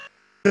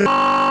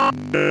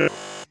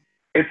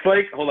It's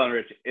like, hold on,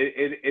 Rich.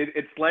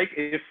 It's like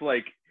if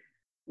like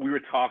we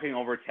were talking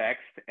over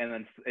text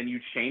and you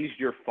changed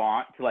your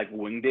font to like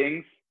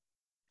Wingdings.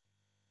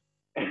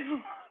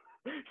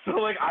 So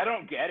like I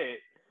don't get it.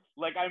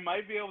 Like I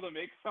might be able to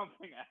make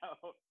something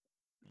out.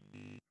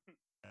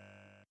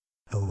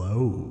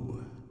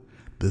 Hello,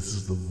 this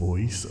is the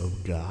voice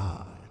of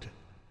God.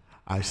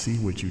 I see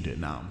what you did.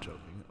 Now I'm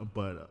joking,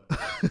 but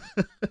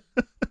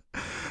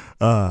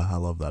I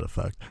love that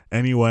effect.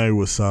 Anyway,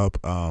 what's up?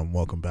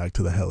 Welcome back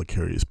to the Hella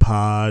Curious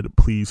Pod.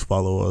 Please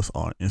follow us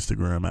on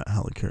Instagram at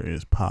Hella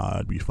Curious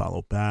Pod. We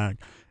follow back,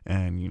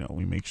 and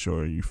we make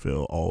sure you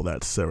feel all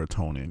that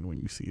serotonin when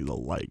you see the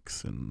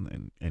likes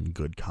and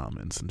good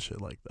comments and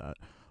shit like that.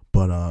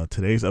 But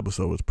today's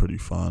episode was pretty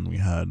fun. We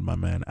had my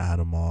man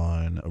Adam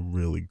on, a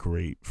really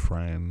great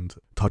friend.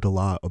 Talked a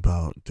lot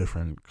about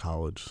different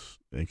college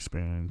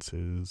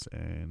experiences,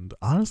 and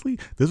honestly,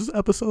 this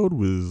episode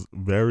was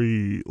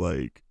very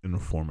like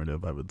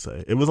informative. I would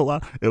say it was a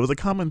lot. It was a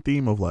common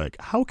theme of like,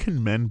 how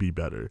can men be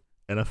better?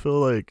 And I feel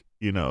like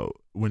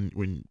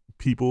when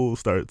people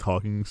start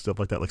talking stuff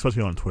like that, like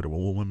especially on Twitter,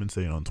 when women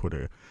say it on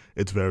Twitter,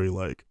 it's very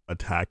like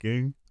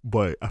attacking.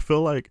 But I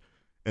feel like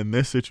in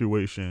this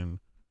situation,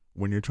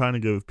 when you're trying to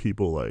give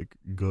people like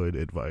good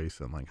advice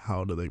and like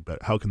how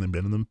can they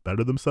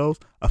better themselves,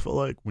 I feel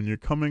like when you're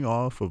coming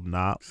off of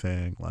not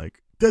saying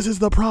like this is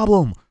the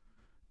problem,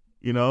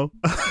 you know,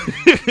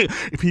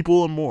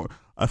 people are more.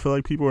 I feel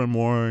like people are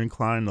more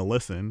inclined to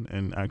listen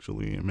and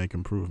actually make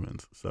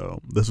improvements.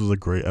 So this was a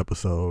great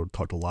episode.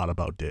 Talked a lot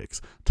about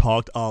dicks.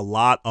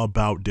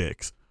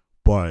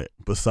 But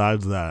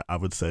besides that, I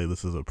would say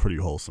this is a pretty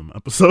wholesome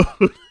episode.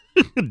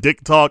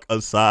 Dick talk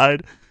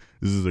aside, I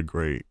think this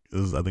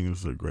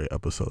is a great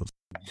episode.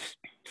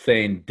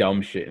 Saying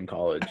dumb shit in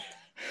college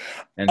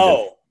and just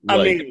Oh, I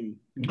like mean,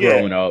 yeah,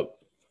 growing up.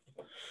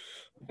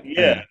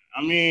 yeah.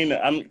 I mean,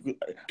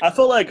 I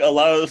feel like a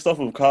lot of the stuff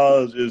with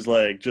college is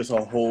like just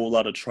a whole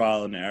lot of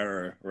trial and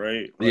error,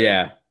 right? Like,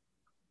 Yeah.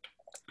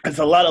 it's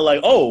a lot of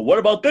like, oh, what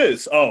about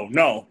this? Oh,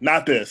 no,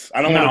 not this.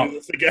 I don't want to do No,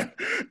 this again.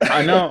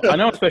 I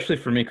know, especially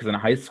for me, because in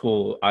high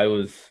school I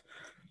was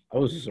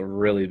just a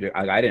really big.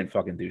 I didn't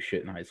fucking do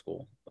shit in high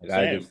school. Like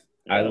Same.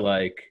 I Yeah.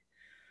 like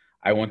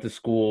I went to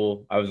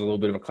school. I was a little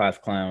bit of a class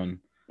clown.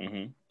 I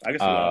can see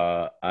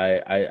that.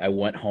 I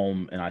went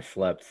home and I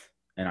slept,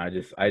 and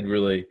I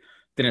really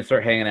didn't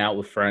start hanging out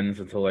with friends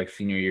until like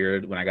senior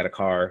year when I got a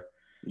car.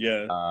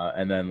 Yeah.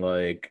 And then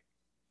like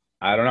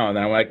I don't know. And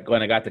then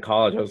when I got to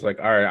college, I was like,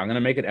 all right, I'm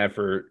gonna make an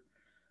effort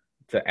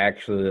to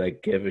actually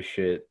like give a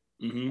shit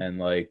hmm and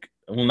like,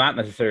 well, not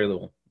necessarily,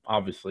 well,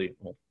 obviously,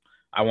 well,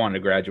 I wanted to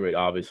graduate,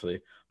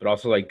 obviously, but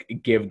also like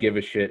give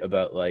a shit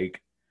about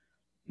like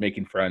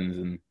making friends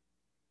and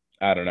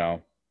I don't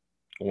know,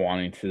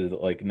 wanting to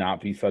like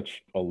not be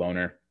such a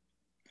loner.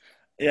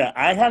 Yeah,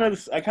 I kind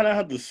of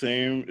had the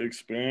same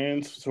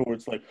experience. So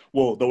it's like,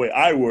 well, the way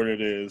I word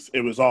it is,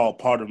 it was all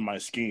part of my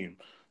scheme.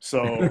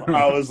 So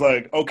I was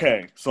like,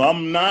 okay, so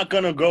I'm not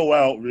gonna go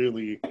out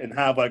really and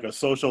have like a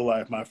social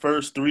life my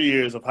first 3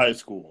 years of high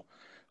school.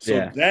 So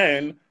Yeah.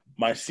 then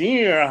my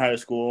senior year of high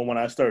school, when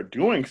I start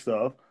doing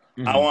stuff,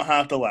 I hmm won't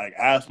have to like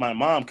ask my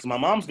mom because my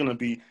mom's gonna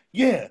be,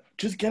 yeah,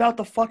 just get out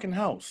the fucking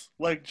house,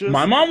 like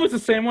My just mom was the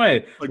same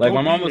way. like Like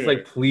my don't be mom was like,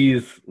 here.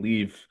 please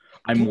leave.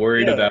 I'm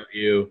worried Yeah, about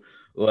you.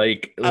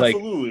 Like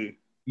absolutely.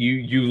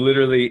 you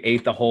literally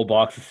ate the whole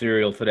box of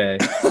cereal today.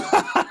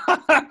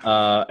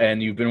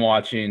 And you've been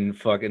watching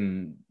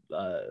fucking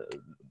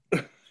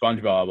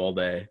SpongeBob all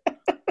day,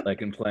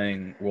 like and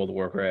playing World of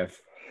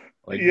Warcraft.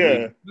 Like,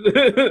 Yeah. please,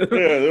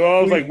 Yeah,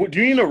 I was like, please, "Do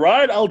you need a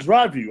ride? I'll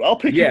drive you. I'll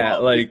pick you yeah,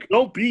 up. Just like,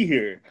 don't be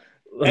here.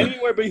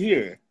 Anywhere but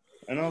here."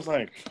 And I was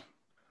like,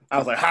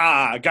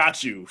 "Ha, I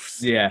got you."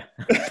 yeah.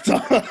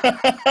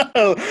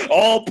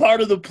 All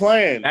part of the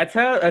plan. That's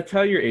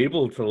how you're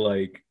able to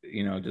like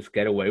just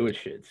get away with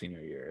shit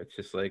senior year. It's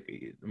just like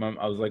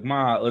I was like,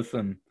 Ma,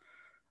 listen,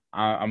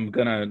 I'm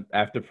gonna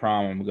after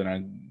prom, I'm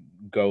gonna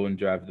go and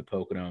drive to the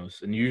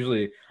Poconos. And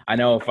usually, I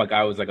know if like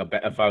I was like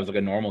if I was like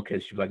a normal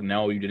kid, she'd be like,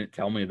 no, you didn't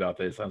tell me about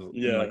this. I was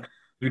Yeah, like,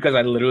 because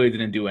I literally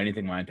didn't do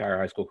anything my entire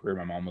high school career.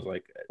 My mom was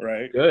like,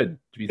 right. good,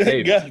 to be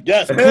safe. Yes,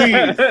 yes,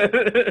 please,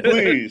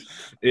 please.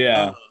 Uh,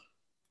 Yeah,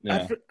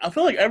 yeah. I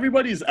feel like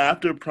everybody's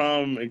after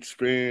prom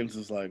experience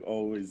is like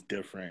always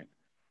different.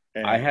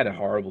 I And had a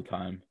horrible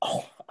time.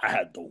 oh, I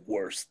had the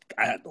worst.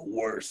 I had the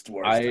worst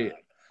I,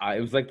 time.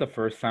 it was like the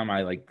first time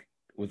I like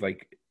was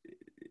like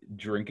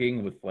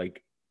drinking with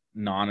like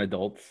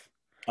non-adults.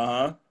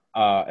 Uh-huh.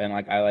 And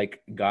like I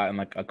like got in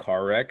like a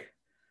car wreck.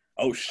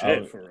 Oh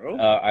shit, for real?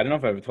 I don't know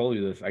if I ever told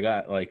you this. I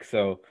got like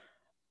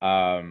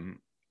um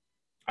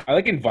I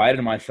like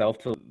invited myself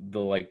to the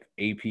like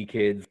AP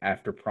kids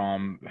after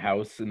prom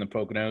house in the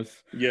Poconos.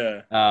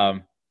 Yeah.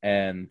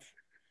 And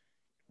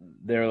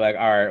they're like,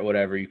 all right,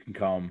 whatever, you can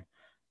come.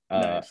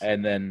 Nice.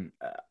 And then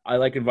I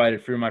like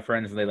invited three of my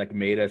friends and they like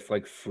made us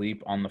like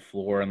sleep on the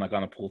floor and like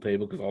on a pool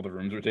table because all the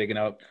rooms were taken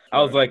up.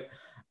 I was Sure. like,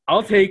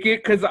 I'll take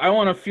it because I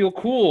want to feel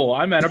cool.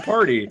 I'm at a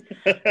party.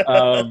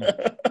 Um,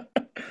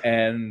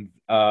 And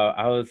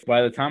I was,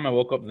 by the time I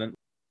woke up, then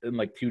and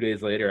like 2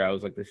 days later, I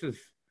was like, this is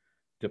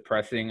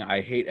depressing.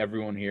 I hate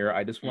everyone here.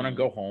 I just want to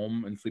go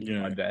home and sleep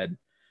in my bed.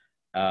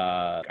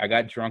 I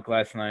got drunk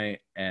last night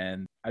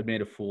and I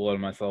made a fool out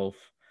of myself.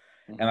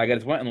 And like I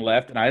just went and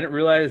left, and I didn't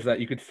realize that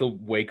you could still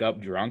wake up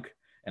drunk,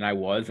 and I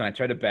was, and I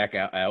tried to back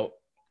out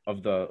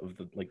of the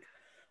like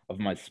of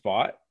my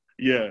spot.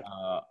 Yeah.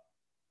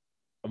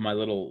 Of my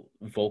little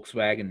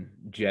Volkswagen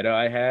Jetta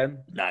I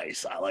had.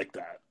 Nice. I like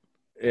that.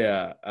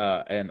 Yeah.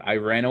 And I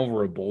ran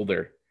over a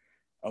boulder.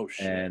 Oh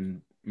shit.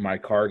 And my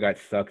car got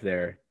stuck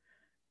there.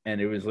 And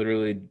it was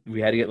literally,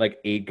 we had to get like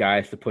 8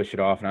 guys to push it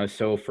off. And I was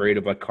so afraid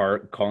of like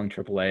calling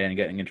AAA and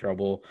getting in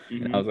trouble.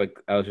 And I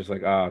was just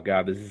like, oh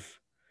God, this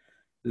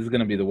is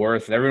going to be the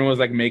worst. And everyone was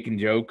like making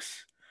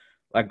jokes.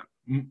 Like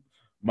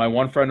my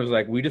one friend was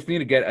like, we just need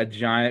to get a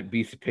giant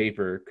piece of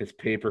paper because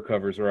paper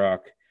covers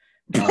rock.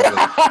 And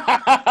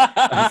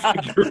I was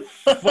like, you're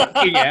a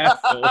fucking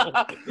asshole.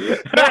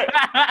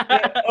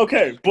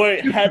 Okay,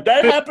 but had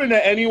that happened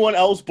to anyone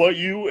else but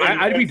you?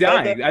 I'd be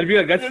dying. I'd be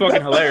like, that's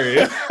fucking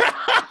hilarious.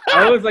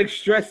 I was like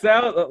stressed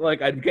out,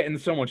 like I'd get in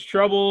so much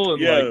trouble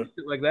and like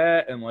shit like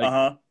that, and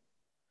like.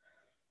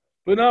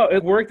 But no,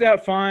 it worked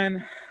out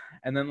fine.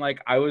 And then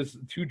like I was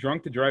too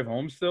drunk to drive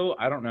home. Still,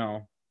 I don't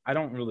know. I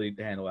don't really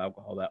handle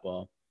alcohol that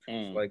well. So,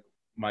 like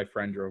my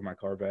friend drove my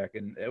car back,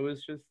 and it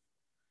was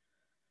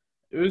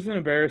an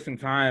embarrassing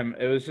time.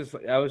 It was just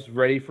I was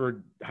ready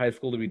for high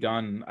school to be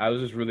done. I was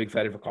just really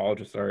excited for college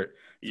to start,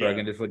 so I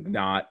can just like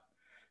not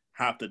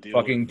have to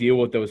deal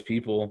with those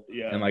people,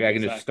 and like I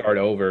can just start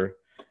over.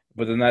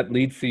 But then that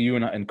leads to you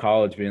in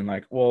college being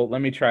like, well, let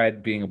me try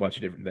being a bunch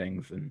of different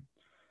things. And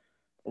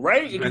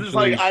right? Because it's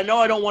like, I know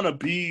I don't want to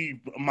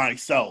be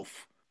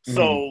myself.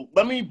 So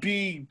let me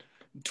be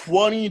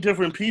 20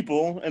 different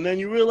people. And then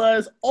you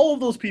realize all of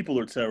those people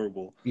are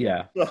terrible.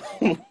 Yeah.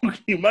 So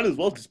you might as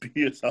well just be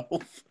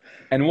yourself.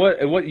 And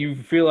what you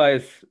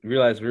realize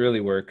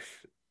really works,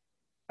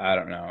 I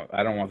don't know.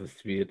 I don't want this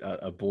to be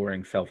a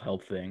boring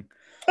self-help thing.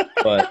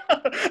 But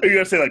are you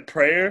going to say like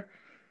prayer?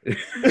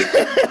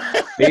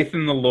 Faith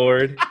in the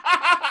Lord.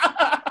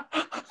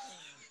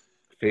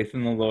 Faith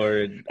in the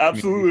Lord.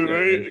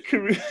 Absolutely,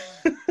 right?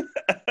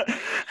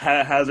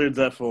 Hazards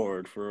that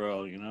forward, for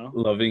real, you know?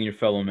 Loving your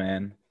fellow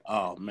man.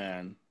 Oh,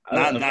 man.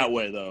 Not in that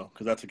way, though,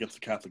 because that's against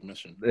the Catholic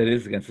mission. It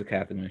is against the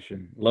Catholic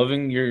mission.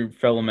 Loving your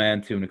fellow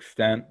man to an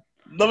extent.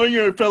 Loving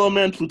your fellow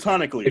man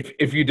platonically.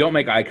 If you don't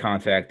make eye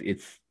contact,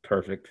 it's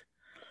perfect.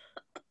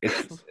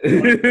 As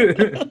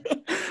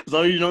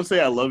long as you don't say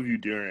I love you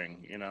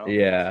during, you know?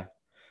 Yeah.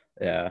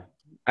 Yeah.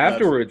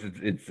 Afterwards,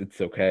 it's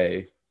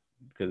okay.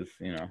 Because,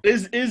 you know.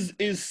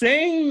 Is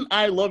saying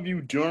I love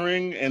you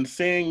during and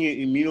saying it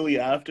immediately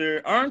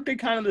after, aren't they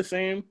kind of the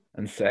same?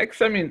 And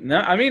sex? I mean,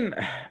 no,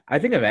 I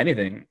think of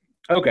anything.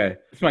 Okay,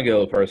 this might get a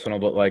little personal,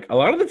 but like a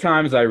lot of the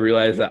times I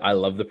realize that I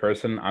love the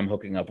person I'm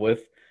hooking up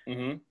with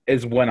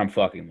is when I'm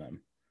fucking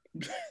them.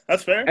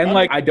 That's fair. And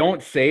like I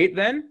don't say it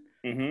then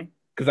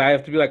because I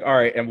have to be like, all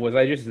right, and was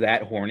I just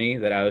that horny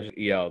that I was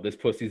just, this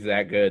pussy's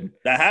that good?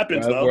 That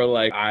happens though. Where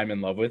like I'm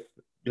in love with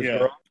this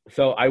girl.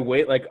 So I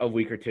wait like a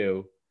week or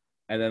two,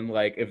 and then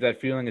like if that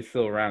feeling is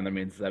still around, that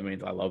means I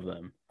love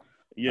them.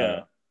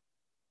 Yeah.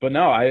 But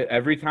no,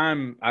 every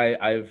time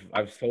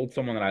I've told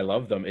someone that I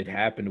love them, it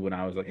happened when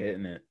I was like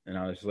hitting it, and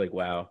I was just like,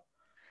 wow,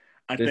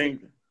 I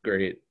think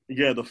great.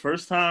 Yeah, the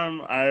first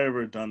time I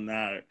ever done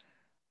that,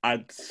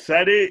 I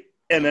said it,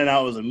 and then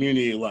I was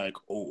immediately like,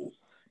 oh.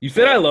 You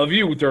said I love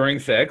you during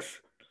sex?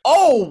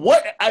 Oh,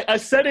 what? I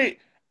said it.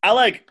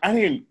 I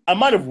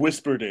might have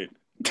whispered it.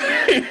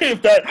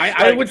 If that,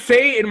 I would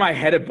say it in my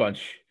head a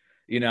bunch,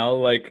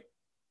 like,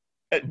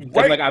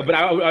 right.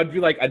 I'd be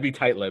like, I'd be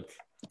tight-lipped.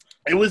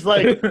 It was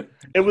like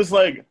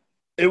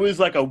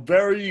a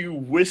very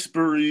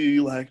whispery,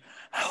 like,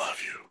 I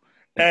love you.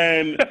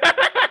 And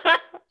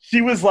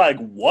she was like,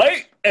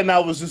 what? And I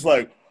was just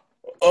like,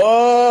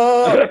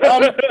 I'm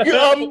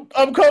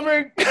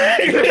coming.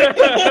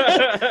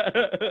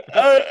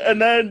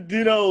 And then,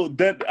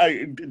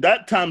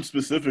 that time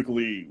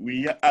specifically,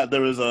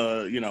 there was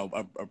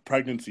a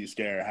pregnancy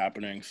scare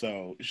happening.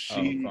 So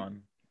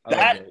fun.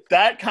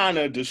 That kind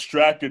of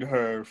distracted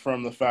her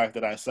from the fact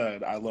that I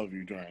said I love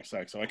you during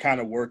sex. So it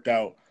kind of worked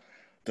out.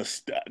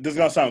 This is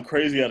gonna sound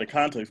crazy out of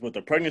context, but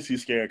the pregnancy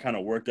scare kind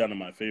of worked out in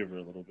my favor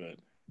a little bit.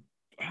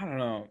 I don't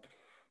know.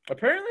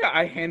 Apparently,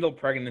 I handle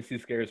pregnancy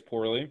scares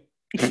poorly.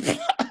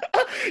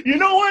 You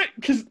know what?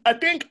 Because I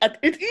think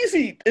it's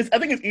easy. I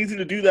think it's easy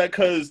to do that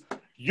because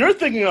you're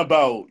thinking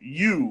about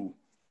you.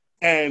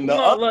 And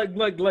like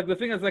the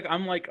thing is, like,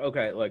 I'm like,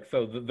 okay, like,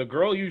 so the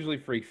girl usually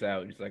freaks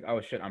out. She's like, oh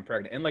shit, I'm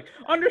pregnant, and like,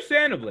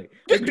 understandably,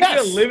 there could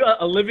be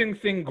a living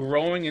thing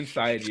growing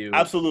inside you,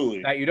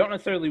 absolutely, that you don't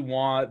necessarily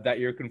want, that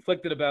you're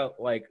conflicted about,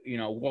 like,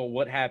 well,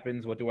 what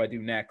happens? What do I do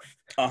next?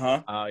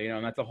 And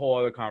that's a whole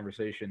other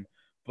conversation.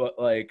 But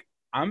like,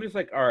 I'm just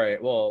like, all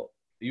right, well,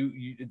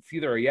 you it's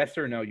either a yes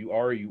or no. You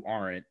are or you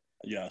aren't.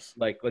 Yes.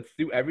 Like, let's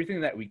do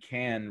everything that we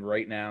can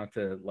right now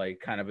to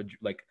like kind of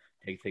like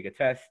take a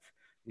test.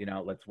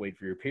 Let's wait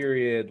for your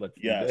period. Let's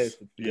do this.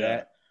 Let's do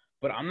that.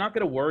 but I'm not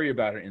gonna worry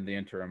about it in the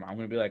interim. I'm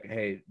gonna be like,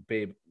 hey,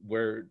 babe,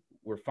 we're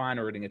fine.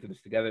 We're gonna get through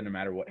this together, no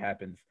matter what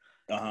happens.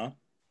 And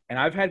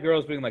I've had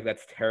girls being like,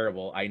 "That's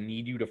terrible. I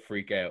need you to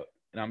freak out."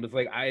 And I'm just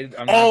like, I'm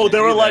not they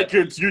were like,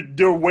 that.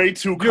 you're way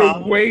too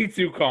calm. You're way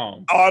too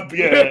calm.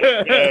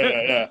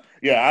 Yeah.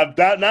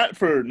 I've not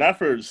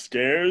for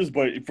scares,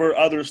 but for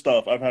other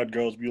stuff. I've had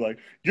girls be like,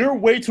 "You're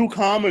way too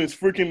calm and it's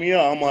freaking me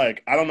out." I'm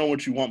like, I don't know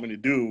what you want me to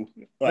do.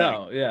 Like,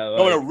 No, yeah, I'm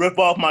gonna rip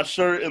off my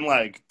shirt and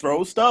like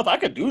throw stuff. I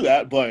could do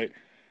that, but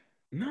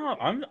no,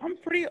 I'm a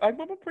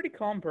pretty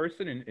calm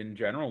person in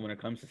general when it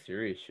comes to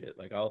serious shit.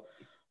 Like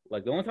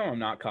the only time I'm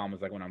not calm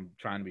is like when I'm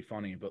trying to be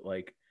funny, but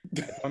like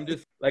if I'm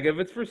just like if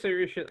it's for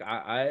serious shit,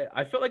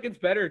 I feel like it's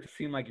better to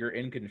seem like you're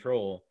in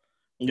control.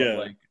 But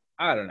like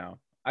I don't know.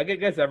 I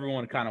guess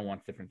everyone kind of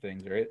wants different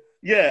things, right?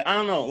 Yeah, I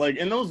don't know. Like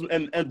in those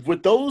and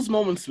with those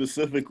moments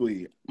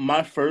specifically,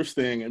 my first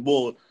thing,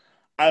 well,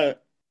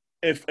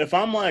 if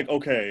I'm like,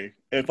 okay,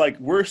 if like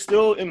we're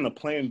still in the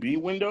plan B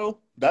window,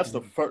 that's the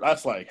first.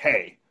 That's like,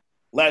 hey,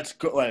 let's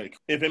go. Like,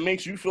 if it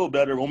makes you feel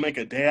better, we'll make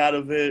a day out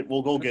of it.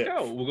 We'll go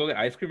We'll go get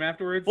ice cream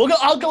afterwards.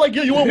 I'll go like,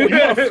 you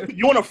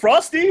want a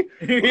Frosty?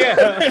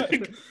 Yeah,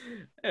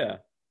 yeah.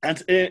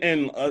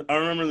 And I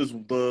remember this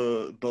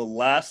the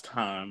last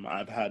time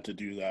I've had to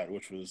do that,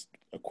 which was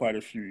quite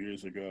a few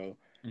years ago.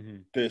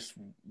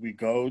 We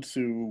go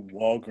to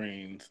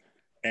Walgreens,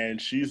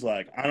 and she's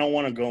like, I don't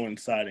want to go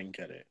inside and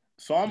get it.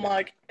 So I'm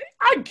like,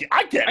 I get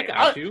it. I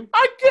got you.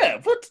 I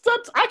get, but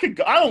I could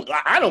go.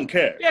 I don't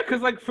care. Yeah,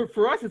 because like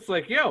for us, it's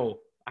like, yo,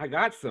 I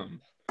got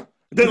some.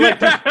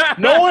 Like,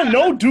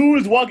 no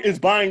dude is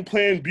buying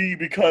Plan B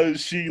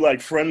because she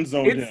like friend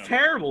zoned him. It's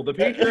terrible. The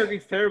patriarchy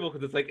is terrible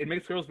because it's like it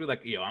makes girls be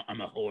like, yo,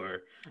 I'm a whore.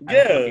 I'm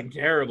fucking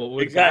terrible.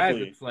 With guys,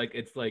 it's like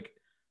a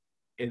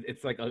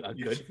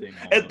good thing.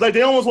 It's like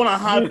they almost want to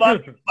high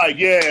five. Like,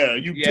 yeah,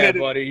 you did it,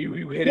 buddy.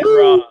 You hit it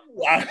wrong.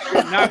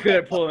 You're not good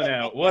at pulling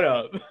out. What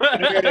up?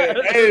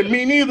 Hey,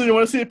 me neither. You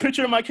want to see a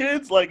picture of my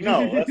kids? Like,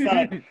 no, that's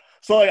not.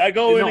 So like I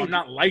go in. No, I'm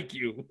not like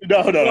you. No.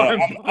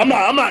 I'm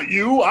not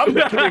you. I'm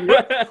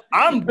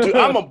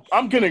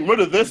getting rid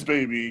of this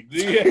baby.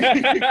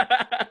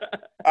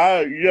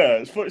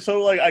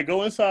 So like I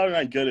go inside and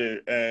I get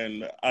it,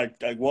 and I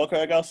walk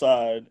back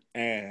outside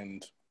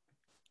and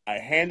I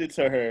hand it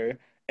to her,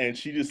 and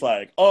she just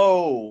like,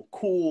 oh,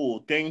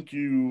 cool, thank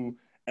you,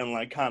 and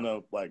like kind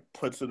of like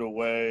puts it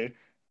away,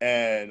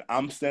 and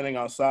I'm standing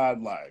outside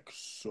like,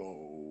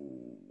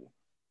 so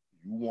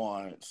you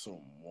want some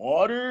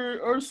water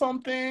or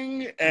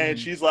something? And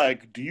she's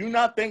like, do you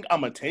not think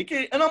I'm gonna take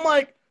it? And I'm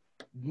like,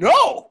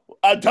 no,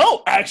 I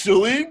don't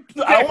actually.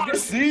 I want to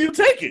see you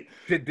take it.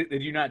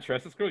 Did you not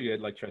trust this girl? You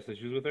had like trust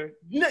issues with her?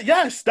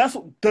 Yes, that's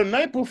the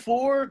night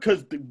before,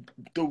 because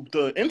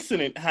the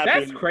incident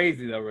happened. That's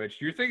crazy though, Rich.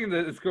 You're thinking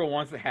that this girl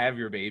wants to have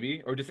your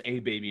baby or just a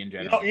baby in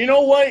general? You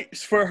know what?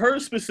 For her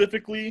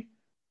specifically,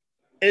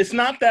 it's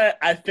not that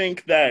I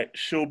think that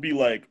she'll be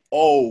like,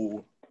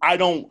 oh,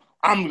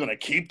 I'm going to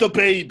keep the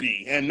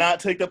baby and not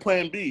take the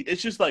Plan B.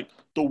 It's just like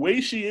the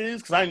way she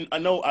is, because I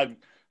know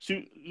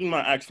she's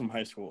my ex from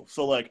high school.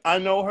 So like I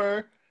know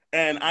her,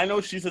 and I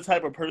know she's the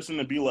type of person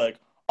to be like,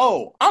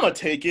 oh, I'm going to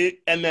take it,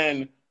 and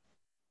then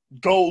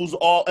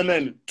and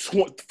then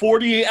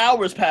 48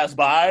 hours pass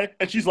by,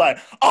 and she's like,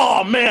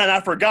 oh man,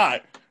 I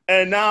forgot.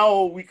 And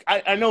now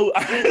I know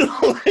I've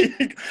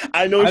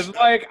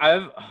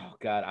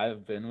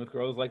been with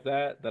girls like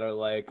that are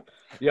like,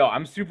 yo,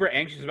 I'm super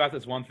anxious about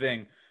this one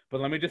thing,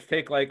 but let me just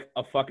take like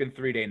a fucking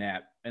 3-day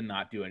nap and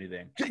not do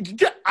anything.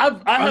 Yeah,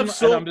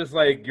 I'm just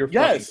like, you're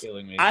fucking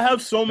killing me. I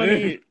have so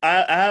many.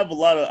 I have a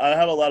lot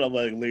of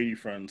like lady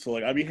friends. So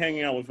like I be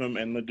hanging out with them,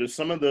 and there's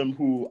some of them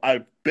who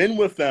I've been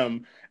with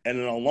them, and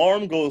an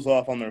alarm goes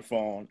off on their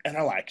phone, and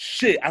they're like,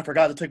 shit, I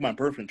forgot to take my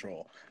birth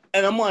control,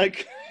 and I'm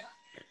like.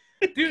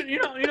 Dude, you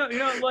know,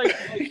 like,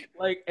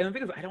 and the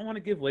thing is, I don't want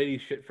to give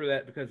ladies shit for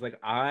that because, like,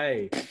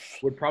 I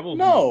would probably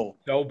be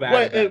so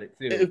bad about it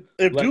too.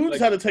 If dudes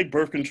had to take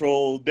birth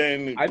control,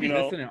 then I'd be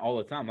missing it all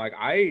the time. Like,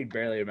 I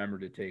barely remember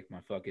to take my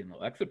fucking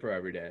Lexapro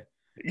every day.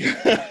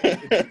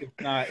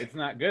 It's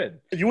not good.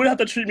 You would have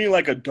to treat me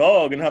like a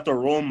dog and have to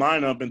roll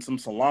mine up in some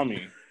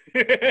salami.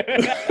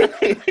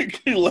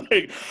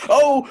 Like,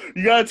 oh,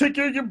 you gotta take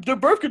your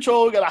birth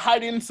control. You gotta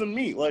hide in some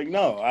meat. Like,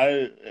 no,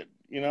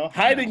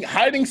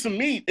 hiding some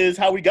meat is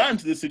how we got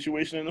into this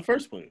situation in the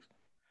first place.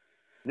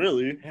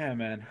 Really? Yeah,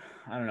 man.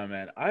 I don't know,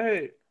 man.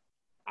 I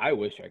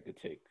wish I could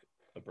take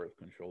a birth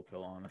control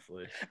pill,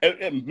 honestly.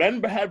 If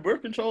men had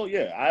birth control,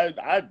 yeah,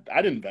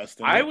 I'd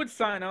invest in it. I would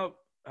sign up.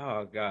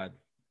 Oh God,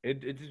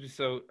 it's just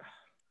so.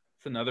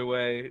 It's another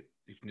way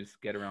you can just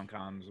get around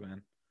condoms,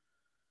 man.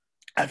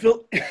 I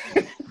feel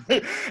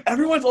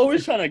everyone's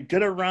always trying to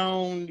get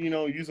around,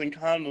 using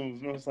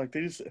condoms. And it's like they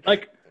just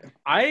like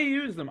I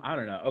use them. I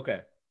don't know.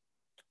 Okay.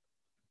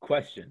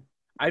 Question.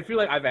 I feel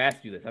like I've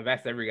asked you this. I've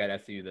asked every guy to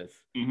ask you this.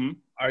 Mm-hmm.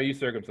 Are you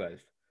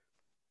circumcised?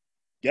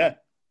 Yeah.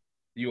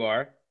 You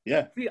are?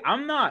 Yeah. See,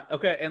 I'm not.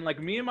 Okay, and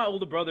like me and my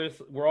older brothers,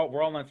 we're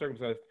all not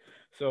circumcised.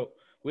 So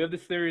we have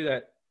this theory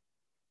that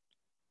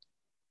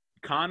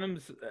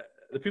condoms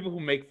the people who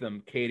make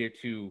them cater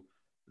to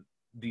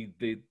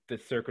the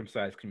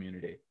circumcised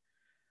community.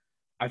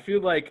 I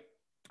feel like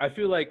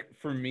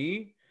for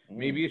me,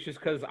 maybe it's just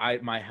because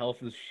my health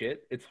is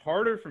shit. It's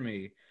harder for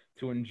me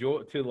to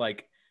enjoy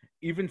like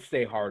even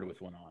stay hard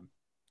with one on.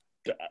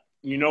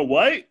 You know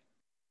what?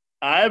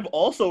 I've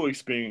also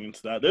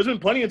experienced that. There's been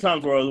plenty of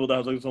times where I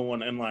was with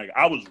someone and like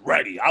I was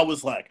ready. I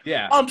was like,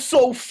 yeah, I'm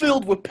so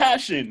filled with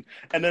passion.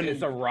 And then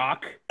it's a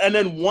rock. And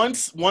then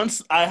once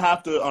I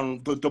have to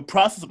the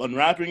process of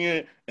unwrapping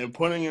it and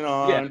putting it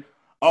on. Yeah.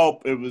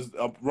 Oh, it was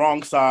a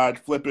wrong side.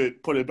 Flip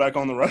it, put it back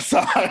on the right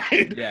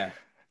side. Yeah.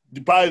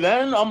 By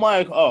then, I'm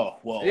like, oh,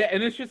 well. Yeah,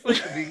 and it's just like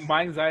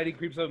my anxiety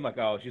creeps up. I'm like,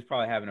 oh, she's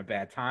probably having a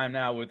bad time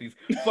now with these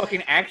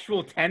fucking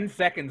actual 10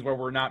 seconds where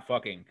we're not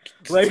fucking.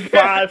 Like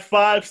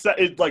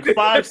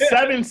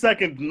 7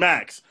 seconds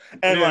max.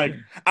 And like,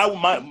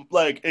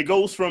 it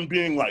goes from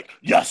being like,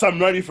 yes, I'm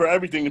ready for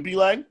everything to be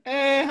like,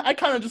 I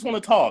kind of just want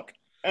to talk.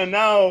 And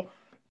now,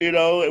 you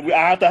know,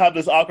 I have to have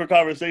this awkward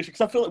conversation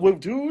because I feel like with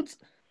dudes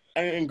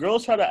and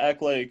girls try to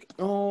act like,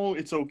 oh,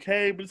 it's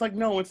okay. But it's like,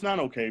 no, it's not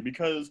okay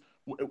because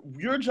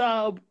your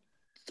job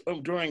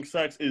during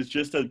sex is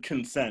just to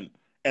consent,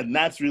 and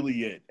that's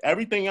really it.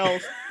 Everything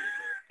else,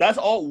 that's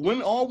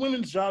all. All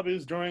women's job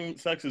is during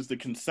sex is to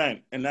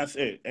consent, and that's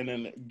it. And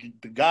then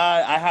the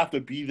guy, I have to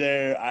be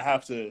there. I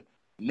have to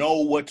know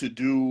what to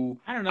do.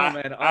 I don't know,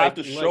 man. I have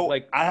to show.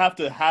 I have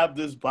to have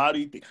this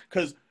body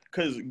because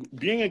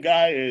being a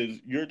guy is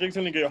your dick's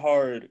gonna get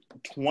hard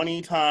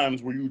 20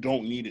 times where you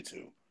don't need it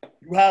to.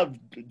 You have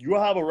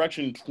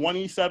erection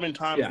 27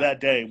 times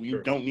that day when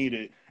you don't need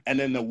it. And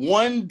then the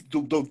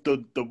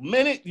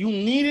minute you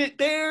need it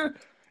there,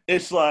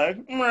 it's like,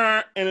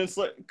 and it's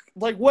like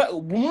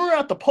what? When we were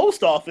at the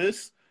post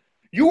office,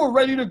 you were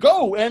ready to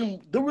go, and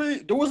there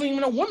wasn't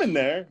even a woman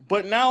there.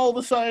 But now all of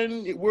a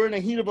sudden, we're in the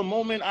heat of a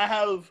moment. I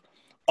have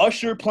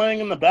Usher playing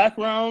in the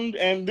background,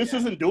 and this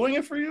isn't doing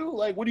it for you.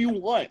 Like, what do you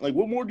want? Like,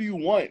 what more do you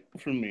want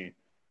from me?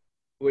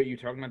 Wait, you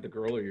talking about the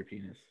girl or your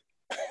penis?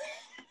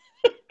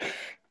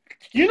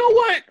 You know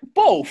what?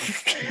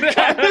 Both.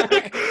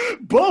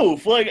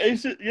 Both. Like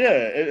it's just,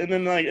 and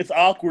then like it's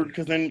awkward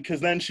because then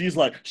she's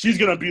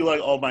gonna be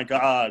like, oh my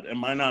god,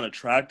 am I not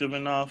attractive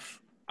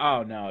enough?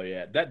 Oh no,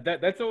 yeah.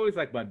 That's always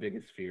like my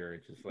biggest fear.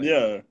 It's just like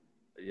the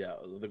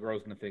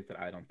girl's gonna think that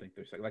I don't think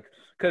they're sex. Like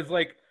because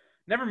like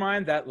never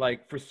mind that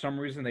like for some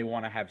reason they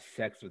want to have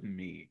sex with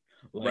me.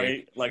 Like,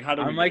 right? Like how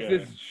do I'm like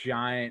this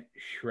giant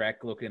Shrek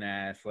looking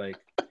ass like.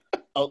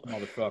 Oh,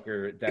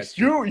 motherfucker! That's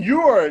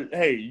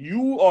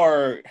you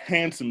are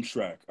handsome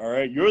Shrek. All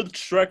right, you're the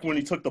Shrek when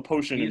he took the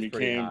potion and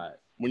became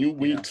when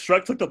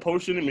Shrek took the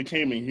potion and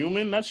became a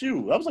human. That's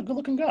you. That was a good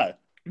looking guy.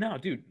 No,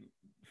 dude,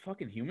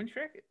 fucking human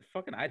Shrek.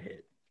 Fucking, I'd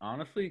hit.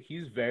 Honestly,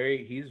 he's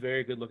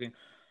very good looking.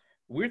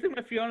 Weird thing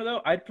about Fiona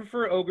though, I'd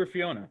prefer Ogre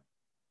Fiona.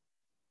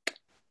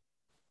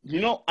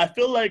 You know, I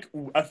feel like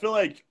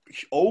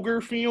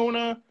Ogre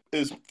Fiona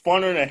is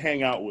funner to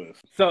hang out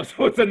with. So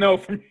it's a no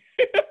from you.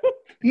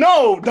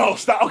 No,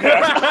 stop. Okay.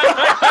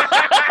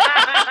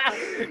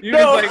 You're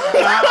just like,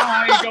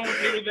 I ain't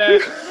going near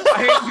that.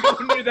 I ain't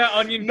going near that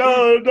onion.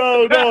 No.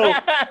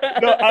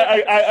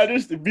 I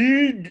just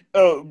me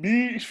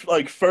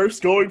like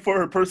first going for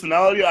her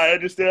personality. I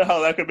understand how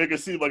that could make it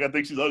seem like I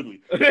think she's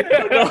ugly.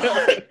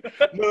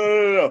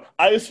 No.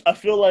 I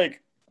feel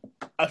like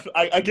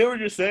I get what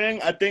you're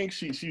saying. I think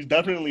she's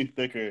definitely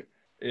thicker.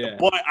 Yeah.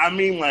 But I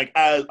mean, like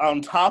as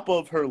on top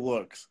of her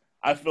looks,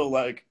 I feel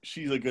like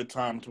she's a good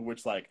time to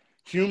which like.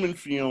 Human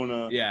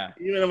Fiona. Yeah.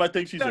 Even if I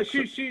think she's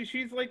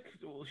she's like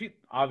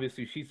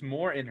obviously she's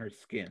more in her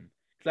skin.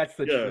 That's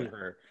the true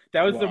her.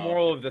 That was the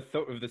moral of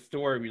the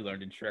story we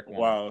learned in Shrek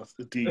 1. Wow,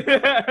 deep.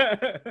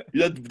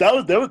 Yeah,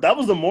 that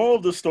was the moral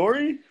of the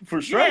story for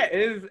Shrek.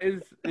 Yeah,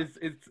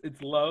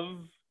 it's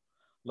love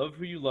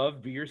who you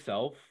love, be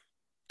yourself.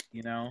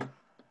 You know.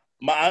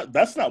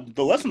 That's not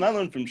the lesson I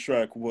learned from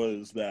Shrek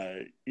was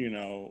that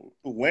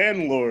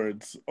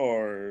landlords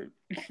are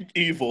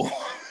evil.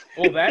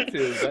 Well, that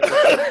too.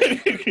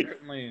 That's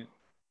certainly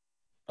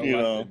a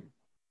lesson.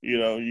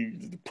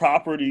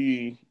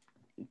 Property.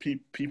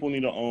 People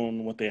need to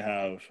own what they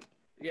have.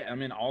 Yeah, I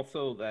mean,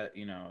 also that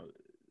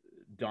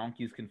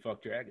donkeys can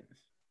fuck dragons.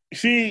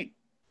 See,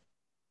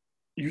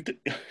 you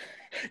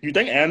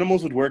think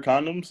animals would wear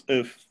condoms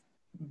if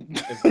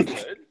they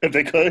could? If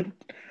they could?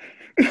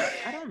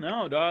 I don't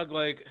know, dog.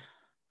 Like,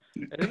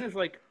 I think it's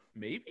like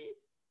maybe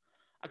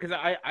because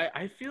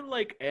I feel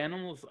like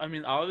animals. I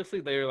mean, obviously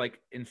they're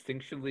like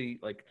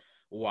instinctually like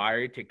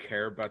wired to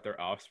care about their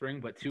offspring,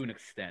 but to an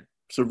extent.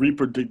 So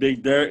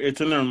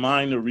it's in their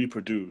mind to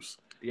reproduce.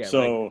 Yeah.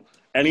 So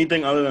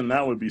anything other than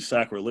that would be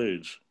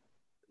sacrilege.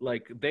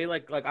 Like they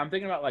like I'm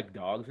thinking about like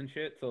dogs and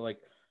shit. So like,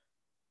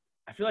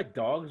 I feel like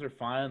dogs are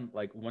fine.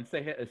 Like once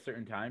they hit a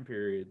certain time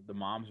period, the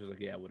moms are like,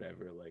 yeah,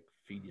 whatever. Like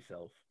feed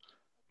yourself.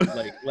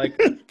 Like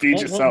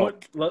feed yourself.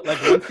 Like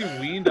once you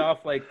weaned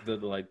off like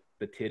the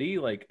titty,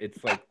 like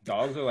it's like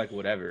dogs are like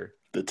whatever.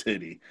 The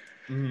titty.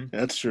 Mm-hmm.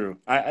 That's true.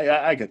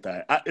 I get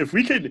that. If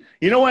we could,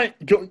 you know what?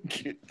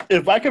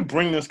 If I could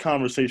bring this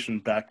conversation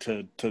back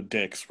to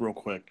dicks real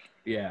quick.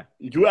 Yeah.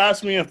 You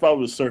asked me if I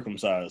was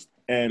circumcised,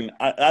 and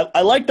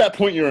I like that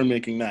point you were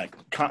making. That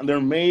they're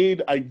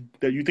made.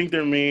 That you think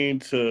they're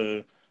made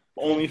to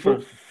only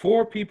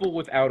For people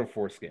without a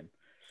foreskin.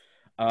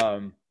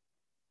 Um.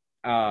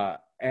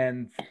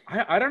 And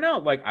I don't know.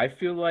 Like I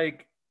feel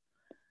like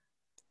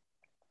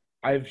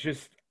I've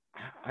just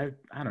I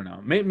don't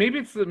know. Maybe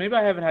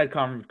I haven't had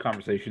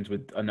conversations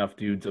with enough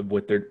dudes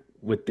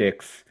with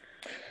dicks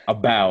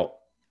about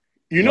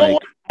you know like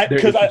what? their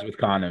issues with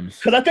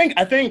condoms. Because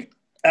I think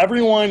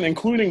everyone,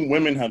 including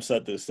women, have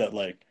said this that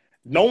like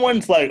no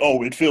one's like,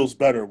 oh, it feels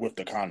better with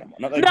the condom.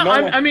 Like, No,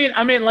 I mean,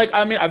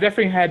 I've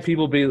definitely had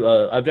people be,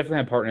 I've definitely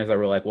had partners that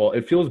were like, well,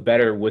 it feels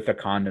better with a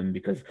condom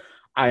because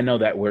I know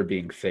that we're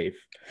being safe,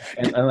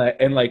 and that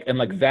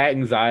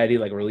anxiety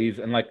like relieves,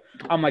 and like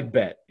I'm like,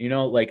 bet,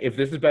 like if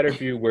this is better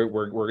for you,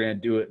 we're gonna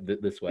do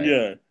it this way,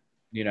 yeah.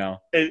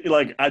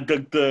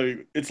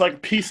 It's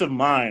like peace of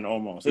mind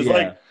almost.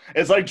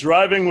 It's like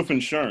driving with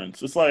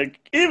insurance. It's like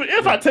even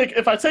if I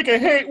take a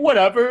hit,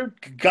 whatever,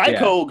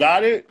 Geico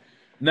got it.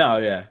 No,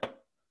 yeah.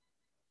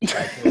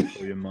 Geico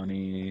for your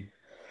money.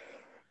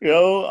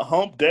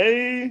 Hump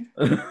day.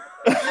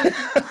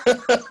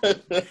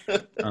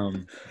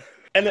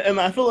 And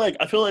I feel like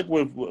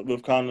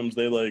with condoms,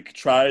 they like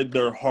tried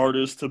their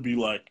hardest to be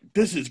like,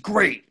 this is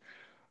great.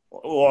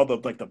 All the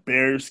like the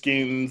bear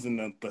skins and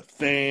the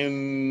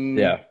thin,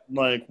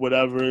 like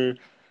whatever.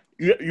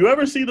 You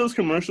ever see those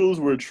commercials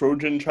where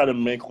Trojan try to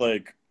make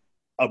like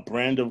a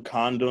brand of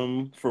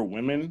condom for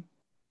women?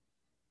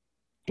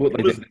 What,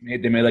 like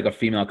they made like a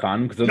female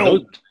condom? Because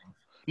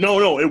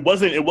no, it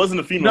wasn't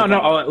a female.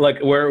 No, like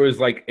where it was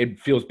like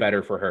it feels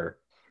better for her.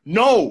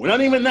 No,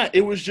 not even that.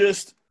 It was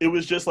just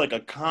like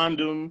a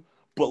condom,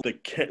 but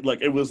like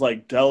it was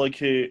like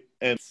delicate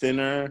and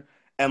thinner.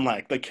 And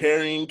like the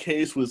carrying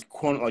case was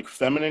like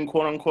feminine,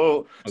 quote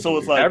unquote. That's so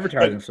weird. It's like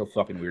advertising is so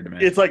fucking weird to me.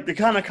 It's like the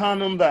kind of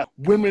condom that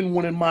women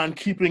wouldn't mind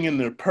keeping in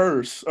their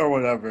purse or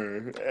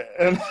whatever.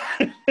 And,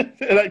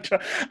 and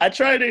I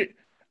tried it.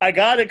 I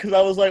got it because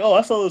I was like, oh,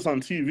 I saw this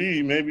on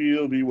TV. Maybe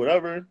it'll be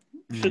whatever.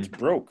 Shit's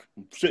broke.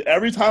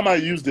 Every time I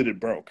used it, it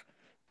broke.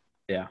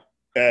 Yeah.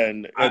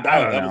 And that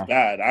was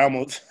bad. I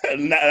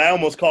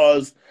almost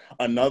caused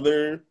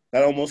another.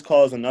 That almost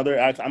caused another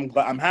act.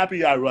 I'm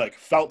happy I like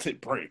felt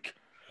it break.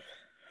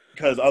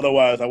 Because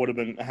otherwise, I would have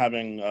been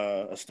having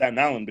a Staten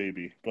Island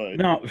baby. But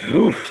no,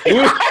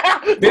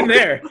 been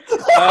there.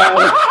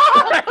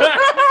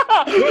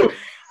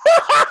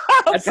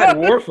 That's had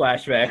war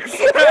flashbacks.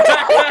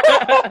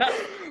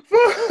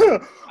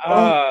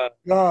 Oh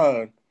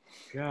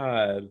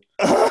God.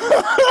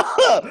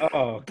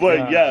 Oh, but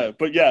God. Yeah,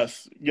 but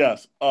yes.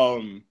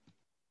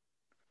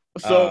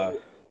 So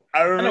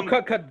I remember. I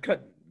know,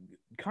 cut.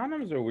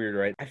 Condoms are weird,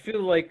 right? I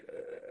feel like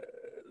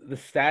the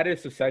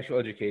status of sexual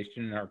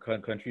education in our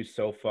country is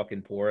so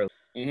fucking poor.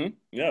 Mm-hmm.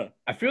 Yeah.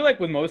 I feel like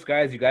with most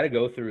guys, you got to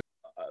go through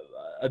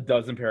a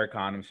dozen pair of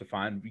condoms to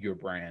find your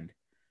brand.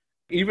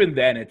 Even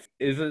then,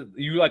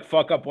 you like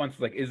fuck up once,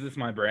 like, is this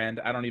my brand?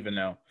 I don't even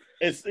know.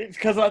 It's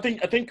because I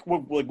think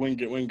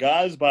when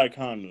guys buy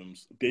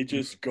condoms, they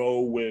just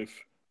go with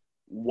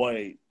what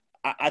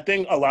I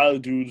think a lot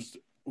of dudes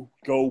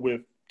go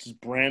with just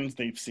brands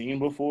they've seen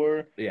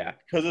before. Yeah.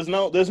 Because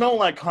there's no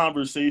like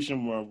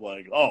conversation where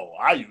like, oh,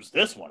 I use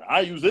this one.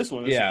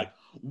 It's like,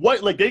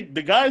 what, like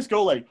the guys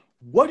go like,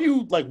 what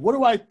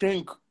do I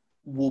think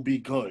will be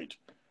good?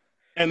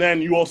 And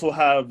then you also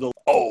have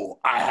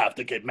I have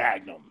to get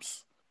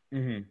Magnums.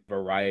 Mm-hmm.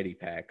 Variety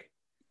pack.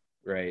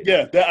 Right.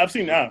 Yeah, I've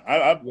seen that.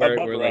 I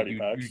bought variety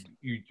packs.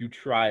 You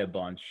try a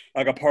bunch.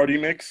 Like a party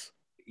mix?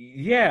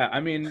 Yeah, I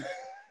mean,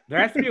 there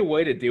has to be a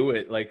way to do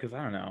it, like, because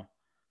I don't know.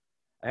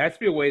 There has to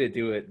be a way to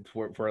do it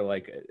for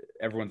like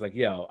everyone's like,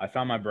 yo, I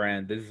found my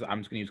brand. I'm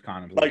just gonna use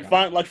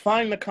condoms.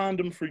 Find the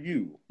condom for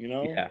you.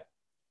 Yeah.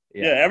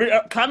 Every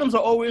condoms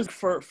are always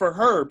for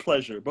her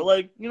pleasure, but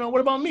like,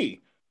 what about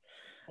me?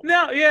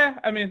 No, yeah,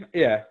 I mean,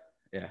 yeah.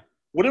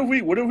 What if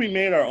we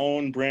made our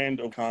own brand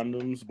of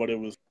condoms, but it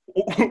was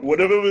what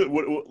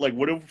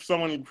if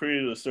someone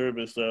created a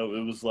service that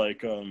it was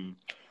like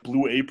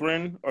Blue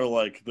Apron or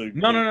like the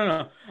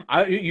No.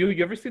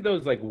 You ever see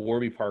those like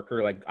Warby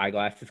Parker like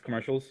eyeglasses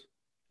commercials?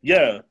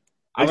 Yeah.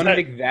 I want to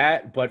make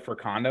that, but for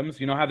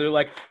condoms. You know how they're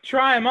like,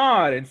 try them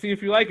on and see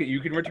if you like it. You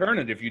can return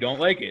it if you don't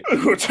like it.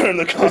 Return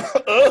the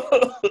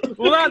condom.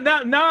 Well,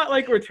 not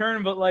like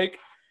return, but like,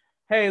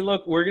 hey,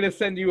 look, we're gonna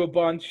send you a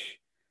bunch,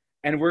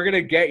 and we're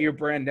gonna get your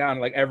brand down.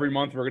 Like every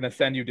month, we're gonna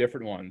send you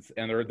different ones,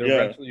 and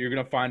eventually you're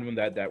gonna find one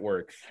that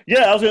works.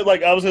 Yeah, I was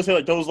gonna say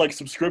like those like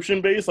subscription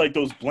based, like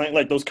those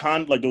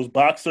those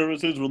box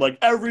services were like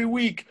every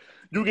week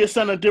you get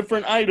sent a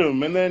different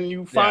item, and then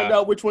you find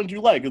out which ones you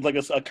like. It's like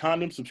a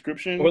condom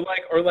subscription,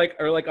 or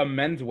like a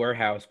Men's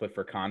Warehouse, but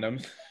for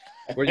condoms,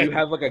 where you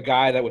have like a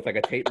guy that with like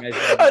a tape measure,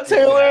 a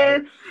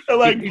tailor, and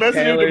like he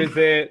tailors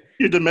it,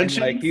 your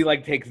dimensions. Like he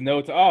like takes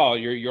notes. Oh,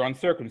 you're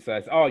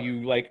uncircumcised. Oh,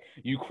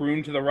 you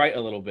croon to the right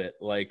a little bit.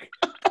 Like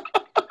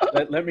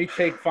let me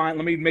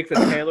mix a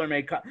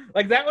tailor-made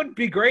like that would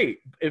be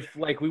great if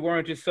like we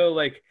weren't just so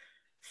like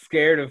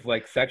scared of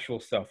like sexual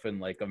stuff in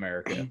like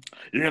America.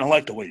 You're gonna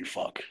like the way you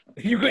fuck.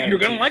 You're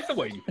gonna like the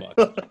way you fuck.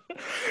 Oh,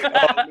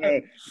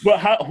 man. But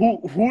how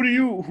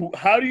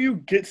do you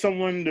get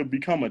someone to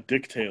become a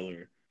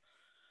dictator?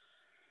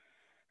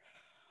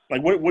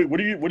 Like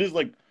what is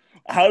like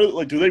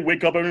do they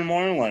wake up every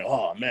morning like,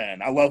 oh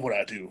man, I love what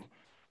I do?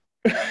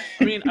 I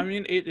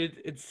mean,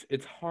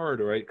 it's hard,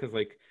 right? Because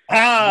like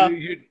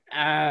you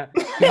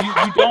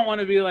don't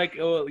want to be like,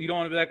 oh, you don't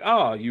want to be like,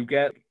 oh, you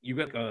get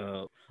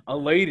a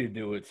lady to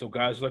do it, so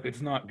guys like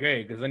it's not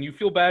gay, because then you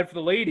feel bad for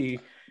the lady.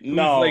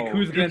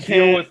 Who's gonna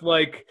deal with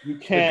like the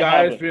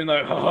guys being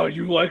like, oh,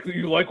 you like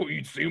what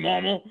you see,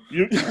 mama?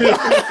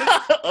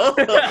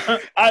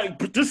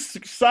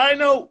 Just side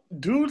note,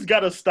 dudes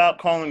gotta stop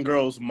calling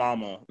girls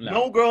mama.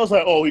 No girls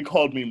like, oh, he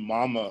called me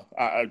mama.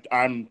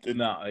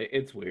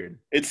 It's weird.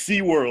 It's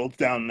SeaWorld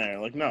down there.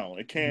 Like, no,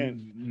 it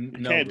can't. You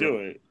can't do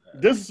it.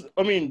 There's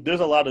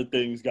a lot of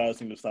things guys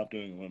need to stop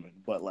doing to women,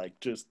 but like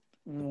just.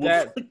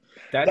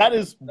 That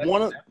is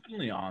one of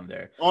definitely on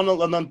there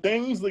on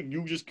things like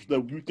you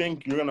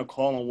think you're gonna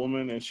call a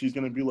woman and she's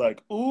gonna be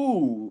like,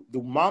 ooh, the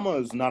mama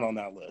is not on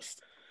that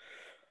list.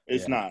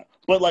 It's not.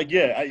 But like,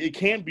 it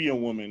can't be a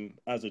woman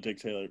as a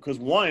dictator because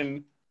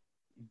one,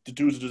 the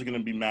dudes are just gonna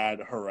be mad,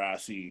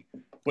 harassy.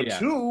 But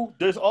two,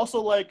 there's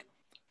also like,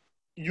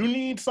 you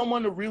need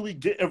someone to really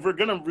if we're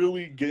gonna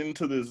really get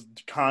into this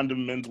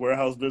condom men's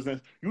warehouse business,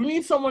 you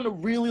need someone to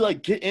really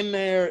like get in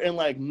there and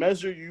like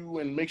measure you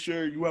and make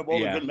sure you have all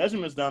the good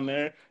measurements down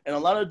there. And a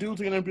lot of dudes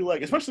are gonna be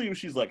like, especially if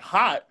she's like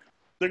hot,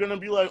 they're gonna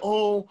be like,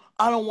 oh,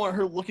 I don't want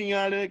her looking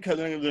at it because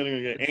they're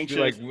gonna get anxious.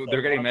 Like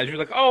they're getting measured,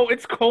 like, oh,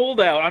 it's cold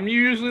out. I'm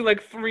usually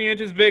like 3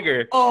 inches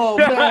bigger. Oh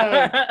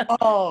man,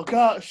 oh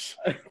gosh,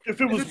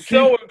 if it was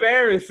so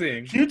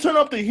embarrassing. Can you turn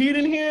up the heat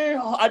in here?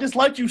 Oh, I just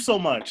like you so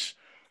much.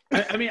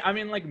 I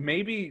mean, like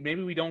maybe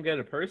we don't get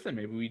a person.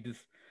 Maybe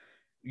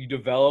you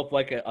develop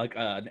like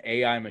an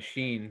AI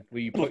machine where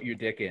you put your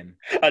dick in.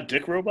 A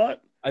dick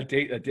robot? A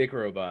dick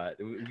robot.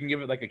 We can give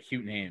it like a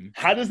cute name.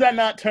 How does that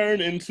not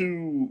turn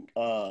into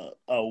a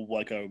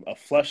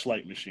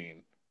fleshlight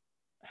machine?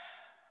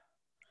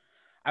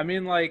 I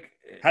mean, like,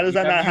 how does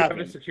that not happen?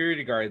 You have a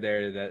security guard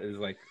there that is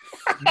like,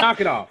 knock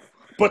it off.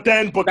 But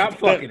then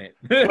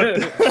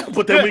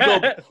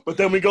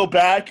we go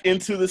back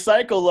into the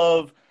cycle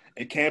of.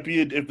 It can't be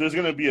if there's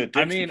gonna be a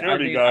security guard.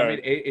 I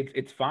mean,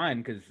 it's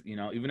fine because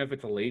even if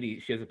it's a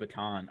lady, she has a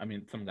baton. I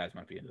mean, some guys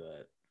might be into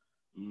that.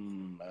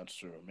 That's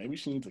true. Maybe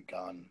she needs a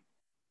gun.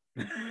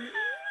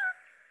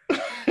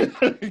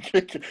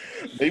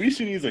 Maybe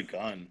she needs a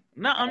gun.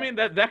 No, I mean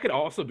that could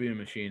also be a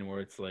machine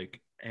where it's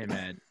like, hey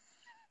man,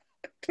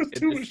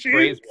 it just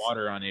sprays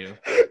water on you.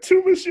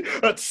 2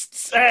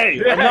 machines.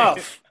 Hey,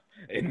 enough.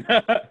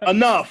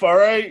 Enough. All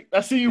right. I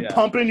see you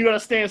pumping. You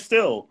gotta stand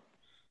still.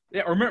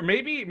 Yeah, or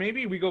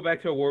maybe we go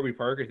back to a Warby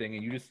Parker thing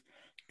and you just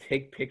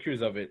take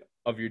pictures of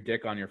your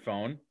dick on your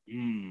phone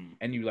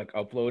and you like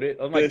upload it.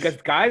 I'm like,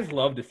 because guys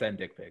love to send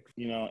dick pics.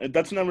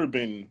 That's never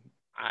been.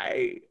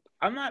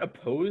 I'm not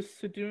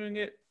opposed to doing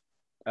it.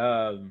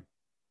 I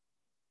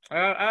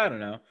don't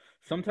know.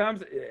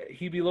 Sometimes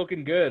he be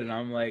looking good and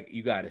I'm like,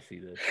 you got to see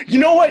this. You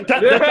know what? You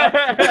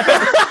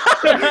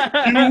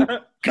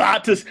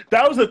got to.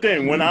 That was the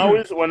thing when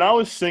I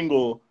was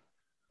single.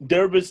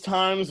 There was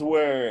times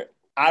where.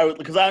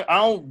 Because I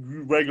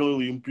don't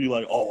regularly be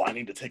like, oh, I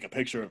need to take a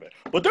picture of it.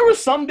 But there were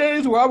some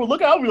days where I would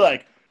look at it and be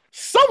like,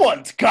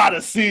 someone's got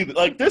to see.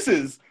 Like, this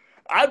is,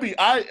 I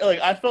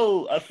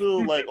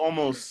feel like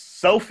almost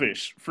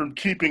selfish from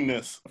keeping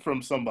this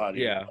from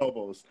somebody. Yeah.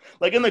 Almost.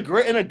 Like, in a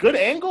good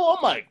angle,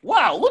 I'm like,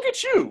 wow, look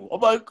at you.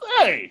 I'm like,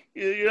 hey,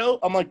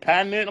 I'm like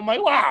patting it. I'm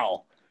like,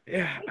 wow.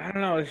 Yeah, I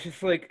don't know. It's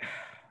just like,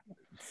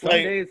 some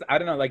days, I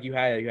don't know, like you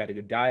had a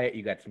good diet,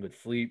 you got some good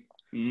sleep,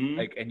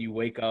 like, and you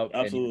wake up.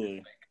 Absolutely.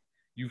 And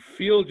you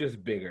feel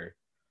just bigger,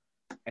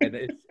 and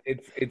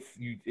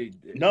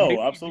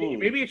absolutely.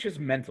 Maybe it's just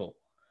mental,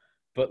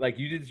 but like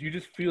you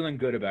just feeling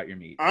good about your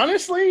meat.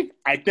 Honestly,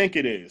 I think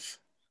it is.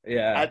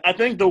 Yeah, I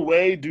think the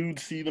way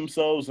dudes see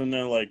themselves and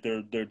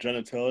their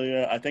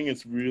genitalia, I think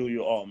it's really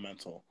all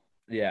mental.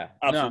 Yeah,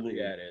 absolutely.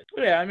 No, yeah, it is.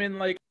 But yeah, I mean,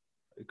 like,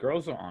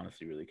 girls don't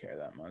honestly really care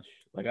that much.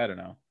 Like, I don't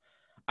know.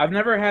 I have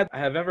never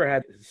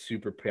had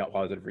super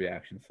positive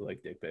reactions to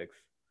like dick pics.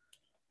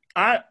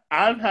 I've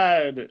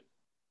had.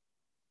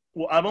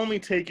 Well, I've only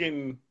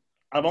taken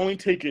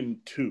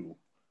 2.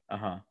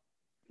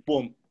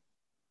 Well,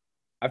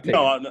 I've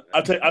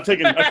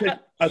taken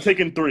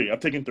 3. I've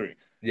taken 3.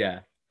 Yeah.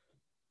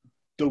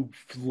 The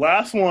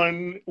last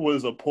one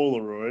was a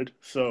Polaroid.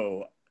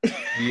 So.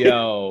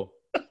 Yo.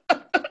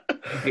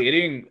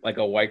 Dating like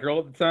a white girl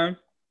at the time?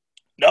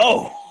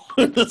 No.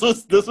 This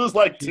was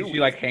like 2. She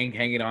like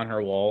hanging on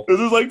her wall. This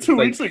was like 2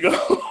 weeks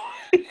ago.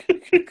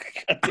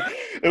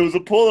 It was a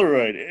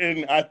Polaroid,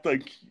 and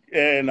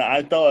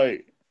I thought.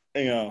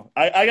 I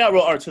got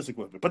real artistic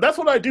with it. But that's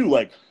what I do.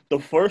 Like, the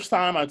first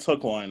time I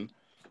took one,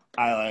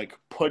 I, like,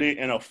 put it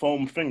in a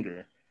foam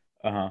finger.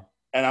 Uh-huh.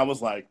 And I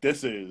was like,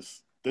 this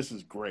is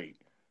great.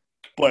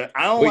 But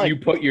I don't you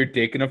put your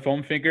dick in a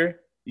foam finger?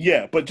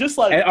 Yeah, but just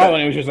like...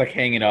 And it was just, like,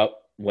 hanging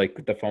up?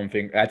 like the foam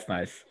finger. That's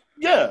nice.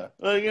 Yeah,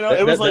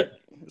 it was like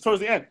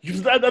towards the end.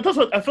 That's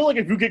what I feel like.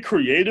 If you get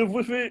creative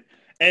with it,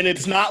 and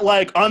it's not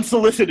like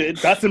unsolicited,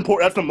 that's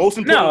important. That's the most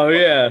important. No,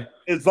 yeah.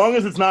 As long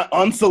as it's not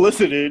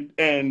unsolicited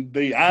and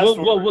they ask.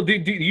 Well, do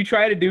you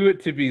try to do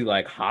it to be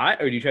like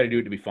hot, or do you try to do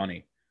it to be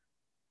funny?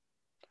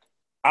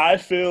 I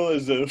feel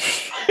as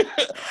if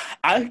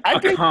I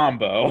think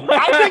combo.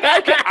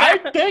 I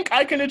think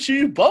I can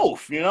achieve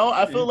both.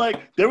 I feel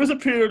like there was a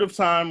period of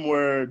time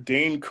where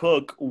Dane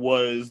Cook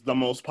was the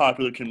most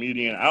popular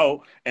comedian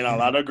out, and a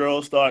lot of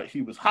girls thought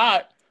he was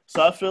hot.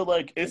 So I feel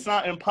like it's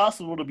not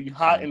impossible to be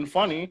hot and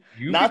funny.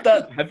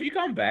 Have you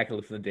gone back and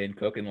listened to Dane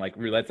Cook and like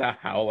realized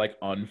how like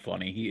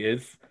unfunny he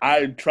is?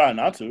 I try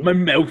not to. My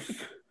mouth.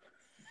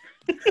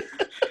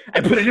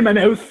 I put it in my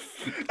mouth.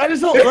 I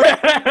just don't.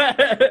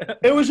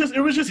 It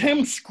was just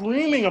him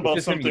screaming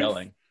about something. Him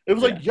yelling. It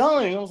was like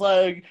yelling. I was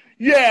like,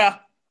 yeah,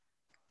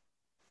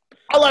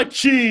 I like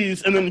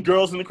cheese, and then the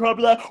girls in the crowd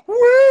be like,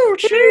 woo,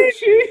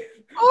 cheese.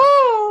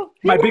 Oh,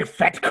 my big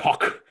fat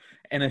cock.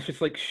 And it's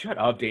just like, shut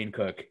up, Dane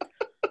Cook.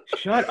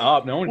 Shut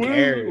up. No one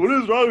cares. What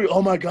is wrong with you?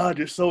 Oh my God,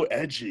 you're so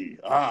edgy.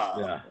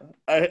 Yeah.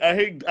 I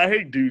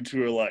hate dudes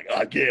who are like,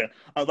 yeah.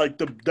 I like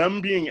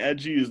them being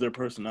edgy is their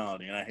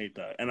personality, and I hate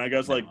that. And I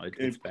guess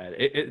it's bad.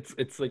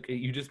 It's like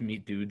you just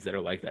meet dudes that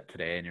are like that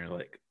today, and you're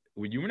like,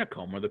 were you in a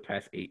coma the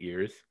past 8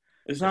 years?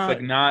 It's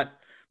like not.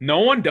 No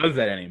one does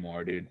that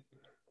anymore, dude.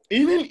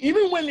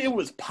 Even when it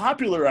was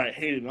popular, I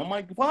hated it. I'm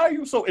like, why are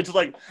you so? It's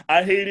like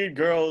I hated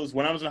girls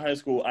when I was in high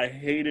school. I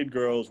hated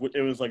girls.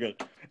 It was like a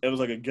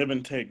give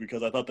and take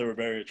because I thought they were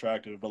very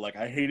attractive. But like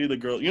I hated the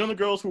girls. The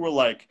girls who were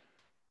like,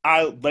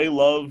 they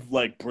love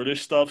like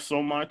British stuff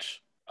so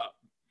much.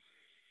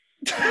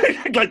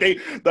 Like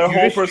their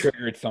whole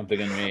triggered something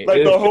in me.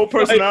 Like the whole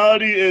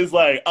personality is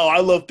like, oh, I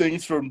love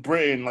things from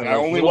Britain. Like I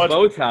only watch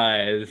bow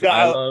ties.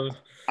 Yeah,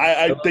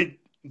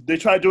 they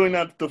try doing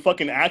the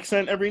fucking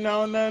accent every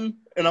now and then,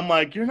 and I'm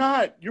like, you're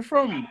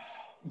from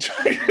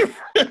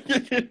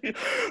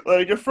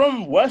like you're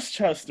from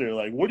Westchester.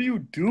 Like, what are you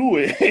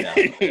doing?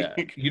 Yeah.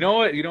 You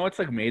know what's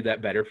like made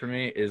that better for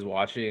me is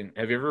watching.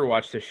 Have you ever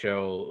watched the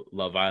show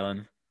Love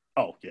Island?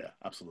 Oh yeah,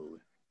 absolutely.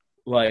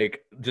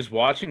 Like just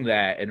watching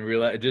that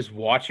and just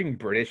watching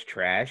British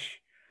trash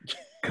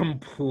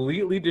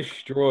completely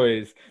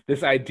destroys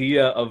this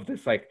idea of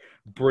this like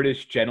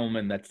British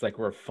gentleman that's like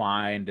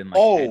refined and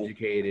like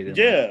educated and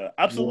like,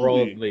 absolutely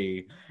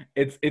worldly.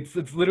 It's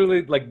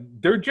literally like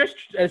they're just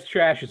as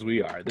trash as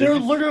we are. They're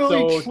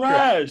literally so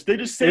trash. They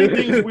just say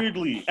things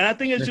weirdly, and I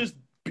think it's just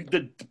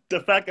the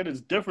fact that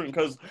it's different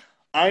because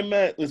I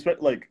met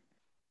like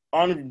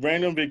on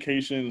random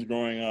vacations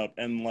growing up,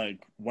 and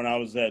like when I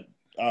was at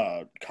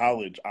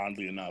college,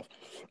 oddly enough,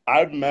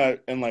 I've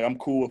met and like I'm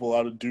cool with a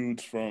lot of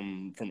dudes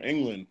from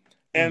England,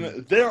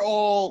 and they're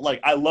all like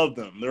I love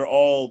them. They're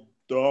all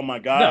my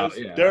guys.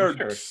 No,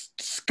 they're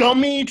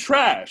scummy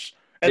trash,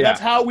 and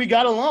that's how we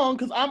got along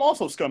because I'm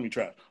also scummy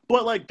trash.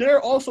 But like they're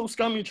also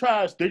scummy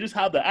trash. They just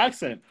have the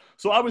accent.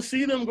 So I would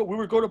see them we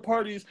would go to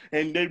parties,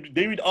 and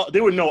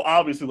they would know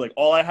obviously like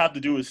all I have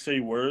to do is say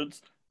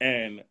words,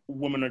 and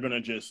women are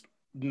gonna just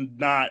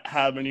not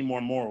have any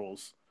more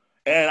morals.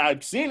 And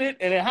I've seen it,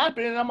 and it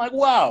happened, and I'm like,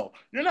 wow,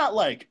 you're not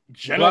like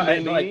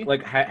gentlemanly.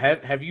 Like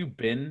have you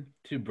been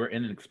to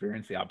Britain and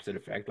experienced the opposite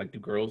effect? Like, do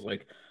girls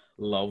like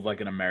love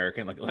like an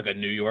American, like a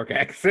New York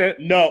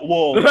accent? No,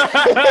 well,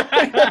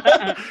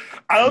 I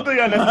don't think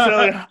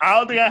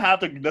I have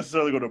to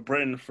necessarily go to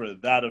Britain for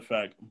that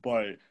effect.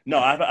 But no,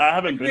 I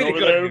haven't been over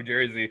there. New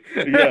Jersey.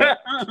 Yeah,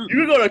 you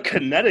could go to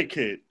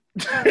Connecticut.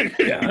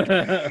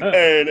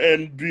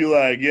 and be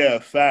like, yeah,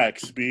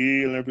 facts,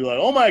 B, and they'd be like,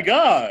 oh my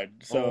god.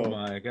 So, oh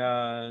my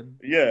god.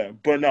 Yeah,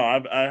 but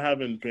no, I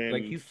haven't been.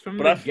 Like he's from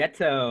the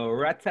ghetto.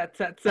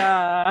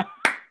 Rat-tat-tat-tat.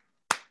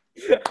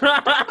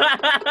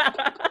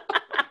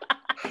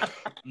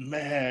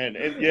 Man,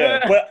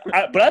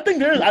 but I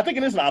think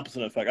it is an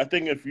opposite effect. I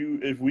think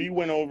if we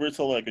went over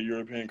to like a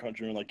European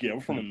country and like, yeah,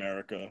 we're from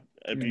America,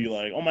 it'd be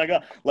like, oh my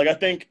god. Like I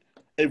think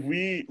if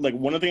we like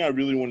one thing I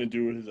really want to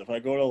do is if I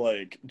go to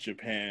like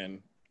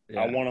Japan,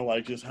 I want to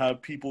like just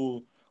have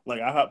people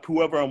like I have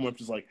whoever I'm with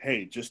just like,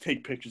 hey, just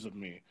take pictures of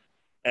me,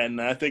 and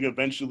I think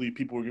eventually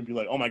people are gonna be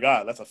like, oh my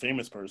god, that's a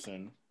famous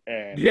person.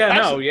 And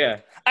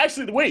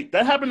actually, wait,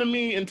 that happened to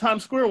me in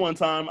Times Square one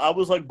time. I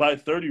was like by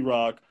 30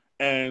 Rock,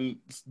 and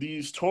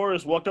these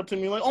tourists walked up to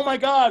me like, oh my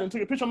god, and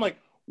took a picture. I'm like,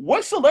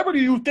 what celebrity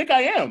do you think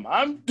I am?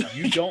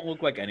 You don't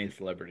look like any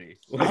celebrity.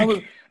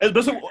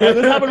 This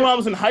happened when I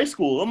was in high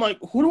school. I'm like,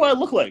 who do I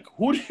look like?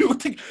 Who do you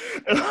think?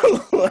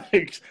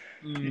 Like,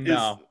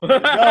 no.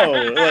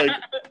 Like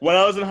when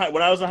I was in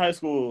high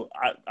school,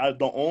 I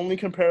the only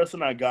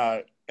comparison I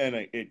got, and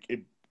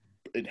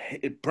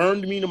it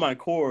burned me to my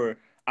core.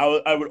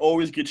 I would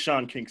always get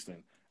Sean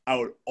Kingston.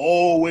 Yeah,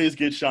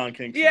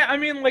 I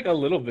mean, like a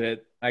little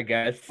bit, I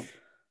guess.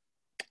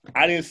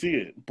 I didn't see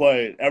it,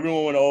 but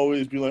everyone would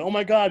always be like, "Oh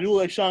my god, you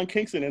look like Sean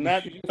Kingston," and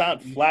that's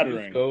not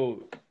flattering.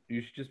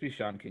 You should just be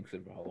Sean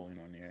Kingston for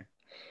Halloween one year.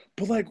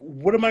 But like,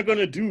 what am I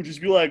gonna do?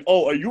 Just be like,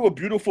 "Oh, are you a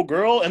beautiful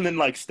girl?" and then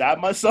like stab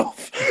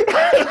myself?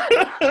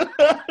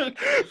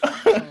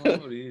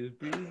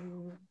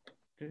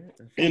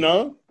 You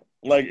know,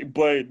 like,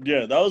 but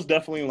yeah, that was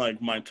definitely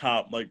like my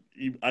top. Like,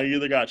 I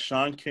either got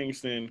Sean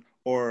Kingston,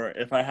 or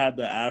if I had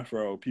the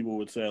afro, people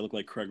would say I look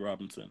like Craig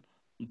Robinson.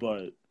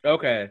 But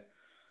Okay.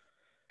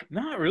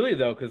 Not really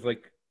though, because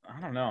like I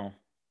don't know.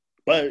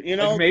 you Like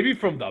know, maybe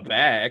from the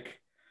back.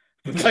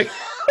 But like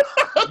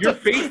your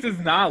face does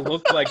not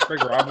look like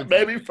Craig Robinson.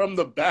 maybe from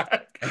the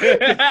back.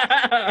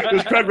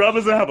 Does Craig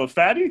Robinson have a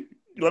fatty?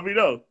 Let me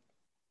know.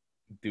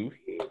 Do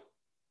he?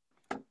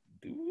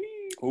 Do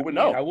we? Who would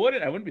know? I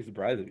wouldn't be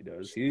surprised if he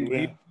does.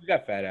 He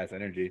got fat ass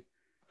energy.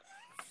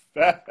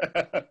 Fat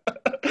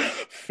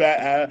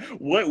ass.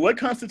 What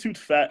constitutes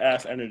fat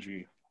ass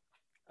energy?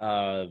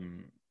 I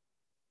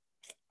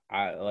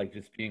like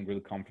just being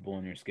really comfortable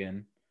in your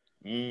skin.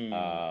 And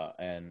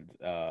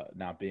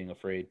not being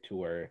afraid to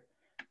wear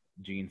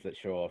jeans that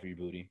show off your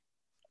booty.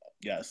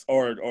 Yes,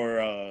 or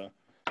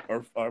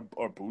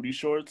booty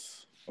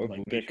shorts. Or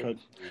like booty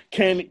shorts.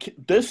 Can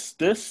this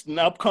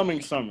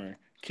upcoming summer?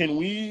 Can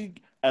we,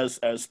 as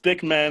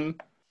thick men,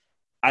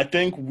 I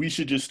think we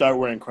should just start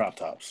wearing crop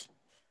tops.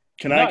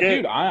 Dude,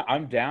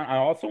 I'm down. I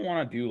also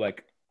want to do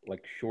like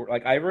short.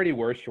 Like I already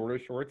wear shorter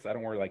shorts. I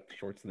don't wear like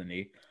shorts to the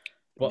knee.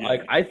 But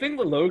like I think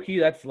the low key,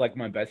 that's like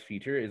my best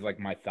feature is like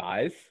my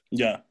thighs.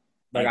 Yeah.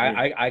 Like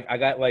I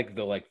got like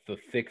the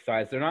thick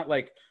thighs. They're not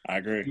like I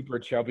agree. super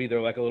chubby.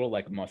 They're like a little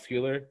like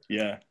muscular.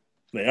 Yeah,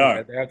 they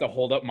are. They have to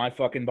hold up my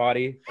fucking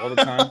body all the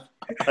time.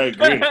 I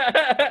agree.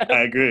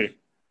 I agree.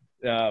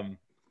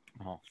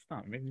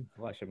 Stop making me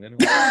blush. I'm gonna.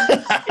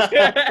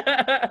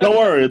 Don't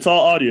worry, it's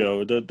all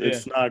audio.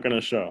 It's not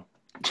gonna show.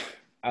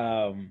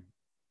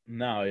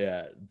 No,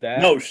 yeah,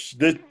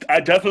 I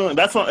definitely.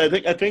 That's what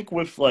I think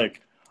with like.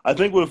 I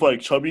think with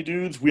like chubby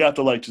dudes, we have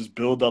to like just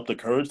build up the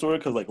courage to it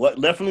because like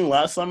definitely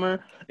last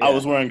summer I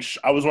was wearing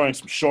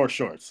some short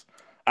shorts.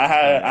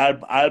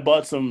 I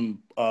bought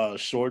some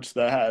shorts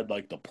that had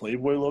like the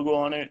Playboy logo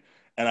on it,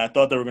 and I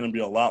thought they were gonna be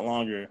a lot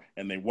longer,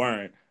 and they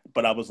weren't.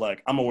 But I was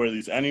like, I'm gonna wear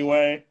these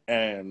anyway,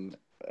 and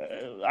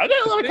I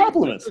got a lot of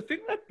compliments. The thing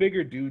that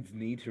bigger dudes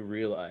need to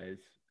realize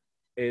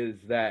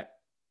is that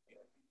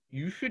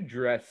you should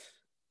dress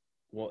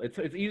well. It's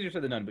easier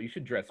said than done, but you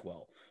should dress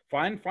well.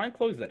 Find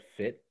clothes that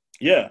fit.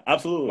 Yeah,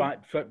 absolutely.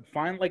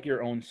 Find like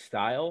your own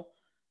style,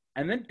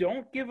 and then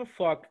don't give a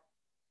fuck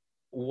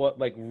what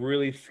like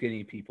really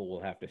skinny people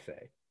will have to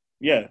say.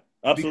 Yeah,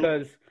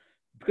 absolutely.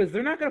 Because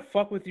they're not gonna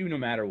fuck with you no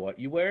matter what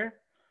you wear.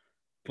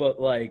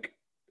 But like,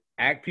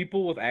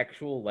 people with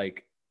actual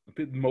like,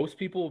 most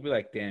people will be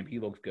like, "Damn, he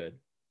looks good.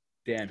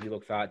 Damn, he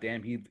looks hot.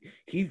 Damn, he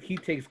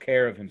takes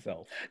care of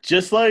himself."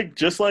 Just like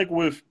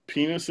with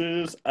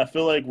penises, I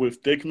feel like with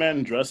thick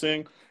men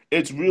dressing,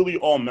 it's really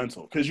all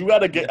mental because you got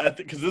to get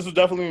because this was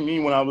definitely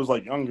me when I was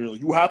like younger.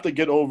 You have to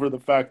get over the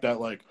fact that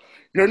like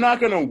you're not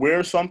gonna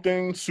wear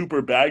something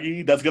super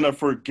baggy that's gonna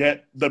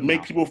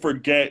make people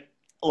forget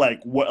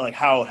like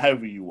how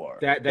heavy you are.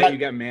 That you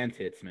got man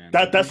tits, man.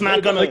 That's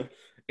not gonna. Like,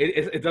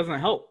 it doesn't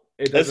help.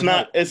 It's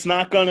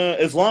not gonna,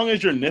 as long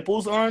as your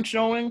nipples aren't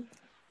showing.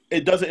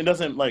 It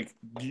doesn't like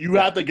you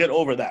have to get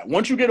over that.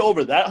 Once you get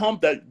over that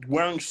hump, that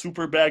wearing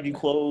super baggy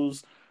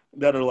clothes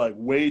that are like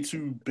way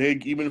too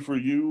big even for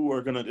you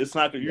are gonna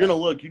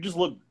you just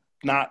look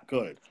not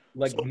good.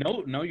 Like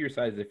know your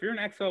size. If you're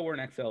an XL, wear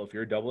an XL. If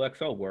you're a double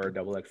XL, wear a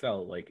double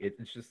XL. Like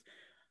it's just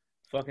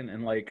fucking,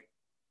 and like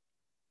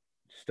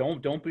just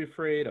don't be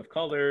afraid of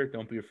color.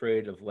 Don't be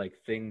afraid of like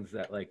things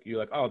that like you're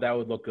like, oh, that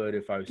would look good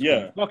if I was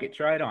skinny. Fuck it,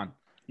 try it on.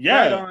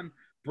 Try it on.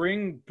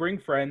 Bring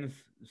friends,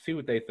 see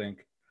what they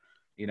think.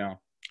 You know,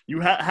 you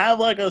have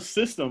like a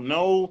system.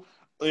 No,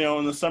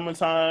 in the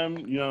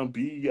summertime,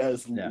 be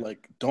as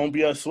like don't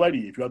be as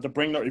sweaty. If you have to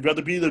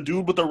be the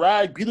dude with the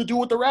rag, be the dude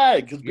with the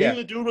rag. Because being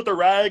the dude with the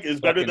rag is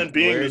better than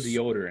being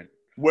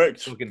wear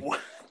deodorant.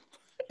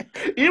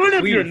 Even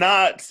if you're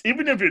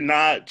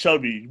not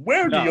chubby,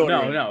 wear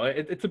deodorant. No.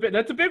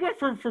 That's a big one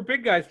for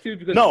big guys too.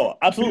 Because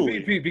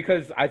absolutely.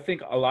 Because I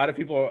think a lot of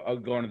people are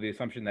going to the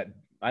assumption that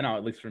I know,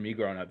 at least for me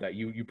growing up, that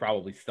you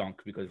probably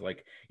stunk because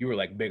like you were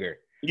like bigger.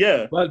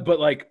 Yeah. But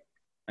like,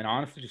 and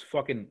honestly, just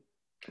fucking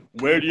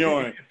wear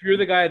deodorant. If you're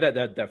the guy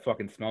that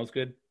fucking smells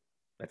good,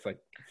 that's like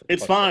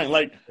it's fine.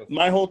 Like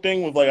my whole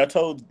thing with like I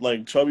told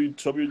like chubby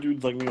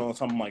dudes like me all the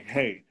time. I'm like,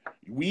 hey,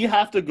 we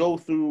have to go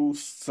through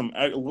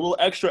a little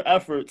extra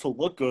effort to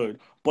look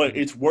good, but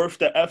it's worth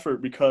the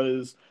effort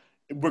because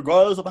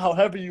regardless of how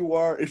heavy you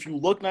are, if you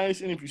look nice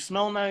and if you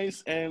smell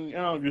nice and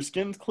if your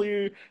skin's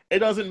clear, it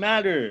doesn't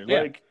matter.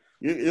 Yeah. Like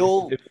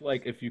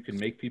if you can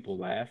make people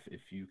laugh,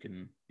 if you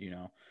can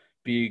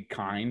be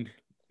kind,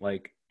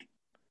 like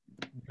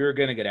you're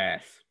gonna get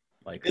ass.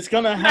 Like it's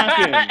gonna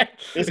happen.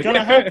 It's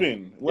gonna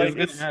happen. Like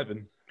it's gonna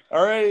happen.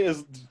 All right,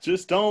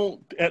 just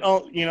don't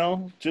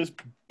just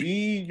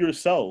be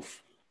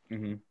yourself.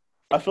 Mm-hmm.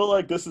 I feel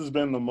like this has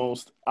been the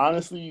most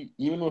honestly,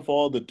 even with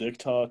all the dick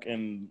talk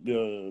and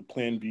the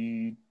Plan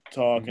B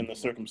talk and the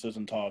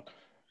circumcision talk,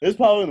 it's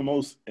probably the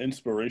most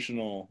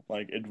inspirational,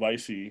 like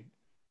advicey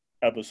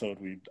episode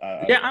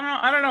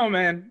I don't know,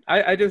 man.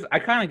 I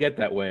kind of get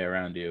that way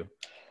around you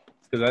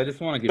because I just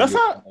want to give That's you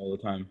not- all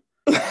the time.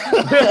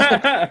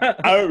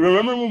 I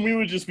remember when we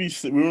would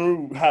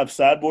have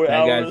sad boy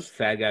hours.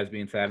 Sad guys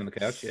being sad on the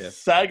couch. Yeah.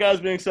 Sad guys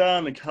being sad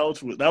on the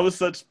couch. That was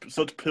such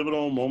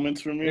pivotal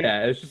moments for me.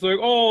 Yeah, it's just like,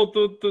 oh,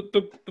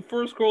 the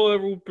first girl I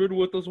ever been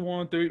with doesn't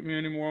want to date me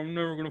anymore. I'm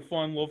never gonna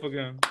find love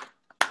again.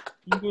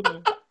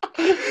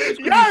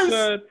 Yes.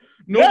 Sad.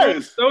 No,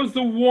 Yes. that was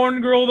the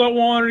one girl that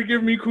wanted to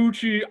give me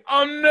coochie.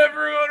 I'm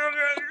never gonna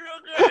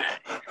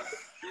get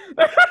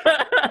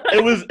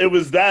It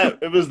was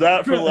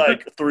that for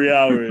like 3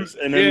 hours,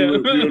 and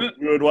then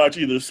we would watch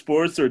either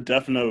sports or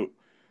Death Note.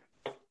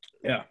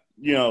 Yeah.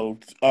 You know,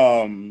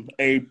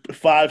 a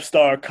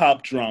 5-star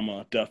cop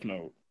drama, Death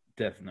Note.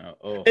 Death Note.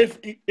 Oh.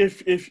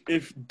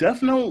 If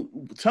Death Note,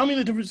 tell me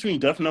the difference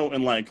between Death Note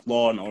and like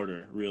Law and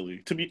Order, really.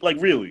 To be like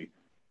really.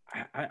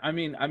 I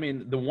mean,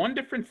 the one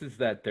difference is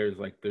that there's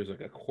like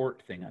a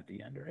court thing at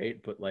the end, right?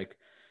 But like,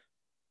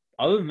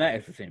 other than that,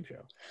 it's the same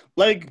show.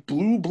 Like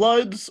Blue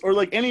Bloods or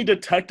like any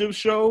detective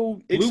show,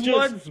 Blue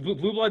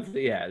Bloods.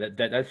 Yeah,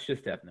 that's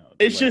just Death Note.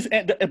 It's just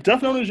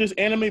Death Note is just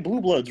anime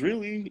Blue Bloods,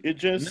 really.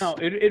 It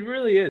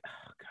really is.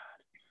 Oh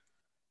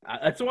god,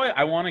 that's why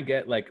I want to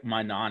get like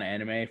my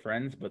non-anime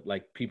friends, but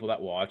like people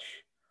that watch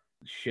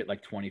shit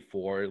like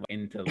 24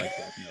 into like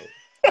Death Note.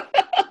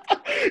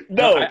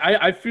 No,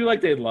 I feel like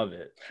they'd love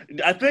it.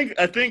 I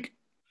think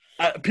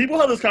people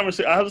have this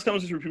conversation. I have this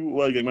conversation with people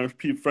like my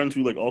friends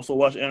who like also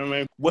watch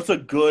anime. What's a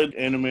good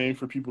anime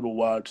for people to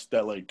watch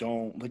that like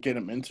don't like get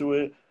them into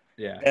it?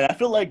 Yeah, and I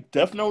feel like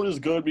Death Note is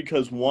good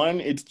because one,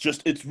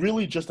 it's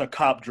really just a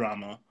cop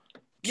drama.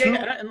 Two,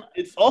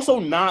 it's also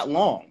not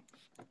long.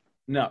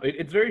 No,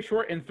 it's very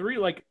short. And three,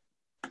 like,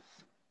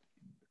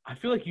 I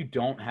feel like you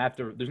don't have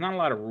to. There's not a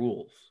lot of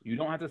rules. You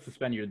don't have to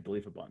suspend your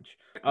belief a bunch.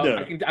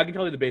 I can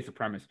tell you the basic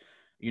premise.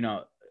 You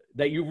know,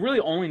 that you really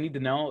only need to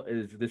know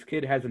is this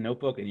kid has a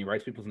notebook and he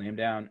writes people's name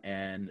down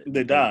and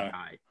they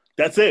die.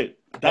 That's it.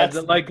 That's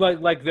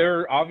like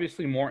there are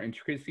obviously more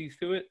intricacies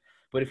to it,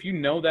 but if you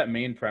know that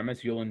main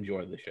premise, you'll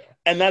enjoy the show.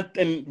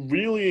 And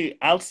really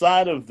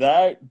outside of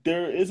that,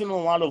 there isn't a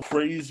lot of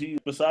crazy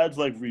besides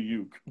like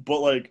Ryuk, but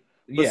like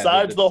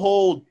besides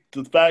the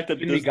fact that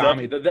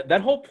Shinigami,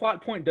 that whole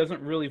plot point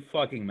doesn't really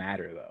fucking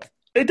matter though.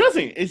 It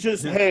doesn't. It's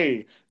just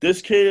hey,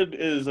 this kid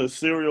is a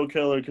serial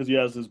killer because he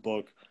has this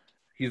book.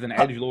 He's an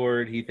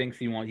edgelord. He thinks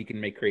he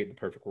can create the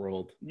perfect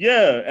world.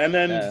 Yeah, and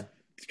then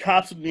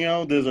cops, you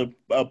know, there's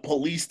a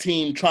police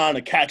team trying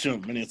to catch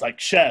him, and it's like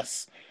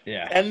chess.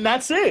 Yeah, and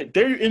that's it.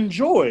 They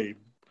enjoy,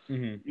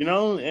 you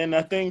know, and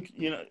I think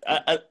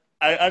I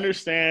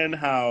understand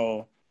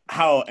how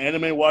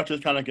anime watchers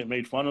kind of get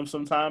made fun of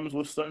sometimes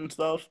with certain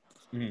stuff,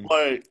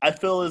 but I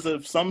feel as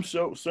if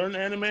certain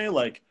anime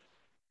like.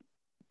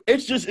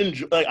 It's just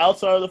like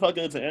outside of the fact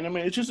that it's an anime,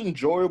 it's just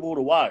enjoyable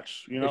to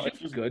watch. You know, it's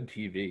just good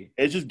TV.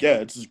 It's just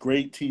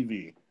great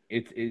TV.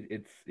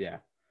 It's yeah.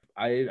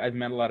 I've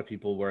met a lot of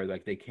people where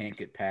like they can't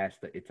get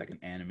past that it's like an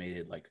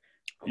animated like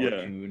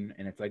cartoon,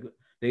 and it's like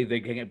they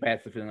can't get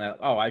past the feeling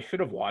that I should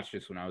have watched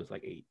this when I was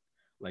like 8.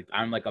 Like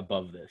I'm like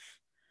above this.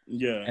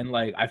 Yeah. And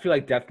like I feel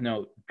like Death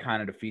Note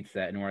kind of defeats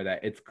that in where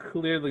that it's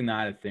clearly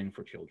not a thing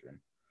for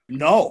children.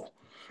 No.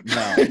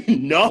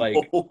 No. Like,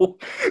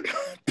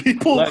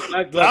 people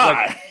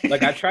die.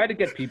 Like I tried to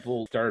get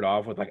people started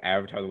off with like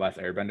Avatar: The Last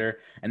Airbender,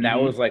 and that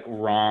was like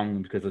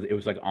wrong because it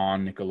was like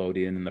on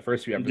Nickelodeon. And the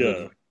first few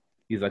episodes,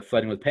 he's like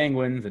sledding with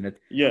penguins, and it's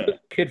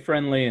kid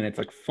friendly and it's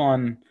like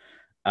fun.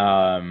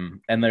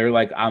 And they're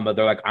like, I'm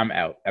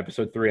out.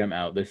 Episode 3, I'm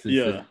out. This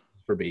is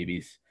for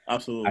babies.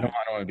 Absolutely. I don't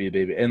want to be a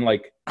baby. And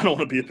like, I don't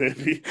want to be a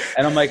baby.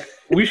 And I'm like,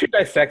 we should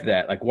dissect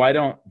that. Like, why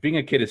don't being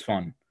a kid is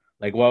fun?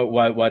 Like,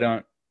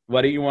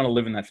 why do you want to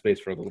live in that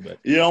space for a little bit?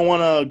 You don't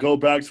want to go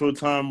back to a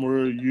time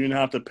where you didn't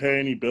have to pay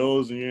any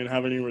bills and you didn't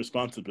have any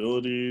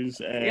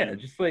responsibilities. And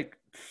just like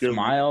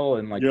smile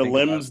and like your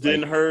limbs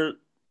didn't hurt.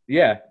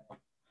 Yeah.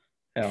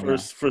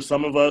 For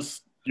some of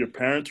us, your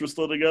parents were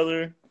still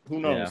together. Who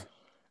knows?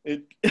 Yeah.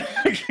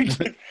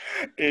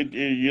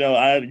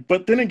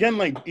 But then again,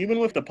 like even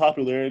with the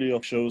popularity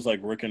of shows like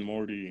Rick and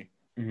Morty,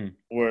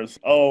 where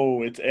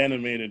it's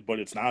animated, but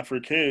it's not for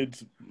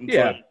kids.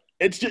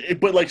 It's just,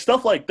 but like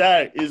stuff like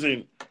that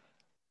isn't.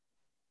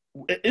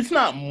 It's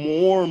not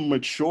more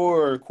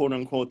mature, quote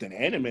unquote, than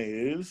anime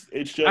is.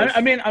 It's just.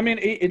 I mean,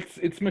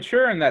 it's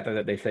mature in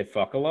that they say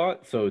fuck a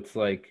lot. So it's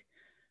like,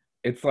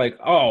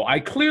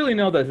 I clearly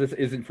know that this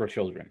isn't for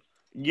children.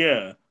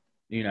 Yeah.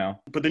 You know.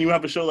 But then you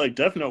have a show like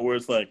Death Note where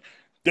it's like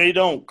they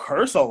don't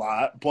curse a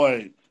lot,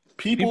 but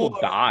people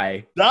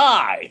die.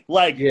 Die.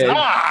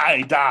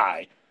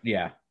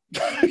 Yeah.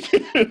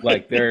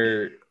 Like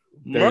there's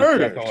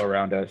murdered all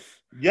around us.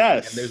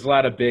 Yes. And there's a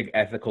lot of big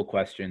ethical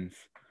questions.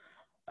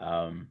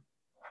 I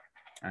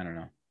don't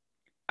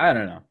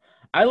know.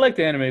 I liked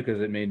anime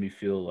because it made me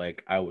feel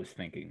like I was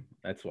thinking.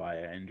 That's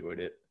why I enjoyed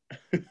it.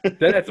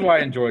 That's why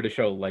I enjoyed a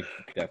show like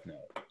Death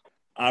Note.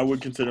 I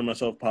would consider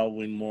myself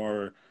probably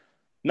more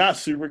not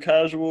super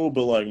casual,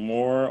 but like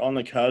more on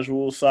the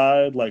casual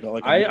side,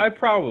 I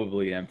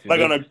probably am too.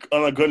 like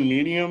on a good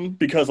medium,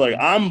 because like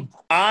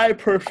I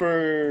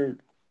prefer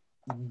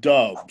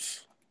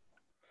dubs.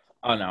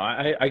 Oh no,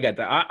 I get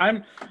that.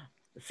 I'm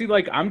see,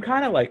 like I'm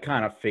kind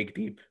of fake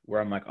deep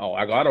where I'm like, oh,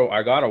 I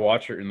gotta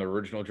watch it in the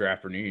original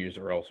Japanese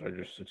or else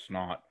it's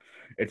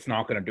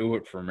not gonna do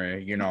it for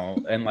me, you know.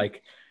 And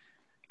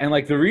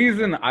the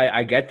reason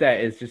I get that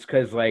is just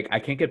because like I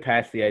can't get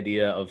past the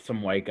idea of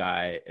some white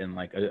guy in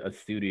like a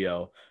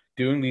studio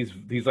doing these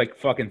like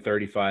fucking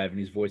 35 and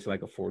he's voicing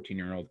like a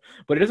 14-year-old.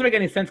 But it doesn't make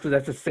any sense because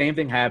that's the same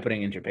thing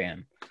happening in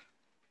Japan.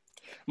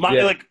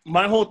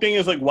 My whole thing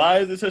is like, why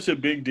is this such a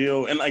big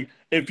deal? And like,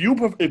 if you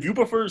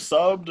prefer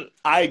subbed,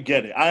 I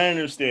get it. I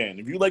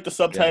understand. If you like the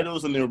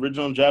subtitles and the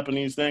original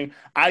Japanese thing,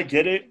 I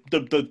get it.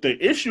 The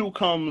issue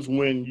comes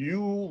when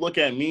you look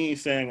at me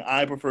saying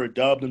I prefer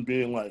dubbed and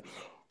being like,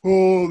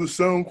 oh, the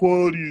sound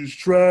quality is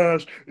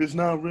trash. It's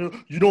not real.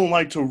 You don't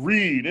like to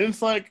read. And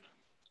it's like,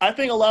 I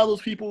think a lot of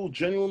those people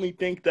genuinely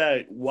think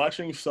that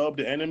watching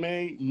subbed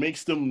anime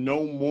makes them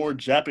know more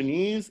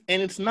Japanese,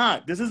 and it's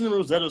not. This isn't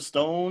Rosetta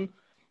Stone.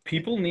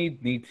 People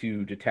need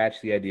to detach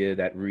the idea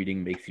that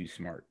reading makes you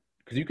smart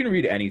because you can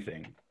read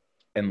anything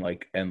and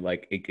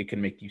it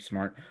can make you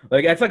smart.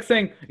 Like that's like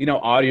saying, you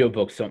know,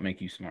 audiobooks don't make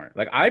you smart.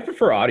 Like I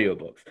prefer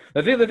audiobooks.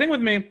 The thing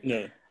with me,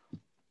 Yeah.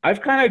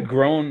 I've kind of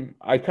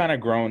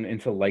grown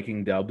into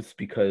liking dubs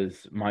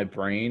because my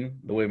brain,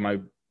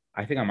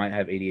 I think I might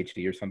have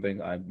ADHD or something.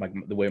 Like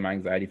the way my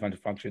anxiety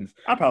functions,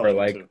 I probably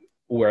where do too.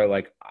 where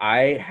like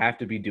I have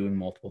to be doing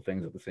multiple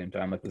things at the same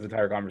time. Like this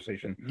entire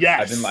conversation,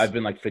 Yes. I've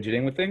been like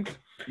fidgeting with things.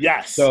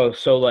 Yes. So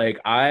like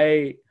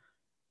I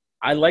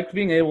like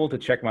being able to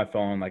check my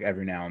phone like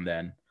every now and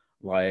then.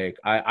 Like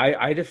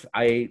I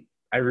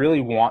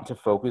really want to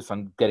focus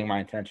on getting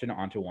my attention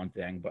onto one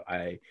thing, but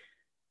I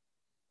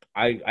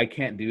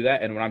can't do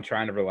that. And when I'm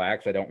trying to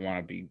relax, I don't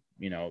want to be,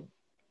 you know,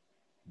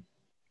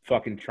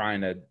 fucking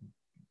trying to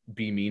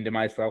be mean to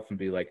myself and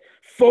be like,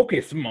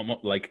 focus, mama,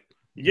 like,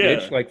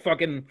 bitch, like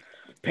fucking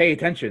pay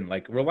attention,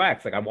 like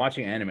relax. Like I'm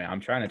watching anime.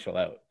 I'm trying to chill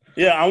out.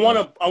 Yeah, I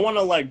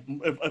wanna like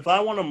if I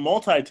wanna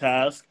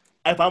multitask,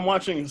 if I'm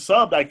watching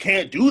subbed, I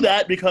can't do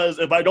that because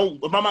if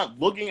I'm not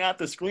looking at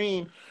the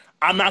screen,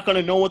 I'm not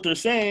gonna know what they're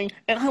saying,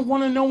 and I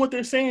wanna know what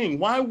they're saying.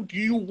 Why do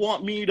you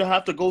want me to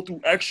have to go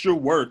through extra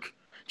work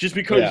just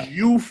because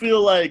you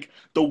feel like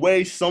the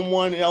way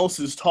someone else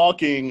is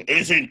talking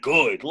isn't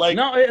good? Like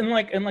no, and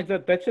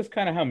that's just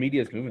kind of how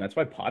media is moving. That's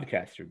why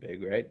podcasts are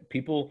big, right?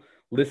 People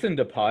listen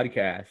to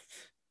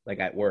podcasts like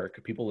at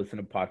work. People listen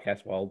to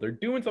podcasts while they're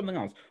doing something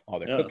else, while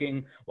they're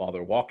cooking, while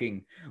they're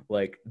walking.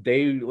 Like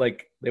they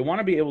want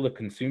to be able to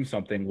consume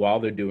something while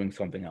they're doing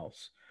something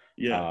else.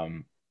 Yeah.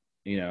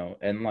 You know,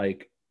 and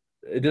like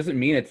it doesn't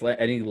mean it's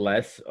any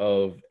less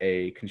of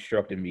a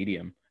constructive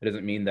medium. It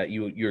doesn't mean that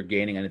you're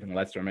gaining anything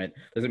less from it.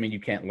 It doesn't mean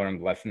you can't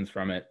learn lessons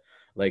from it.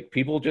 Like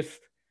people just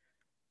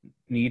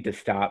need to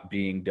stop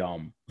being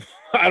dumb.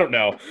 I don't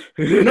know.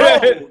 No,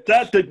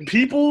 that the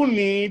people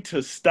need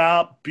to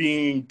stop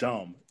being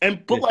dumb.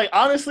 But like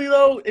honestly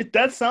though,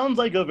 that sounds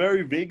like a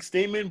very vague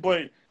statement,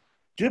 but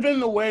given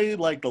the way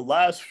like the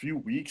last few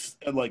weeks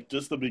and like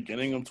just the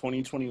beginning of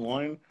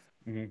 2021,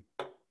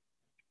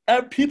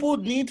 people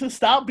need to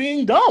stop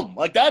being dumb.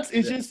 Like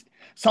just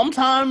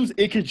sometimes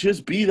it could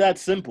just be that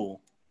simple.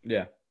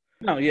 Yeah.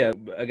 No, yeah.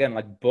 Again,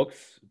 like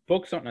books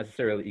don't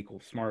necessarily equal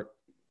smart,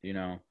 you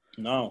know.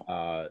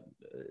 No.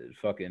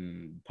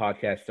 Fucking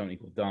podcasts don't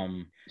equal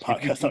dumb.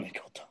 Podcasts don't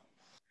equal dumb.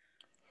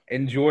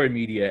 Enjoy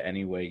media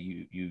anyway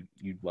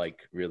you'd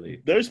like,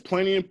 really. There's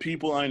plenty of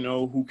people I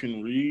know who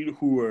can read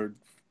who are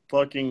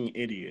fucking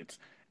idiots.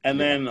 And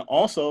then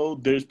also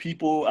there's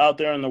people out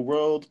there in the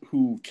world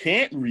who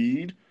can't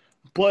read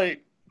but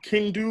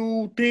can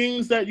do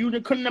things that you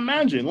couldn't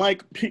imagine.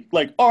 Like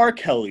R.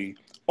 Kelly.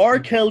 R.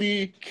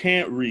 Kelly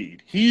can't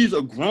read. He's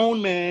a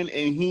grown man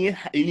and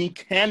he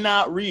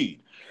cannot read.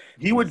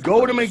 He would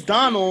go to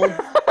McDonald's.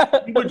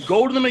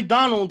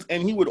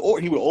 And he would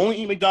only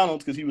eat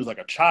McDonald's because he was like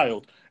a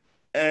child.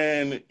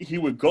 And he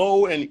would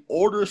go and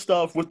order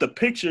stuff with the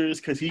pictures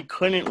because he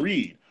couldn't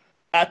read.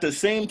 At the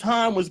same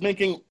time, was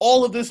making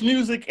all of this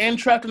music and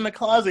Trapped in the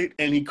Closet,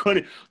 and he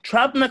couldn't.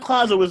 Trapped in the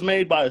Closet was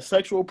made by a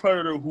sexual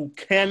predator who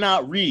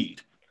cannot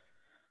read.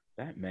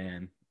 That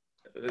man,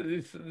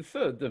 it's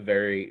a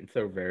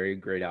very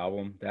great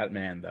album. That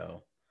man,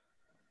 though.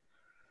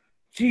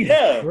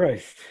 Jesus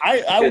Christ.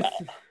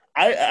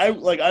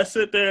 I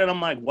sit there and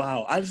I'm like,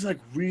 wow, I just like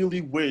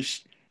really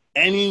wish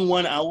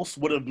anyone else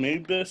would have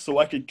made this so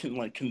I could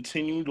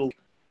continue to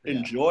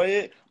enjoy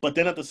it. But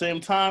then at the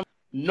same time,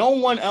 no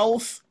one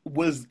else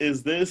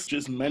is this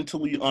just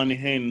mentally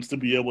unhinged to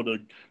be able to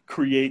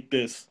create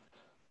this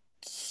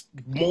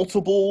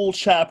multiple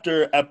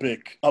chapter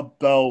epic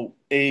about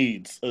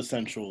AIDS,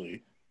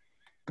 essentially.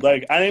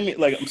 Like, I didn't mean,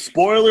 like,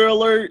 spoiler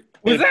alert.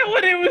 Was that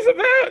what it was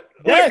about?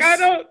 Yes.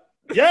 Like,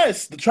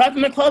 yes, the Trapped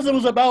in the Closet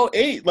was about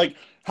AIDS. Like,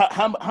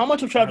 how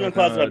much of Trapped in the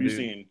Closet have you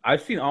seen?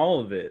 I've seen all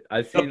of it.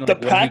 I've seen the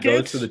when package? he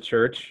goes to the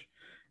church,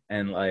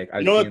 and like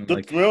Remember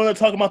they're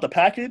talking about the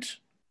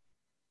package?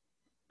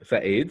 Is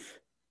that AIDS?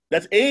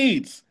 That's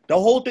AIDS. The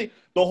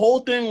whole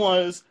thing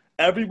was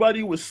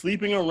everybody was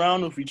sleeping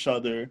around with each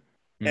other,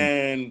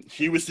 and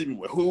he was sleeping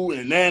with who,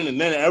 and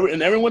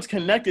everyone's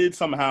connected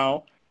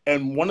somehow.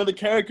 And one of the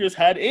characters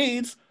had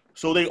AIDS,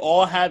 so they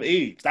all have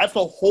AIDS. That's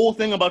the whole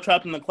thing about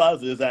Trapped in the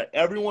Closet, is that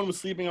everyone was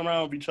sleeping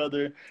around with each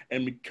other,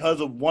 and because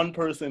of one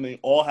person, they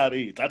all have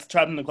AIDS. That's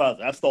Trapped in the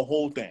Closet. That's the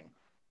whole thing.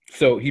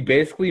 So he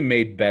basically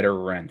made better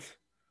Rent.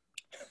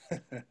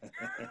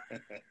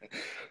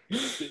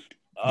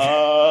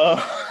 I'm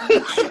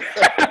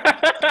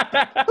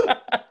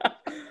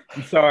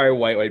sorry,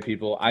 white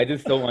people. I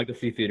just don't like to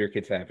see theater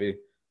kids happy.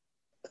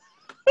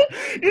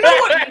 You know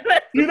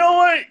what? You know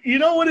what? You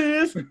know what it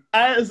is?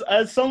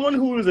 As someone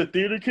who was a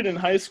theater kid in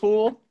high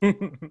school,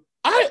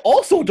 I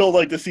also don't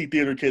like to see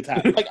theater kids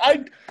happy.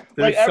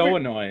 They're so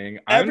annoying.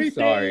 I'm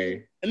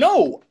sorry.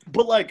 No,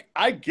 but like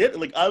I get it.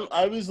 Like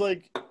I was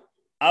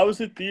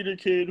a theater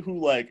kid who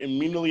like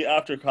immediately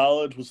after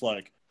college was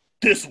like,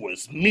 this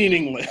was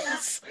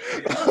meaningless.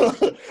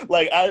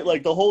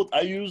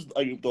 I used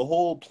like the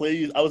whole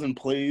plays. I was in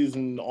plays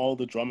and all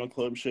the drama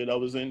club shit I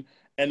was in.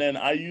 And then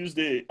I used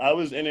it. I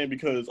was in it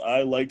because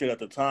I liked it at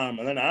the time.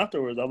 And then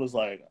afterwards I was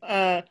like,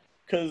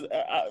 because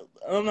I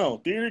don't know.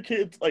 Theater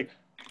kids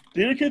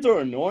are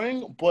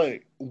annoying,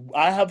 but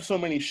I have so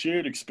many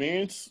shared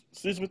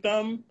experiences with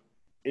them.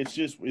 It's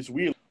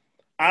weird.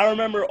 I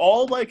remember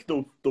all like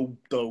the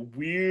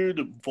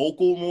weird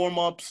vocal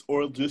warm-ups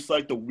or just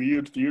like the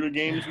weird theater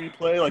games we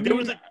play. Like there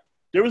was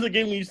a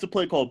game we used to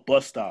play called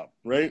Bus Stop,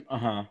 right?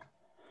 Uh-huh.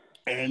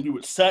 And you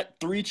would set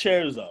 3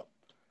 chairs up.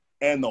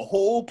 And the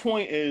whole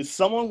point is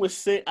someone would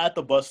sit at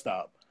the bus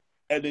stop,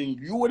 and then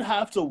you would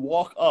have to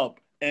walk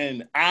up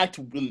and act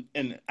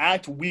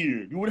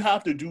weird. You would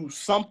have to do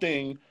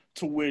something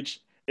to which,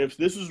 if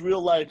this was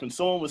real life and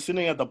someone was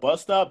sitting at the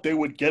bus stop, they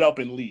would get up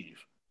and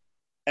leave.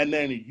 And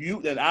then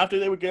after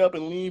they would get up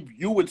and leave,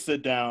 you would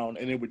sit down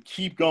and it would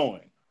keep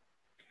going.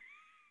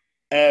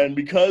 And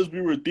because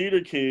we were theater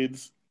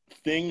kids,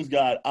 things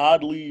got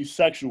oddly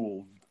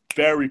sexual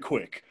very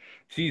quick.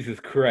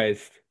 Jesus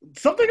Christ.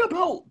 Something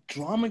about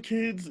drama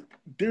kids,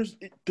 there's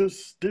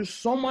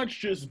so much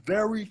just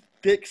very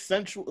thick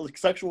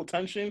sexual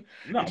tension.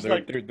 No,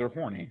 they're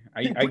horny.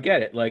 I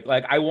get it.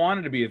 Like I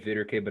wanted to be a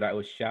theater kid, but I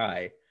was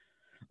shy.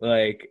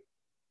 That's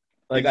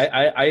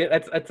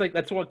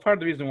what part of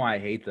the reason why I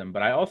hate them.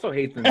 But I also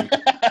hate them.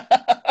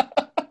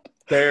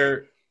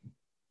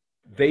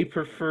 They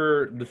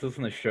prefer to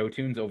listen to show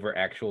tunes over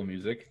actual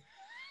music,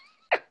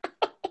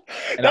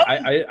 and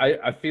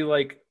I feel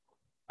like,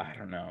 I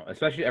don't know,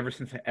 especially ever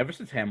since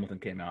Hamilton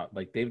came out,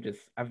 like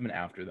I've been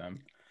after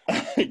them.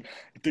 The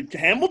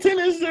Hamilton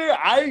is there.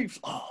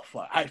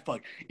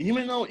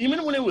 Even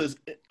when it was,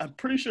 I'm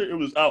pretty sure it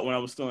was out when I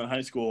was still in high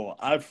school.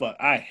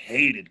 I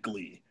hated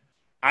Glee.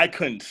 I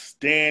couldn't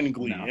stand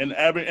Glee, no.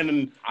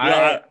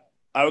 I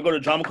would go to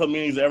drama club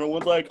meetings. And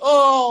everyone's like,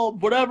 "Oh,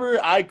 whatever."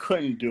 I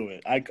couldn't do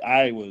it.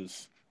 I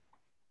was.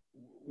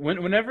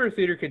 Whenever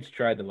theater kids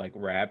tried to like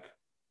rap,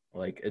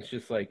 like it's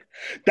just like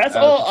that's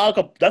all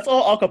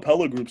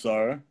acapella groups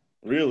are,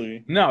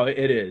 really. No,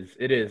 it is.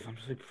 I'm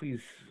just like,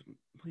 please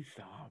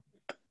stop.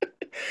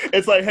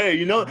 It's like,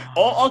 hey,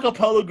 all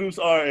acapella groups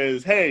are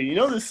is, hey,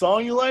 this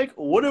song you like?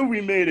 What if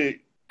we made it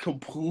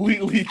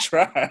completely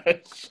trash?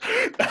 It's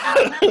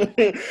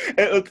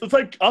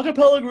like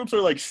acapella groups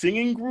are like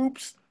singing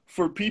groups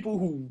for people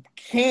who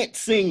can't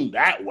sing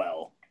that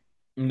well.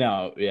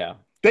 No, yeah.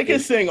 They can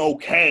sing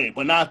okay,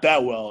 but not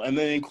that well. And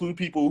then include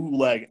people who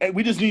like, hey,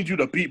 we just need you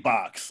to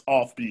beatbox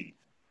off beat.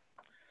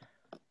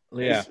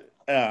 Yeah.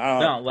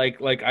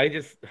 I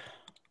just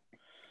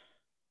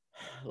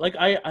like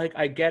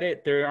I get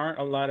it. There aren't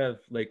a lot of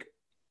like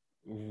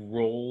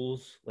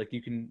roles like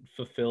you can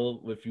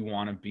fulfill if you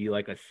want to be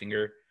like a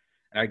singer.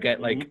 And I get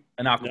like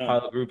an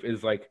acapella group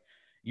is like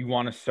you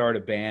want to start a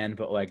band,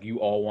 but like you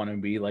all want to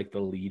be like the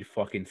lead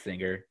fucking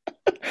singer.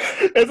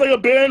 It's like a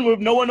band with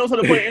no one knows how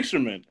to play an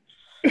instrument.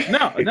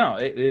 No,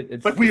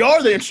 it's like we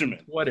are the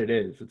instrument. What it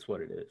is. It's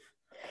what it is.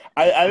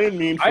 I didn't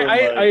mean for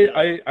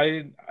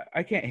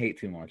I can't hate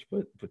too much,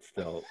 but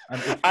still.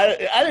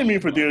 I didn't mean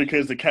for theater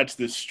kids to catch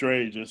this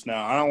stray just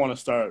now. I don't want to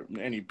start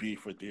any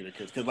beef with theater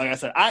kids because, like I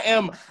said, I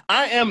am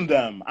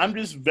them. I'm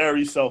just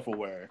very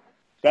self-aware.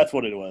 That's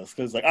what it was.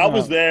 Because like I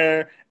was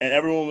there and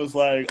everyone was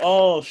like,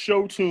 "Oh,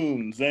 show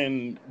tunes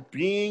and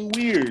being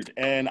weird,"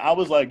 and I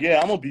was like, "Yeah,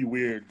 I'm gonna be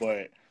weird,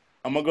 but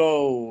I'm gonna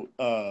go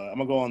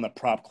on the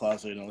prop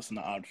closet and listen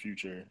to Odd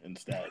Future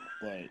instead."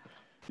 But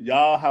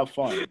y'all have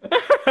fun.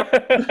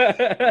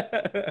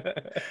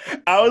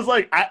 I was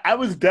like, I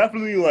was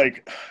definitely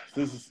like,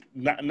 this is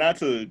not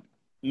to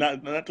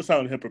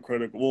sound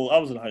hypocritical. Well, I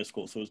was in high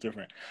school, so it's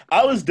different.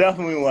 I was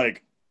definitely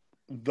like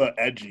the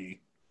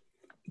edgy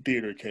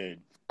theater kid.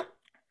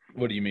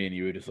 What do you mean?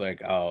 You were just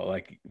like, oh,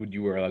 like would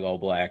you wear like all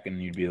black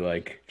and you'd be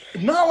like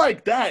Not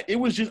like that. It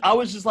was just I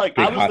was just like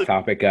big I was Hot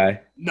Topic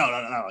guy? no,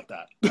 not like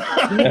that.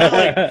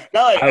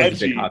 not like I was a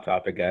big edgy. Hot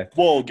Topic guy.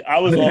 Well, I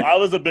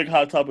was a big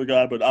Hot Topic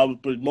guy, but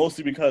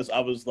mostly because I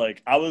was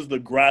the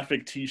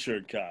graphic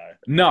T-shirt guy.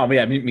 No,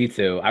 yeah, me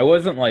too. I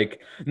wasn't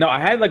like no, I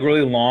had like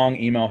really long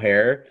emo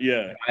hair.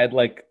 Yeah, I had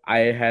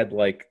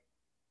like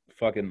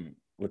fucking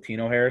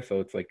Latino hair, so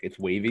it's like it's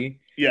wavy.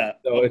 yeah,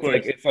 So of it's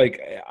course.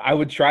 like I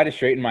would try to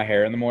straighten my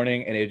hair in the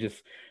morning, and it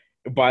just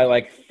by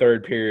like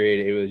third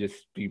period, it would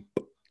just be.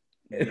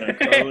 Yeah,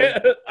 curly.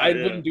 I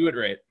Yeah. wouldn't do it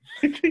right.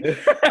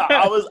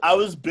 I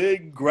was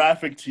big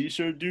graphic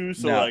T-shirt dude,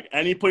 so No, like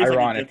any place I could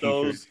ironic get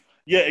those. T-shirts.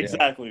 Yeah, Yeah,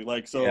 exactly.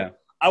 Like so, yeah.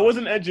 I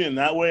wasn't edgy in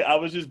that way. I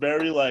was just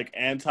very like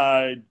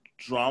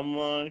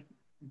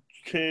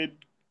kid,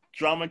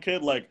 drama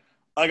kid. Like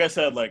I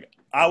said, like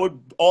I would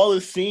all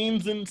the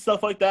scenes and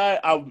stuff like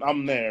that.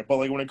 I'm there, but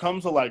like when it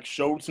comes to like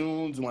show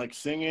tunes and like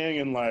singing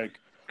and like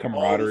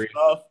all this Camaraderie.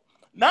 stuff,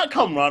 not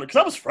camaraderie because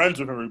I was friends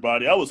with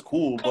everybody. I was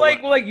cool, but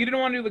Like you didn't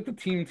want to do like the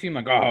team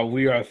like oh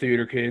we are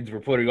theater kids, we're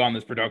putting on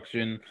this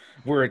production,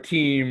 we're a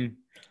team.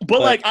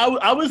 But like I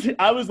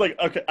was like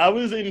okay I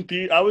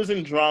was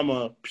in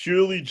drama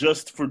purely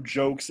just for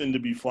jokes and to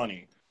be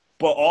funny,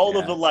 but all of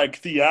Yeah. the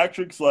like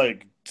theatrics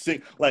like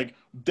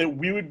that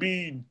we would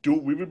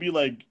be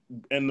like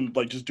and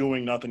like just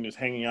doing nothing, just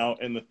hanging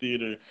out in the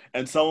theater,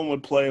 and someone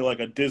would play like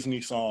a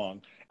Disney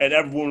song, and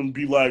everyone would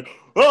be like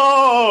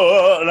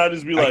oh, and I'd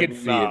just be I like could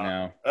see it nah.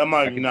 now. I'm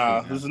I like, can see nah,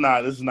 it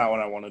now. this is not what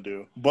I want to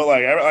do. But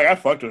like, I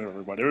fucked with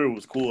everybody. Everyone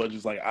was cool. I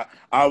just like,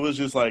 I was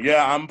just like,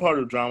 yeah, I'm part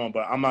of drama,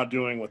 but I'm not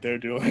doing what they're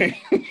doing.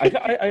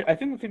 I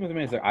think the thing with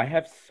me is like I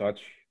have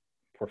such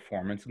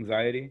performance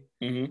anxiety.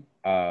 hmm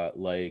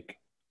Like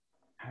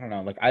I don't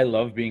know, like I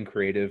love being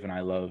creative and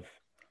I love,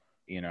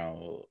 you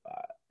know,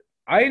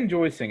 I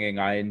enjoy singing,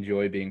 I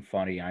enjoy being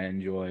funny, I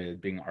enjoy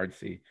being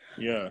artsy.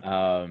 Yeah,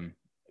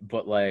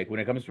 But like when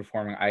it comes to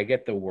performing, I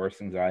get the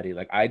worst anxiety.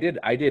 Like I did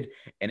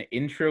an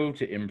intro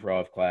to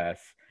improv class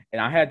and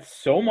I had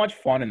so much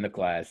fun in the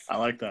class. I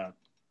like that.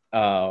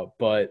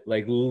 But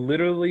like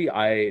literally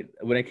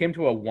when it came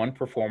to a one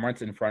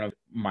performance in front of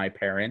my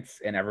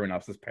parents and everyone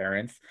else's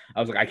parents, I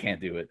was like, I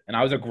can't do it. And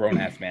I was a grown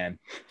ass man.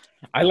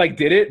 I like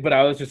did it, but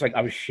I was just like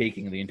I was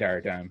shaking the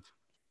entire time.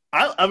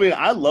 I mean,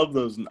 I love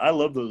those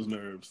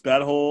nerves.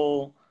 That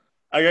whole,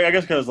 I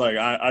guess because like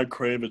I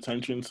crave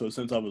attention. So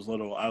since I was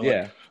little, I like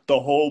Yeah. the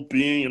whole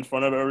being in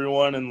front of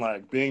everyone and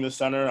like being the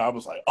center. I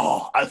was like,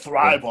 oh, I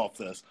Yeah. thrive off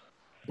this.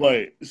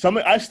 But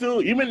something I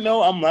still, even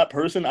though I'm that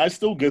person, I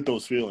still get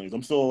those feelings.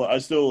 I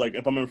still like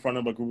if I'm in front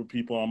of a group of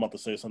people and I'm about to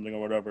say something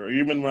or whatever. Or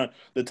even when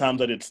the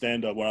times I did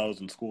stand up when I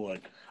was in school,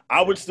 like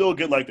I would still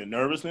get like the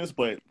nervousness.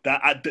 But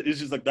it's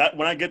just like that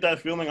when I get that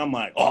feeling, I'm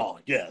like, oh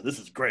yeah, this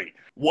is great.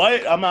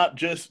 What? I'm not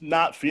just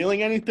not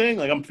feeling anything.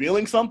 Like I'm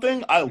feeling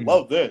something. I Mhm.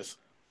 love this.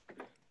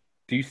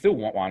 Do you still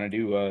want to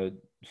do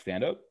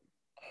stand up?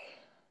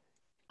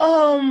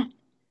 Um,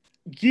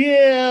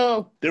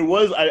 yeah, there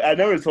was. I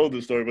never told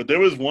this story, but there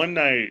was one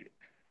night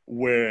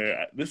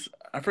where this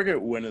I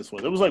forget when this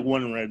was. It was like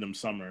one random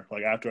summer,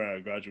 like after I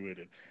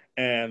graduated,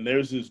 and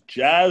there's this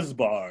jazz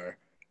bar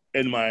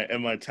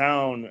in my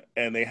town,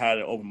 and they had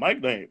an open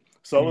mic night.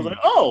 So I was like,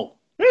 Mhm. oh,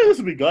 hey, this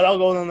would be good. I'll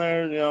go down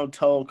there,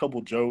 tell a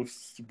couple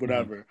jokes, Mhm.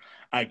 whatever.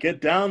 I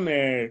get down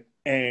there,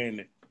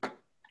 and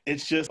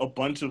it's just a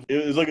bunch of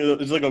it's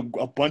like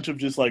a bunch of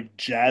just like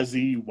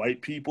jazzy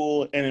white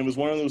people, and it was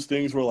one of those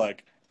things where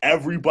like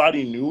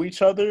everybody knew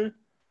each other.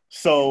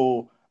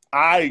 So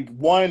I'm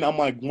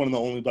like one of the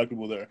only black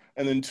people there,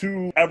 and then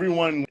two,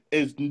 everyone's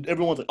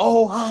like,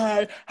 oh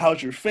hi,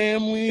 how's your It's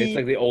family?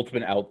 like the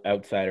ultimate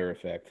outsider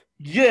effect.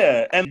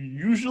 Yeah, and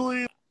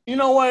usually, you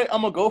know what,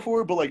 I'm gonna go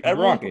for it, but like You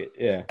rock it,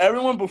 yeah.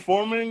 everyone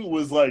performing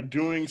was like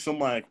doing some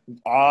like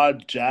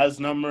odd jazz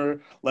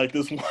number, like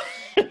this one.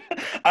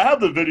 I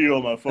have the video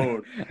on my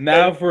phone.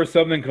 Now for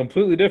something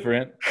completely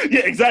different,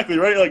 Yeah, exactly,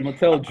 right? I'm Like, gonna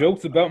tell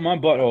jokes about my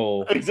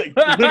butthole.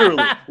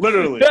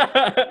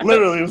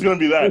 literally, it was gonna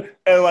be that.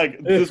 And like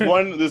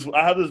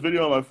I have this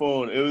video on my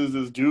phone. It was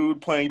this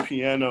dude playing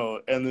piano,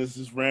 and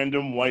this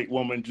random white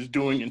woman just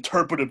doing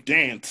interpretive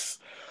dance,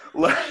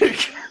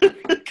 like,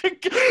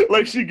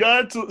 like she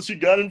got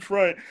in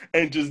front,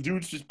 and just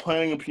dude's just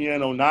playing a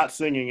piano, not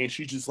singing, and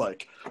she's just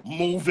like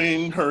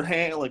moving her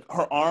hand, like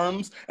her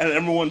arms, and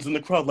everyone's in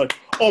the crowd like,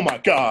 oh my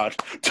god.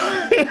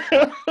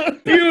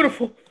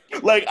 Beautiful,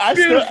 Like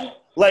beautiful.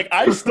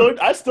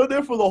 I stood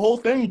there for the whole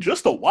thing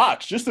just to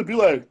watch, just to be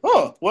like,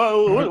 oh,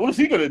 well, what is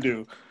he gonna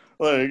do?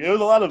 Like it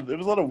was a lot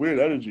of weird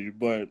energy,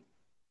 but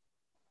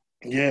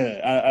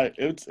yeah,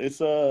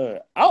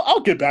 I'll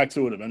get back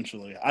to it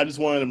eventually. I just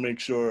wanted to make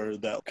sure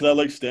that because I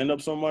like stand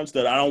up so much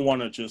that I don't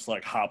want to just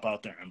like hop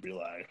out there and be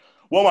like,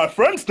 well, my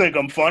friends think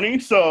I'm funny,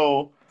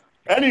 so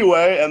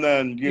anyway, and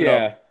then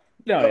Yeah.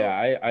 No, uh,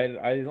 yeah.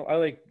 I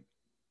like.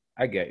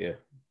 I get you.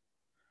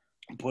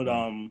 but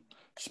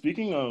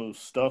speaking of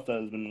stuff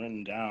that has been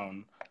written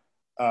down,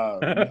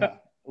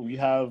 we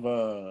have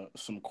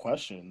some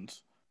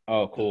questions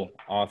Oh, to cool.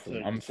 Awesome.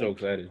 to I'm so to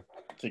excited.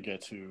 to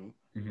get to.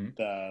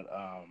 that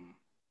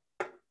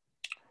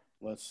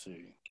let's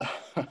see.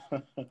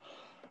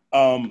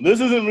 This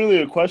isn't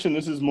really a question.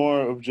 This is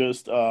more of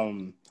just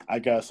I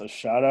guess a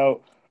shout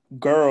out.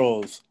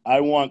 Girls,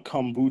 I want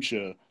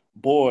kombucha.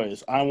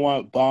 Boys, I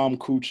want bomb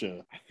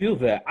kucha. I feel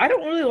that. I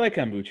don't really like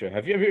kombucha.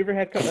 Have you ever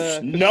had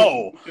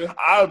No,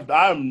 kombucha?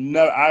 I'm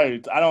never. I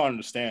don't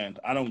understand.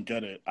 I don't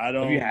get it. I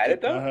don't. Have you had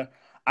it though?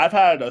 I've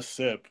had a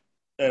sip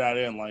and I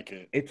didn't like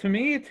it. To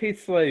me, it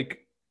tastes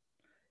like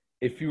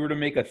if you were to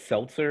make a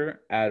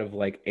seltzer out of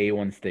like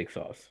A1 steak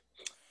sauce.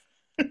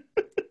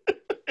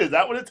 Is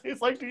that what it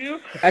tastes like to you?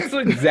 That's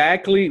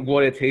exactly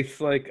what it tastes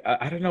like.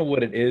 I don't know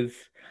what it is.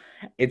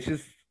 It's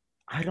just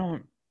I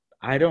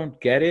don't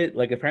get it.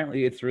 Like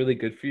apparently it's really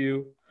good for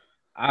you.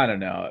 I don't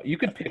know. You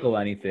could pickle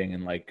anything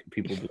and like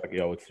people be like,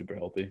 "Yo, it's super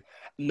healthy."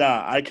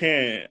 Nah, I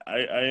can't.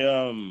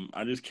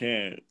 I just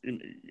can't.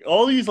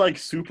 All these like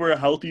super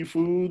healthy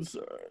foods,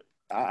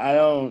 I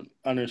don't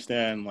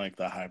understand like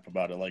the hype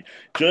about it. Like,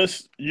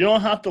 just you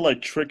don't have to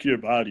like trick your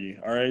body.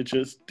 All right,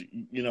 just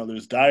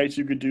there's diets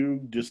you could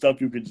do, just stuff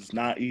you could just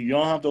not eat. You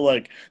don't have to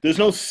like. There's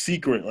no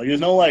secret. Like,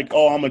 there's no like,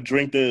 oh, I'm gonna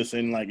drink this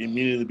and like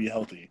immediately be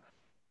healthy.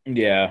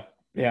 Yeah.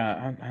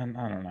 Yeah, I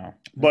don't know.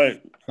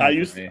 But I Not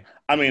used, for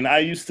me. I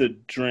used to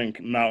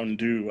drink Mountain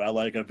Dew at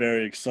like a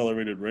very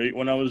accelerated rate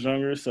when I was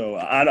younger. So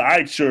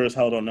I sure as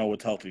hell don't know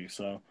what's healthy.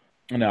 So,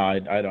 No, I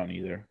don't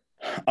either.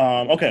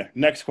 okay,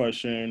 next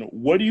question.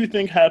 What do you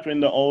think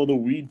happened to all the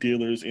weed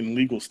dealers in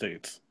legal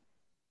states?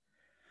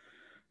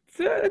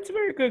 It's a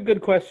very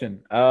good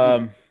question.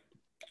 I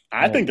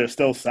think they're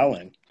still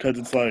selling because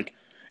it's like,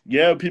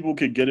 yeah, people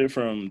could get it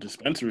from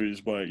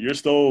dispensaries, but you're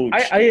still.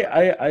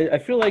 I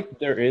feel like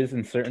there is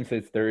in certain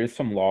states there is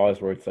some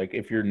laws where it's like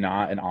if you're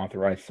not an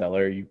authorized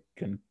seller, you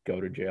can go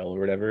to jail or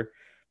whatever.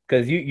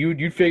 Because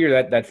you'd figure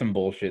that that's some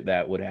bullshit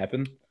that would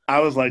happen.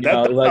 I was like, You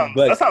know,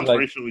 that sounds like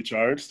racially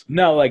charged.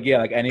 no, like yeah,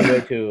 like any way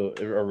to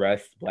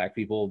arrest black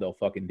people, they'll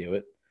fucking do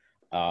it.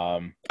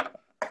 Um,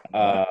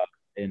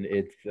 and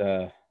it's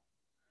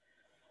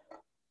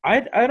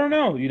I don't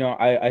know.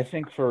 I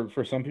think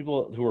for some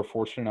people who are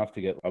fortunate enough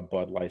to get a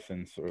Bud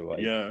license or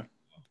Yeah.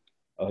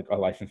 like a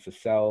license to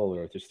sell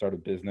or to start a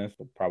business,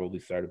 they'll probably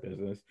start a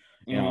business.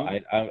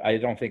 Mhm. I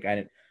don't think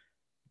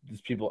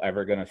these people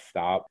ever gonna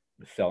stop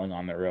selling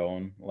on their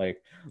own.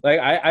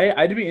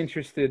 I'd be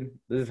interested.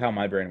 This is how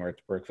my brain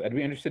works. I'd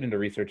be interested in the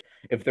research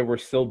if there were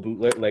still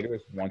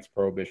bootleggers once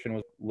prohibition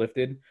was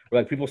lifted, or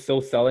like people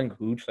still selling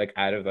hooch like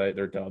out of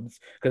their tubs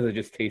because it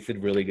just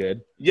tasted really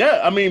good.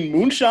 Yeah, I mean,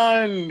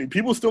 moonshine.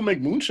 People still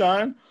make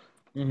moonshine.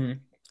 Mm-hmm.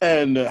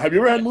 And have you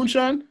ever had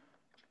moonshine?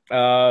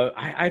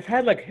 I've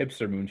had like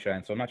hipster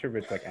moonshine, so I'm not sure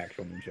if it's like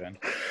actual moonshine.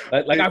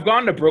 Like I've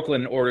gone to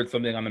Brooklyn and ordered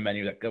something on the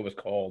menu that was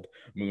called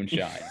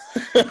moonshine.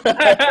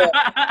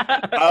 I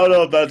don't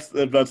know if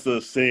that's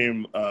the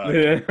same,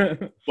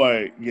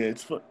 but yeah,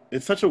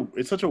 it's such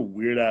a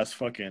weird ass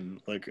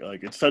fucking like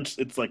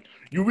it's like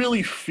you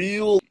really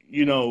feel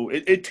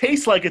it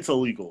tastes like it's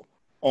illegal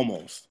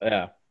almost.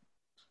 Yeah,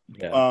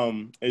 yeah.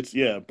 It's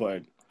yeah,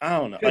 but I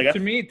don't know. To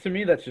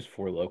me, that's just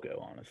Four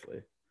Loko,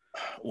 honestly.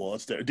 Well,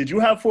 it's there. Did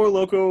you have Four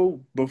Loko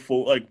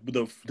before, like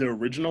the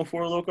original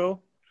Four Loko?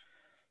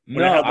 When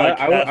No, it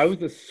had like I was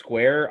a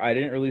square. I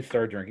didn't really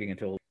start drinking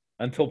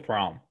until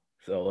prom.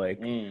 So like,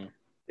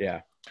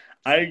 yeah.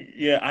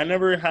 I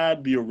never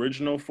had the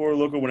original Four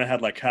Loko when it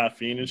had like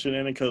caffeine and shit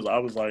in it because I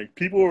was like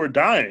people were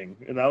dying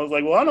and I was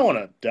like, well, I don't want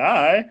to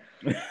die.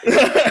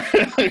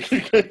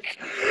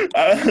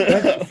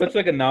 That's such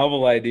like a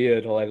novel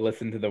idea to like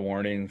listen to the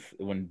warnings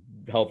when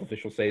health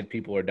officials say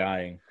people are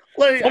dying.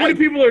 Like, so many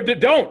people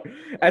don't,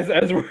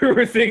 as we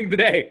were seeing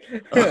today.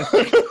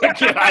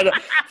 Flashback,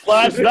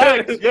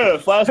 yeah,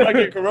 flashback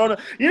to Corona.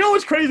 You know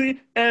what's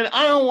crazy? And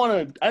I didn't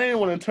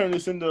want to turn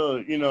this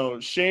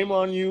into shame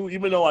on you,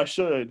 even though I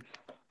should.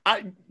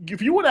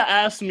 If you would have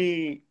asked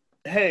me,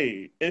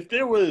 hey, if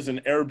there was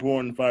an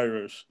airborne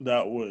virus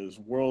that was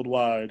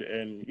worldwide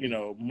and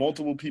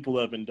multiple people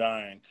have been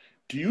dying,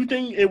 do you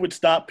think it would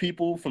stop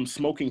people from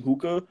smoking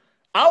hookah?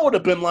 I would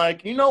have been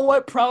like, you know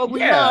what, probably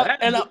not.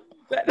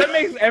 That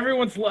makes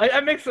everyone's life.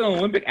 That makes an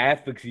Olympic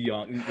athlete's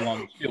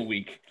long feel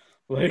weak.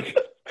 Like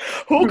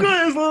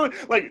hookah is literally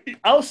like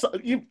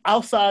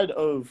outside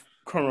of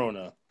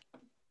Corona.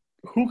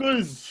 Hookah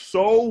is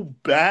so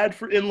bad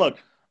for. And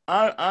look,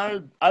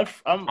 I'm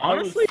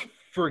honestly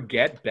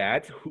forget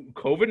that.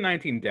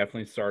 COVID-19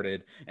 definitely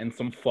started in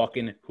some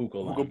fucking hookah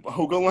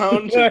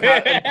lounge in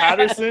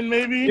Patterson,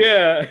 maybe.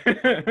 Yeah.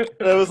 It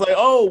was like,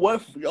 oh,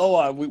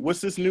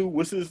 what's this new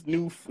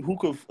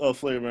hookah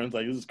flavor? And it's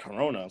like, this is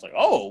Corona. I was like,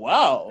 oh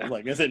wow.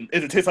 Like, is it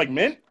taste like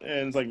mint?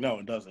 And it's like, no,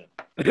 it doesn't.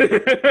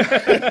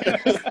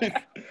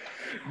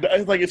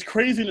 It's like it's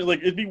crazy.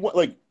 Like it'd be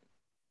like,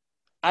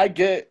 I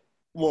get.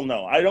 Well,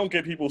 no, I don't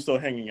get people still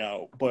hanging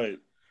out, but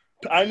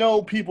I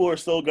know people are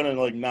still gonna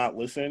like not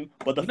listen.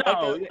 But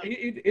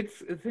it's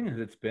the thing is,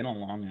 it's been a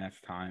long ass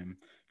time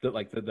that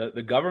like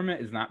the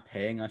government is not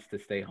paying us to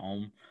stay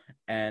home,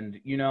 and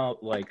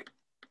like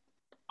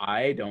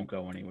I don't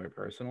go anywhere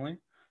personally,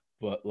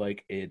 but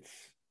like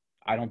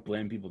I don't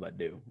blame people that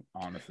do,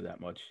 honestly,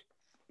 that much.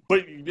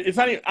 but it's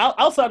not even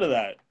outside of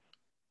that.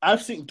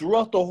 I've seen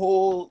throughout the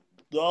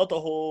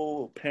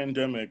whole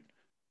pandemic.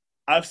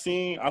 I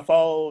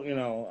follow,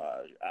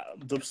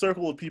 the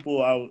circle of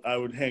people I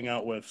would hang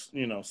out with,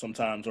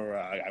 sometimes, or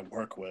I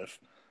work with.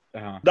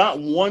 Uh-huh. Not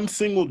one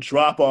single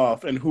drop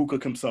off in hookah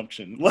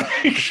consumption.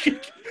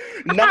 Like,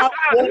 not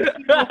one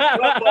single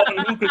drop off in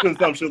hookah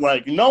consumption.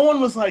 Like, no one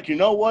was like, you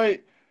know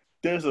what?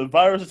 There's a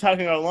virus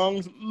attacking our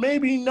lungs.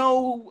 Maybe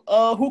no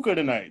hookah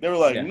tonight. They were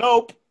like,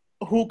 nope,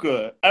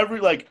 hookah. Every,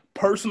 like,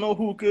 personal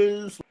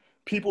hookahs,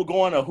 people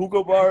going to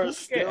hookah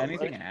bars. Get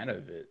anything out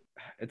of it.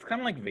 It's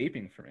kind of like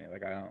vaping for me.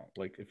 Like, I don't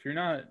like if you're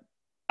not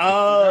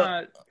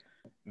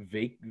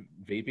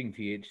vaping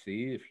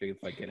THC, if you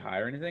like get high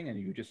or anything, and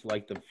you just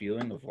like the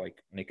feeling of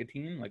like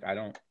nicotine. Like, I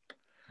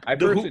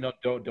personally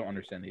don't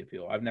understand the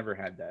appeal. I've never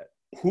had that.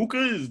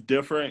 Hookah is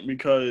different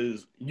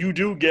because you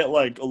do get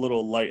like a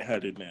little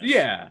lightheadedness.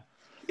 Yeah,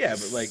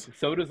 but like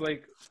soda's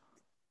like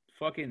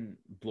fucking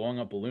blowing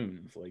up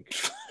balloons. Like,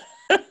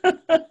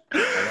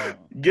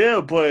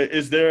 yeah, but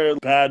is there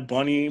Bad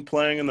Bunny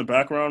playing in the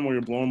background while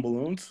you're blowing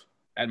balloons?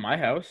 At my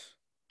house?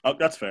 Oh,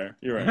 that's fair.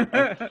 You're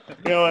right.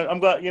 You know what? I'm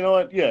glad. You know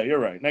what? Yeah, you're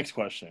right. Next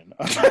question.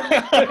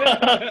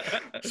 I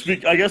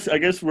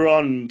guess we're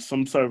on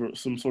some sort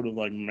of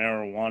like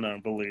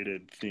marijuana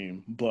related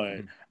theme. But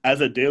as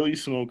a daily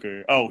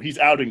smoker, he's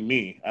outing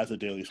me as a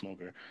daily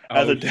smoker.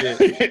 As a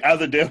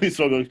daily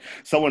smoker,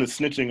 someone is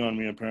snitching on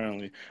me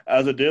apparently.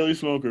 As a daily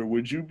smoker,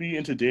 would you be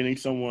into dating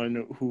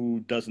someone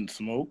who doesn't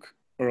smoke,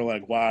 or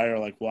like why, or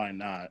like why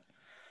not?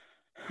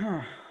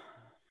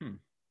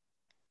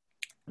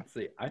 Let's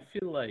see. I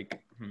feel like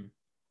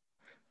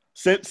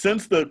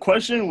since the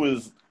question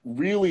was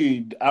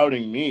really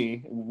outing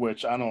me,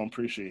 which I don't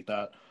appreciate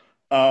that.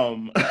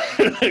 My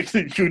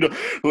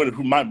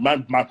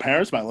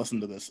parents might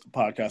listen to this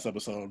podcast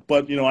episode,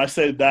 but I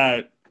said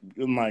that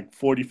in like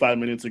 45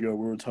 minutes ago.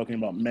 We were talking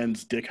about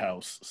men's dick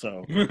house.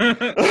 So,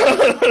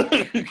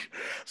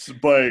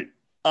 but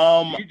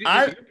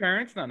your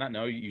parents not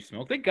know you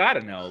smoke? They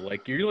gotta know.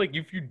 Like you're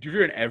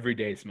you're an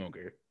everyday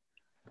smoker.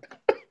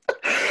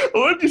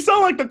 Well, you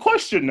sound like the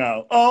question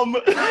now.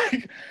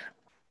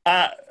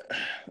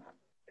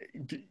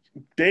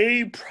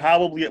 They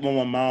probably, well,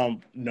 my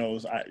mom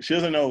knows. She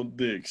doesn't know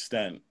the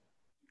extent.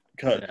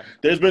 Because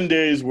there's been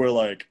days where,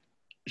 like,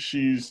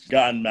 she's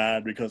gotten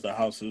mad because the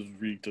house is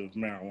reeked of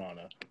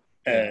marijuana.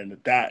 And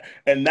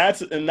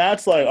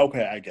that's like,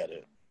 okay, I get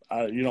it.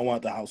 You don't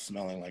want the house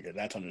smelling like it.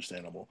 That's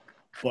understandable.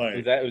 But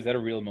was that a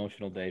real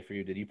emotional day for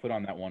you? Did you put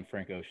on that one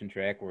Frank Ocean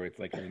track where it's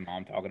like his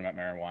mom talking about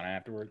marijuana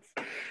afterwards,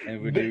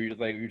 and you're just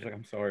like,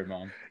 I'm sorry,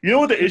 mom. You know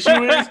what the issue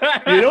is?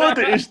 You know what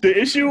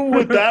the issue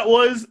with that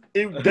was?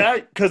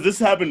 Because this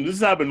happened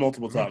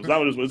multiple times.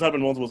 It's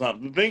happened multiple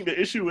times.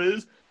 The issue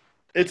is,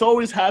 it's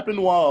always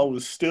happened while I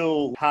was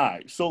still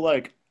high. So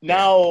like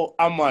now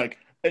I'm like,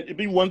 it'd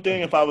be one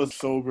thing if I was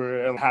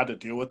sober and had to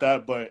deal with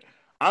that, but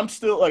I'm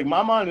still, like,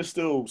 my mind is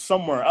still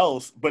somewhere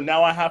else, but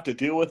now I have to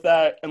deal with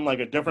that in, like,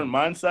 a different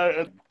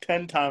mindset,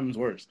 10 times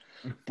worse.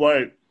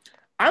 But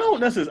I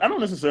don't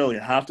necessarily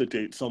have to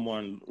date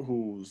someone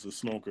who's a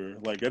smoker.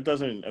 Like, it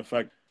doesn't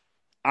affect,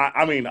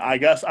 I mean, I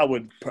guess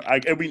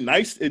it'd be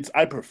nice,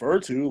 I prefer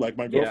to, like,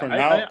 my girlfriend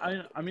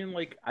now. I mean,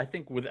 like, I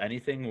think with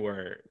anything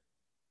where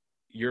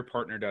your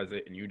partner does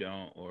it and you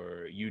don't,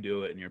 or you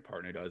do it and your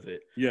partner does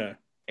it. Yeah.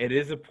 It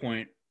is a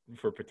point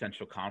for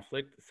potential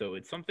conflict. So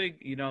it's something,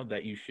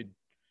 that you should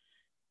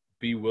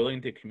be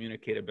willing to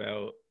communicate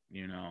about.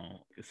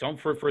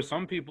 For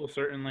some people,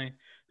 certainly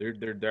they're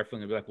definitely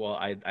gonna be like, well,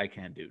 I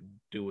can't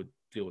deal with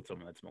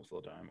someone that smokes all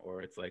the time.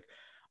 Or it's like,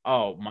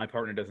 oh, my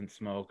partner doesn't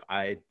smoke,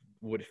 I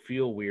would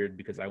feel weird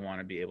because I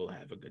want to be able to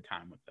have a good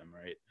time with them,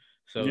 right?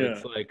 So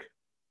It's like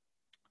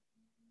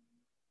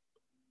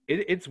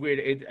it's weird.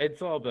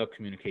 It's all about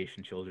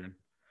communication, children.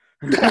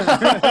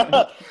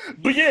 But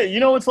yeah,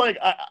 it's like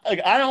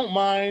I don't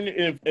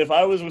mind if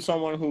I was with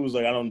someone who was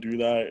like, I don't do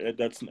that.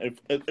 That's if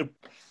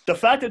the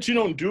fact that you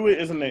don't do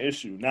it isn't the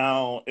issue.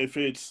 Now, if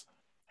it's,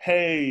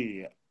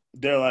 hey,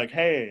 they're like,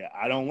 hey,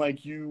 I don't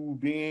like you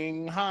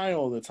being high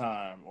all the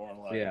time,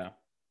 or like,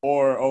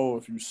 or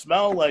if you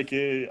smell like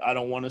it, I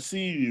don't want to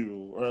see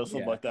you, or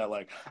something like that.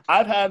 Like,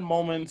 I've had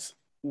moments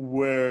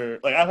where,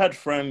 like, I've had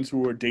friends who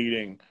were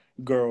dating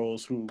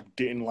girls who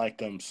didn't like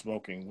them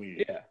smoking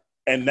weed. Yeah.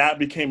 And that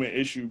became an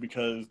issue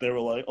because they were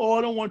like, oh,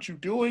 I don't want you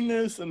doing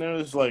this. And there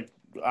was like,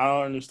 I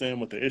don't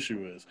understand what the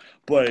issue is.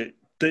 But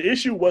the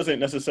issue wasn't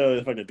necessarily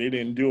the fact that they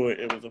didn't do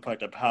it. It was the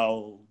fact of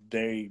how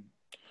they,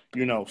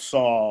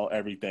 saw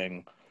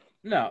everything.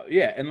 No,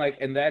 yeah.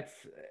 And that's,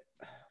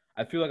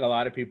 I feel like a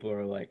lot of people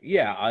are like,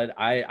 yeah,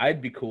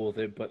 I'd be cool with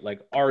it. But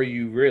like, are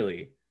you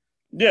really?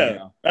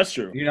 Yeah, that's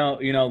true.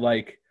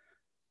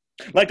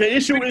 Like the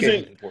issue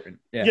isn't important.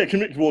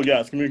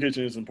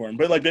 Communication is important.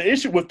 But like the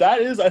issue with that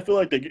is, I feel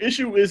like the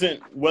issue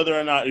isn't whether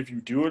or not if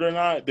you do it or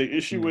not. The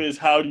issue is,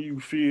 how do you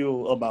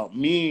feel about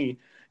me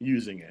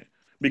using it?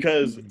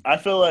 Because I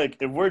feel like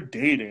if we're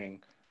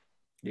dating,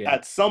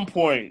 at some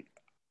point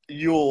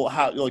you'll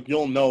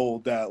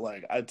know that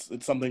like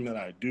it's something that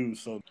I do.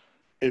 So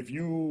if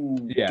you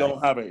Yeah.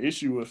 don't have an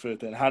issue with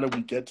it, then how did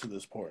we get to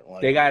this point?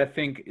 Like They gotta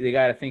think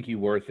you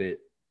worth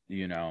it,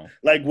 you know.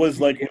 like was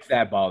like If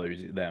that bothers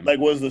them. like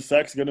was the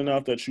sex good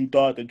enough that you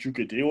thought that you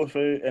could deal with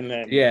it, and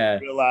then Yeah.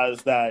 you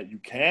realized that you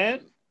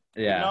can't?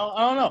 Yeah. You know,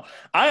 I don't know.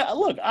 I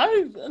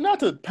not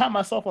to pat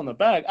myself on the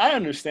back. I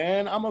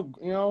understand. I'm a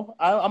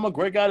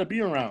great guy to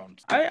be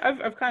around. I've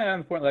kind of gotten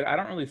the point, like, I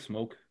don't really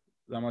smoke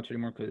that much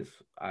anymore because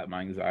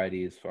my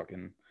anxiety is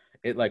fucking,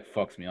 it like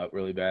fucks me up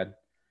really bad.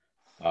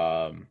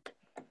 So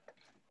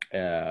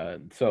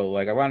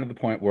like I got to the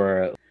point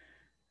where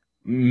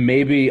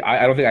maybe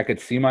I don't think I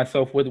could see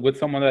myself with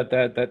someone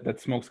that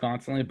smokes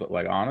constantly, but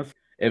like honest,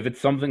 if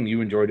it's something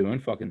you enjoy doing,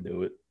 fucking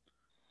do it.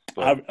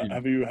 But,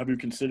 Have you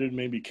considered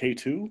maybe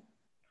K2? What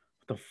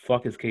the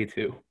fuck is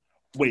K2?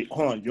 Wait,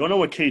 hold on. You don't know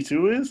what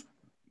K2 is?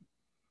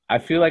 I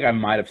feel like I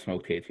might have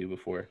smoked K2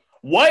 before.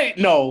 What?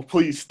 No,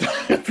 please stop.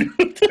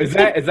 Is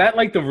that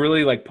like the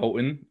really like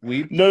potent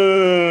weed?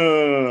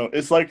 No.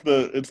 It's like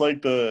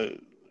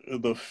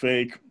the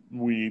fake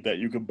weed that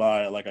you could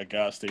buy at like a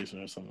gas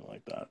station or something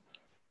like that.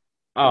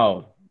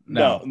 Oh,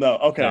 no.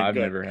 Okay, No, I've good.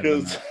 never had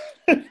that.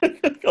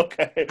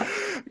 Okay.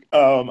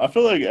 I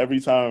feel like every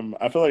time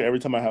I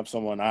have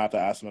someone, I have to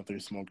ask them if they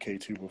smoked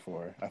K2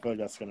 before. I feel like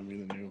that's gonna be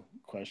the new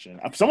question.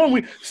 Someone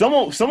we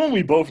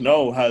both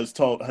know has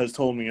told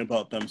me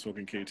about them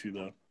smoking K2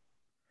 though.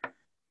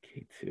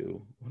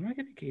 K2. What am I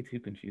getting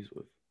K2 confused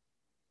with?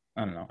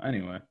 I don't know.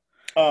 Anyway.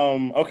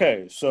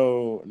 Okay,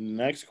 so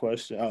next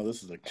question. Oh,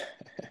 this is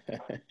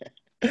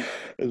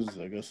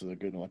I guess is a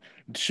good one.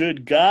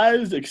 Should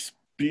guys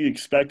be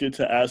expected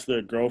to ask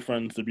their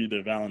girlfriends to be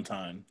their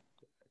Valentine?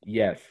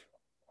 Yes.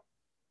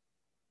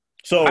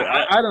 So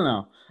I don't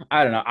know.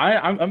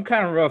 I'm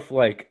kind of rough.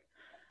 Like,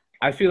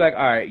 I feel like,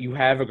 all right, you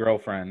have a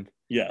girlfriend.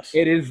 yes.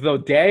 It is the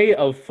day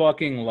of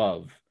fucking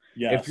love.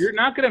 Yes. If you're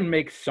not gonna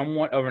make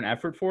somewhat of an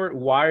effort for it,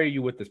 why are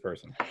you with this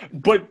person?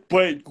 But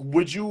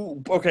would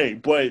you? Okay,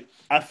 but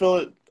I feel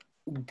it.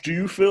 Do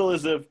you feel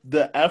as if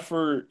the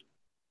effort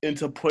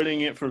into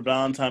putting it for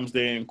Valentine's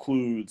Day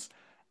includes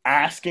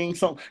asking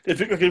some?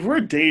 If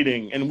we're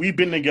dating and we've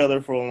been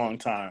together for a long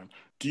time,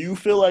 do you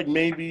feel like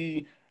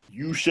maybe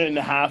you shouldn't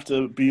have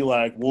to be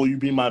like, "Will you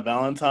be my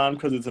Valentine?"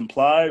 because it's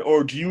implied,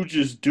 or do you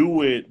just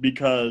do it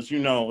because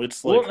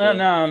it's like?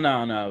 Well,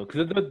 no.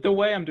 Because the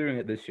way I'm doing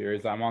it this year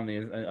is I'm on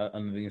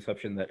under the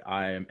assumption that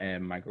I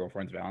am my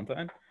girlfriend's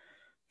Valentine.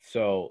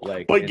 So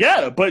like, But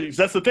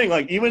that's the thing.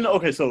 Like,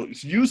 so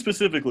you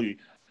specifically,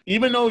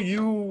 even though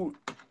you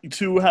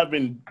two have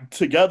been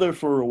together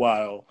for a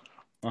while,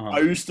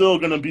 are you still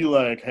gonna be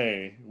like,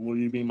 "Hey, will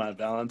you be my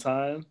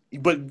Valentine?"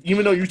 But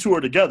even though you two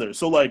are together,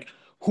 so like,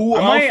 who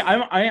else?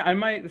 I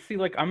might see,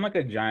 like, I'm like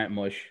a giant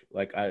mush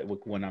like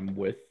when I'm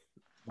with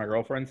my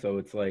girlfriend. So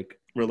it's like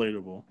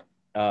Relatable.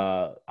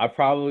 I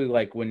probably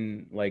like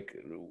when like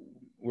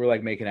we're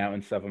like making out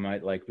and stuff, I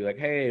might like be like,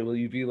 "Hey, will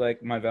you be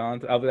like my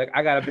Valentine?" I'll be like,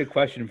 "I got a big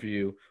question for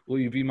you. Will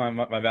you be my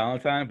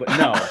Valentine?" But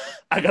no,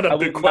 I got a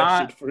big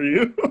question for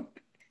you.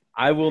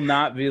 I will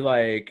not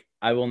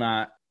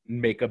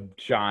make a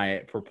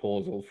giant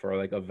proposal for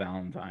like a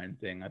Valentine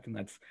thing. I think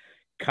that's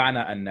kind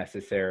of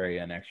unnecessary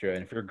and extra.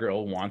 And if your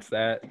girl wants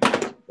that,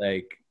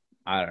 like,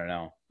 I don't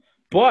know.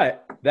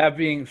 But that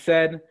being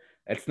said,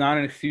 it's not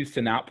an excuse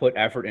to not put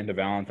effort into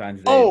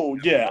Valentine's Day. Oh,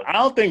 yeah. I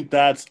don't think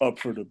that's up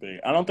for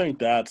debate. I don't think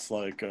that's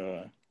like,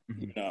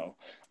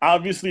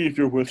 obviously if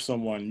you're with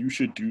someone, you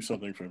should do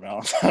something for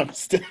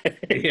Valentine's Day.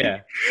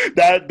 Yeah.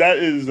 That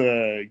is,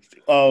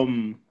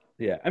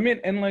 yeah. I mean,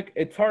 and like,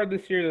 it's hard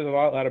this year. There's a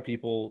lot of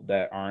people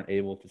that aren't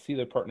able to see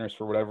their partners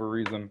for whatever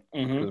reason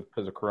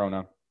because of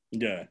Corona.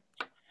 Yeah.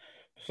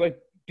 Just like,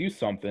 do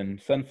something,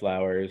 send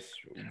flowers,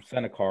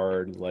 send a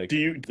card. Like,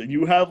 do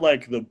you have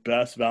like the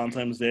best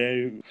Valentine's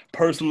Day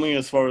personally,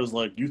 as far as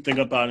like you think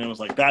about it and it was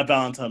like, that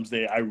Valentine's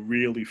Day I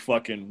really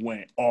fucking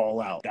went all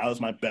out, that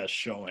was my best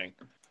showing?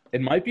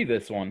 It might be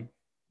this one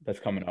that's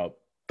coming up.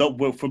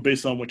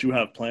 Based on what you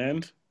have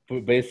planned?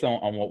 Based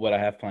on what I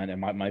have planned, it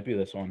might be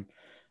this one.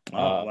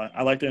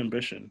 I like the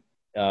ambition.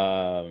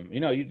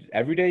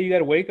 Every day you got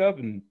to wake up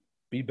and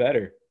be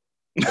better.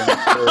 You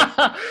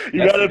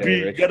gotta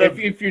be.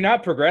 If you're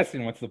not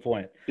progressing, what's the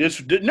point?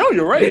 No,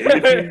 you're right.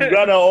 You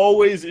gotta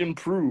always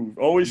improve,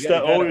 always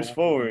always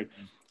forward.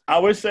 I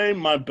would say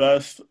my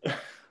best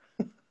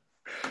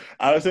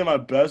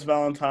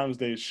Valentine's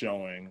Day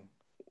showing.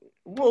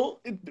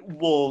 Well,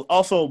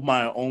 also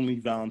my only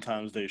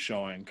Valentine's Day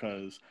showing,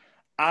 because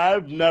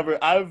I've only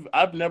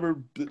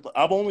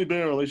been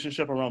in a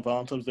relationship around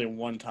Valentine's Day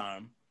one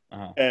time,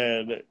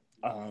 and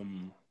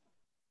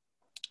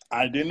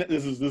I didn't.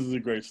 This is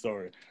a great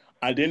story.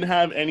 I didn't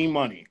have any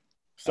money,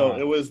 so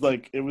it was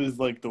like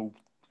the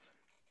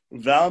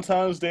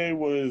Valentine's Day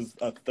was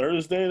a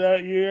Thursday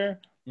that year,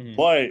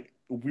 but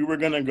we were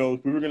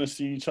gonna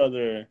see each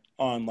other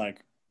on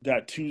like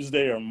that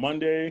Tuesday or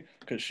Monday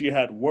because she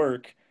had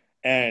work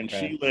and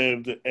she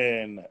lived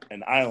in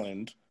an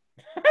island.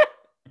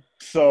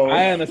 So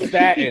I am a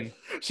Staten.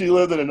 She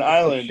lived in an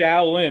island.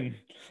 Shaolin.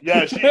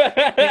 Yeah,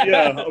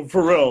 yeah,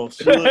 for real.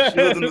 She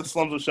lived in the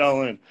slums of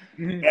Shaolin,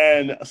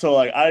 and so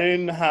like I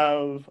didn't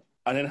have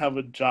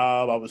a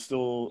job. I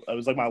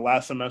was like my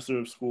last semester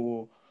of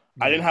school.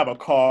 I didn't have a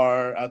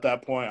car at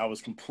that point. I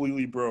was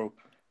completely broke,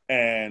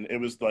 and it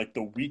was like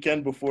the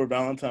weekend before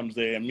Valentine's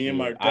Day, and me and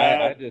my Dude,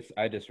 I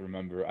dad. just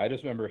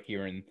remember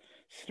hearing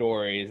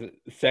stories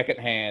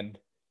secondhand.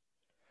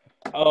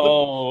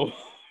 Oh.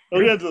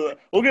 We'll get into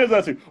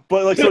that too.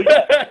 But like, so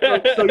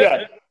yeah, so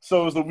yeah,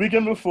 so it was the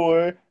weekend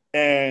before,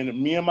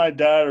 and me and my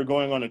dad are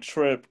going on a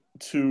trip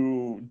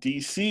to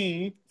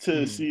DC to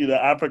Mhm. see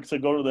to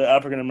go to the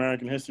African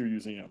American History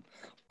Museum.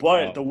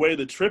 But the Oh. way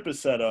the trip is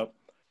set up,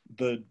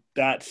 the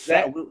that Is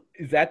set that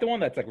is that the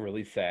one that's like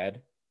really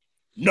sad?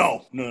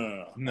 no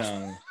No.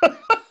 no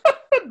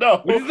Which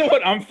no. is the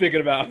one I'm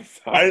thinking about. I'm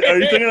Are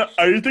you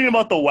sorry. thinking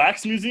about the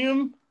Wax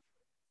Museum?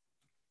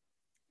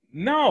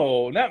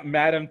 No, not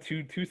Madame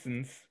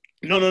Tussauds.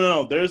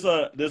 No. There's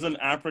an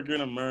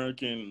African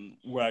American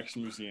Wax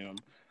Museum,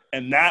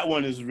 and that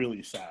one is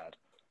really sad.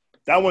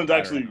 That one's I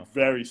don't actually know.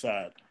 very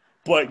sad.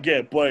 But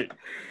yeah, but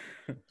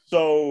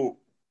so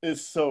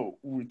it's so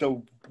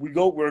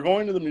we're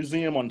going to the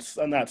museum on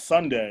that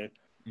Sunday,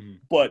 Mhm.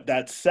 but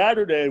that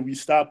Saturday we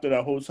stopped at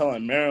a hotel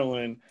in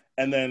Maryland,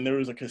 and then there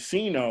was a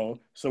casino,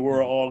 so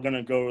we're Mhm. all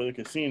gonna go to the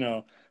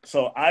casino.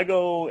 So I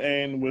go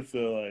in with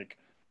the like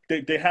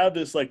they have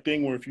this like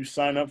thing where if you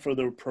sign up for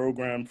their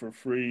program for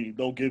free,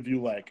 they'll give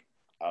you like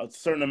a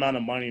certain amount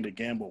of money to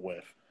gamble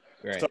with.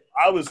 So Right.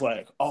 I was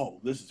like, oh,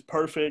 this is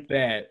perfect.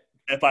 That.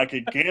 If I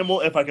could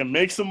gamble, if I could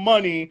make some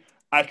money,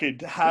 I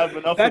could have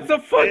enough for That's the a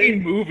fucking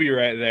day. movie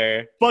right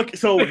there. Fuck.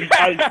 So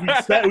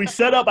we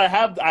set up. I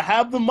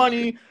have the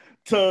money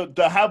to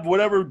have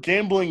whatever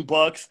gambling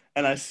bucks,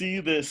 and I see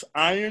this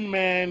Iron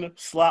Man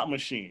slot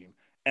machine,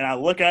 and I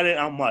look at it.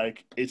 I'm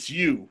like, it's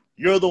you.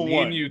 You're the Me and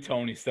one. you,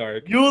 Tony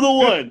Stark. You're the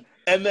one.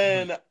 And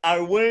then I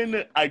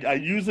win. I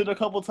use it a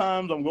couple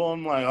times. I'm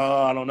going like,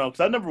 oh, I don't know,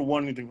 because I never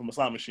won anything from a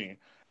slot machine.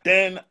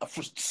 Then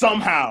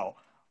somehow,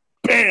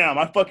 bam!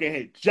 I fucking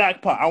hit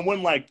jackpot. I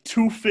win like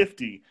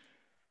 250.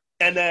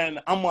 And then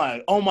I'm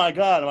like, oh my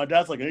God. And my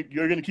dad's like,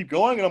 you're going to keep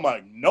going? And I'm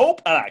like,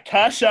 nope. And I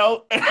cash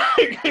out.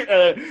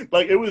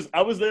 Like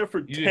I was there for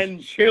You just 10,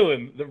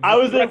 chilling the I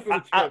was there, rest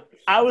of the trip.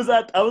 I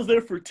was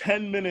there for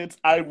 10 minutes.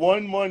 I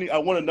won money. I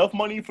won enough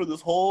money for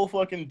this whole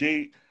fucking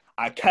date.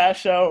 I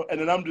cash out and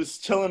then I'm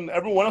just chilling.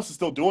 Everyone else is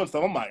still doing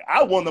stuff. I'm like,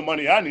 I won the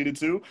money I needed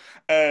to.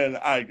 And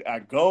I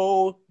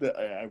go,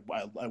 I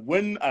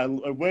win, I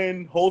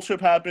win. Whole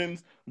trip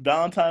happens.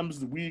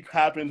 Valentine's week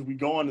happens. We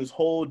go on this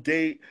whole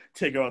date,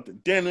 take her out to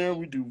dinner.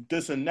 We do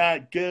this and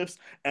that, gifts.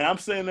 And I'm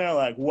sitting there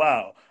like,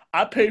 wow,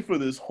 I paid for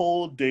this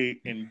whole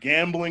date in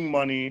gambling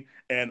money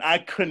and I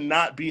could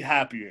not be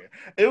happier.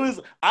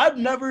 I've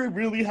never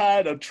really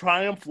had a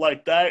triumph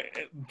like that,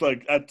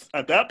 like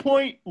at that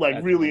point, like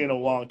That's really in a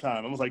wonderful. long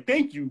time. I was like,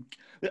 thank you.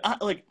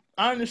 I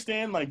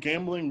understand like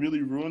gambling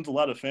really ruins a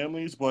lot of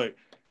families, but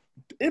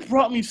it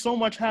brought me so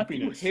much If you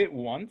happiness. hit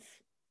once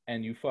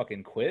and you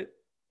fucking quit,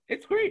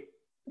 it's great.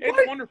 It's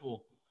What?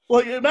 wonderful.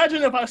 Like,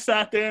 imagine if I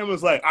sat there and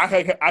was like,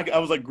 I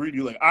was like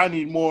greedy, like I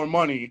need more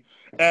money,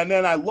 and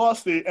then I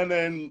lost it, and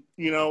then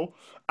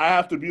I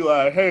have to be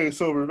like, hey,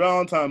 so for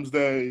Valentine's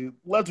Day,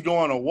 let's go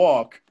on a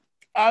walk.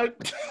 I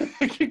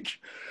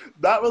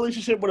that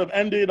relationship would have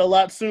ended a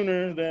lot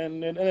sooner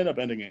than it ended up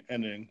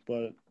ending,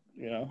 but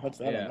that's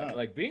that on Yeah, that.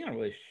 like being in a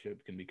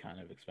relationship can be kind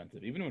of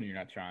expensive, even when you're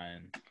not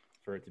trying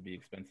for it to be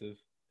expensive.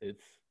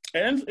 It's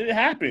And it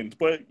happens,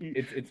 but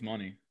it's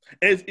money.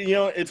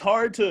 it's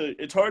hard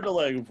to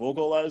like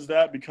vocalize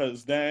that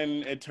because then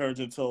it turns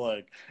into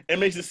like it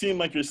makes it seem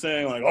like you're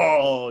saying like,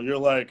 oh, you're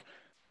like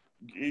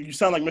you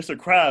sound like Mr.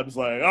 Krabs,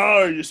 like,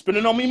 oh, you're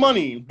spending on me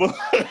money. But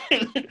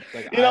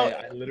Like you know,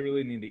 I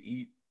literally need to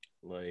eat.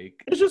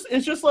 Like it's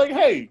just like,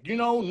 hey,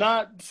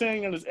 not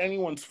saying that it's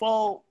anyone's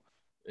fault.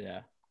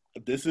 yeah,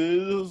 This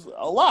is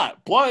a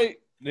lot, but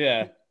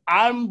yeah.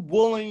 I'm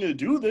willing to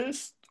do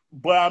this.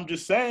 But I'm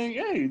just saying,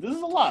 hey, this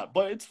is a lot,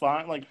 but it's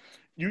fine. Like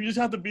you just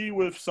have to be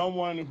with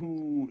someone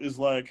who is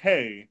like,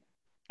 hey,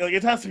 like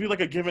it has to be like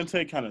a give and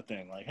take kind of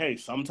thing. Like, hey,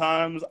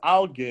 sometimes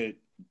I'll get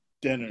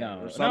dinner, or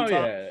No,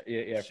 sometimes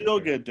yeah, for she'll sure.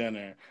 get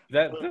dinner.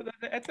 That's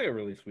like a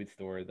really sweet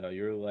story though.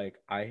 You're like,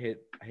 I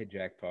hit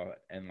jackpot,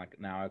 and like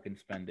now I can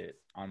spend it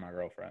on my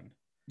girlfriend.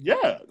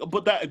 Yeah,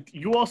 but that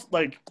you also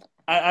like,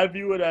 I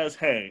view it as,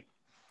 hey,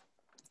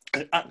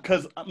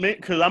 because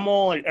I'm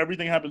all like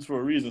everything happens for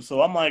a reason.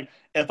 So I'm like,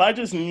 if I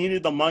just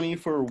needed the money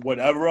for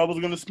whatever I was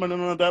gonna spend it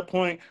on at that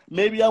point,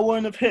 maybe I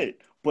wouldn't have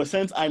hit. But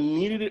since I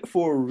needed it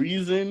for a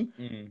reason,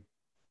 Mm.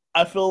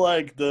 I feel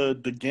like the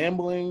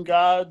gambling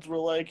gods were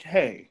like,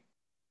 hey,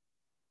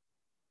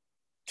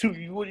 you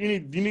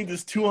need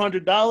this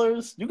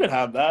 $200? You could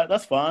have that.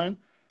 That's fine.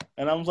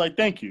 And I was like,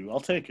 thank you. I'll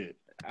take it.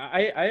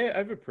 I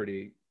have a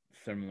pretty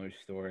similar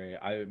story.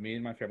 Me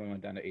and my family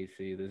went down to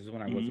AC. This is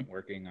when I Mhm. wasn't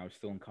working. I was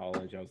still in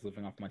college. I was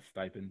living off my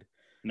stipend.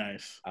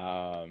 Nice.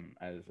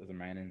 As a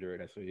manager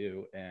at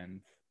SOU,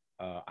 and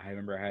I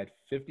remember I had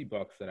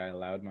 $50 that I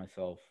allowed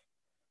myself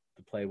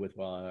to play with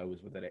while I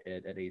was with at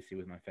AC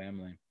with my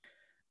family,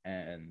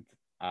 and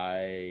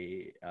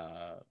I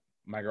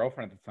my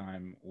girlfriend at the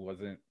time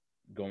wasn't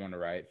going to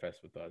Riot Fest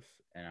with us,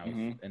 and I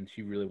was and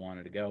she really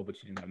wanted to go, but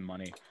she didn't have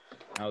money.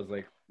 I was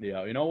like,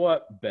 yeah, you know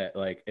what? Bet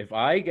like if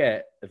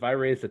I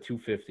raise the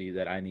 $250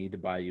 that I need to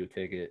buy you a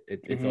ticket,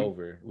 it's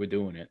over. We're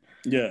doing it.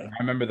 Yeah. And I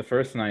remember the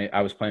first night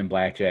I was playing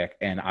blackjack,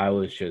 and I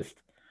was just.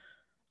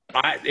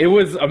 It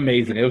was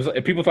amazing. It was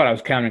people thought I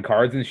was counting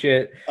cards and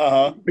shit.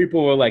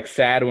 People were like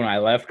sad when I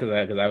left because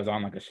I was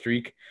on like a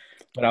streak,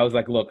 but I was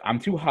like, look, I'm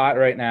too hot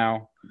right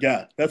now.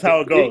 Yeah, that's how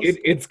it goes.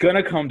 It's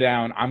gonna come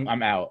down.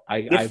 I'm out.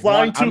 You're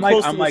flying too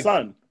close to the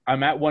sun.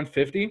 I'm at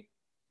 150.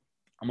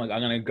 I'm like,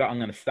 I'm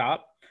gonna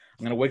stop.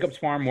 I'm gonna wake up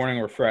tomorrow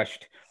morning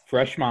refreshed,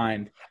 fresh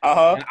mind.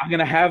 And I'm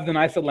gonna have the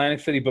nice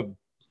Atlantic City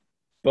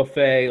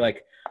buffet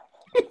like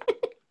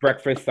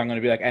breakfast. I'm gonna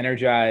be like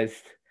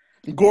energized.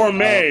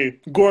 Gourmet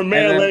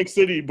Atlantic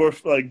City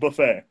like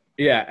buffet.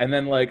 Yeah, and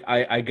then like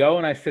I go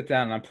and I sit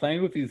down and I'm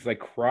playing with these like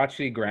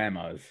crotchety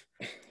grandmas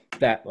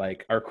that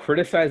like are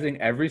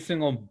criticizing every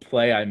single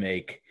play I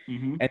make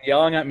and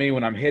yelling at me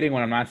when I'm hitting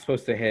when I'm not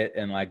supposed to hit,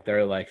 and like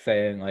they're like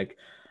saying like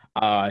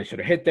I should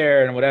have hit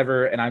there and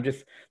whatever, and I'm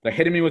just like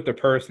hitting me with their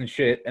purse and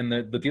shit, and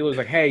the dealer's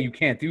like, hey, you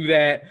can't do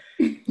that,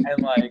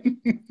 and like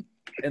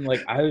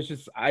I was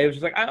just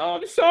like, oh,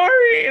 I'm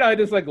sorry, and I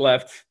just like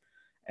left,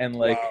 and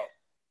like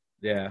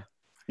yeah.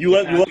 You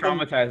let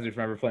traumatized me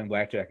from ever playing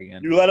blackjack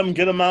again. You let them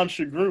get them out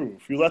your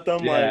groove. You let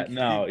them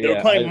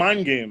they're playing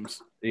mind games.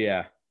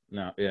 Yeah,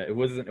 it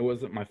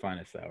wasn't my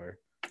finest hour.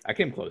 I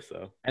came close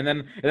though, and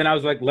then I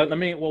was like,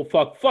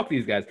 fuck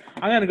these guys.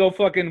 I'm gonna go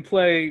fucking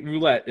play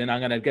roulette, and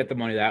I'm gonna get the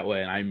money that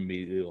way, and I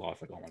immediately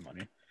lost like all my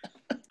money.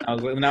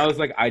 I was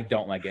like, I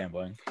don't like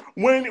gambling.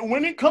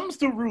 When it comes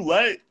to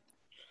roulette,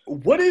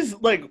 what is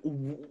like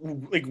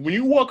when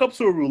you walk up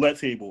to a roulette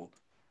table?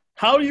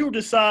 How do you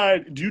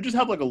decide? Do you just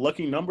have like a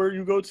lucky number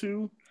you go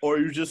to, or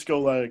you just go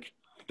like?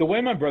 The way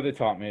my brother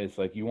taught me is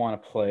like you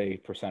want to play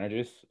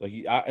percentages. Like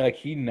he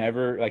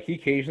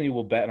occasionally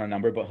will bet on a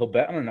number, but he'll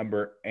bet on a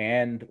number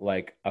and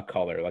like a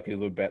color. Like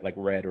he'll bet like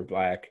red or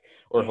black,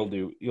 or he'll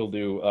do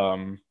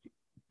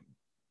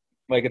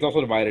like it's also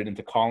divided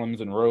into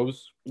columns and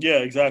rows. Yeah,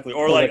 exactly.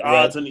 Or like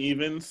odds and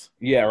evens.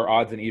 Yeah, or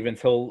odds and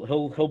evens.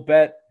 He'll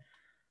bet.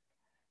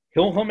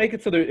 He'll make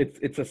it so that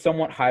it's a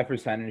somewhat high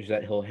percentage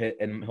that he'll hit,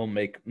 and he'll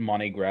make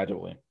money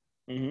gradually.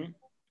 And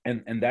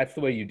that's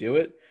the way you do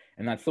it,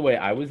 and that's the way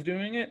I was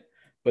doing it.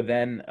 But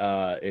then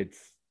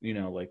it's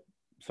like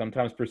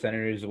sometimes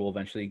percentages will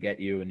eventually get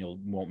you, and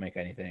won't make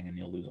anything, and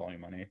you'll lose all your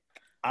money.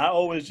 I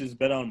always just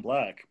bet on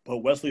black, but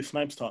Wesley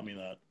Snipes taught me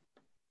that.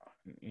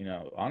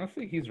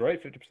 Honestly, he's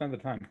right 50% of the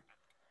time.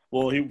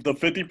 Well, the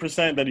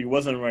 50% that he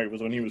wasn't right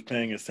was when he was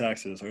paying his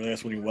taxes, or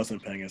that's when he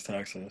wasn't paying his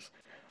taxes.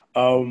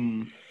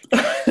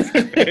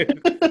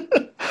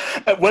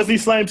 Wesley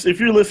Snipes, if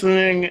you're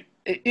listening,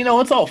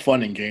 it's all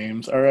fun and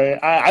games, all right?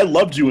 I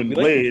loved you in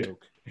Blade.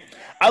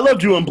 I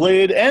loved you in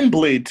Blade and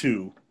Blade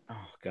 2. Oh,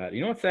 God. You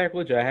know what's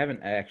sacrilege? I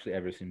haven't actually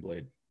ever seen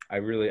Blade. I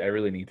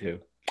really need to.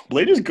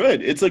 Blade is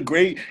good. It's a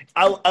great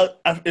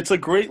it's a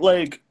great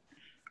late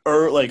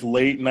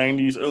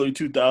 90s, early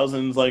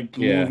 2000s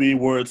movie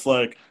where it's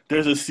like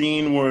there's a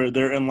scene where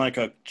they're in like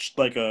an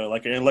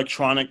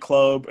electronic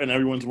club and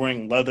everyone's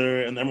wearing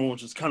leather and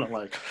everyone's just kind of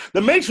like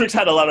The Matrix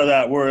had a lot of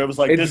that where it was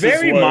like it's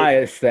very my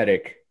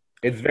aesthetic.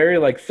 It's very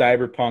like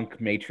cyberpunk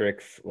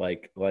Matrix,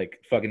 like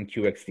fucking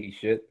QXT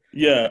shit.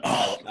 Yeah,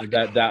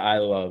 that I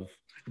love.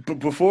 But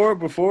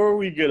before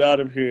we get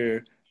out of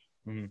here,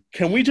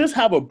 can we just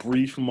have a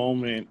brief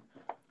moment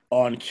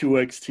on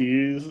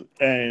QXTs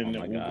and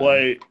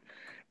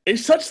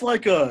it's such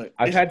like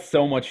I've had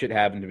so much shit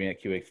happen to me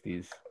at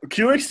QXTs.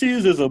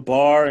 QXTs is a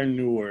bar in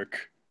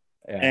Newark.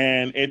 Yeah.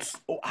 And it's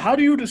how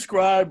do you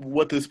describe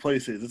what this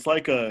place is? It's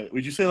like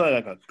would you say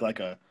like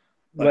a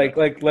I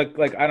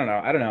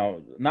don't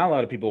know. Not a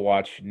lot of people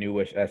watch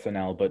newish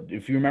SNL, but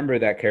if you remember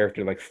that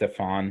character like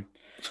Stefan,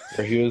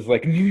 where he was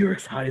like, New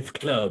York's hottest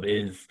club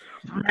is,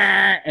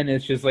 and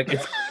it's just like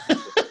it's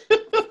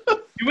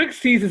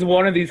QXTs is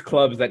one of these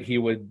clubs that he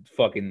would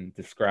fucking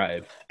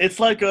describe. It's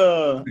like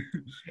a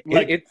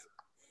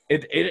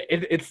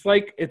it's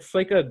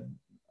like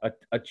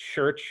a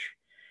church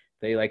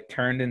they like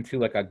turned into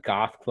like a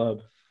goth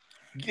club.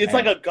 It's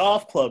like a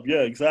golf club,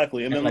 yeah,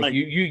 exactly. And then like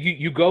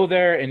you go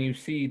there and you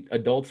see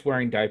adults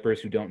wearing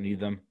diapers who don't need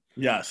them.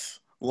 Yes,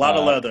 a lot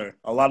of leather.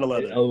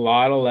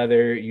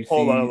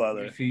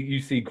 You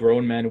see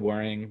grown men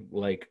wearing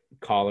like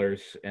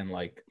collars and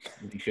like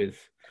leashes.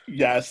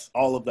 Yes,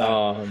 all of that.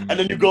 And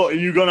then you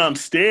go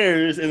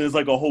downstairs and there's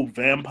like a whole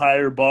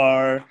vampire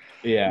bar.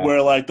 Yeah.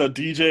 Where like the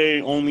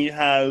DJ only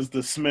has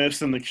the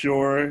Smiths and the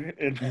Cure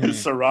and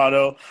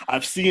Serato.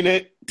 I've seen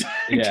it.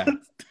 Yeah.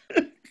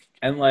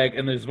 And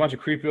there's a bunch of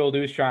creepy old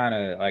dudes trying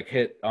to like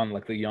hit on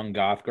like the young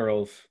goth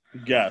girls.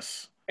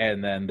 Yes.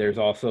 And then there's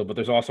also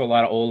a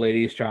lot of old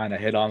ladies trying to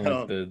hit on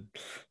like the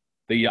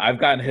I've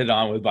gotten hit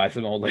on by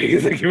some old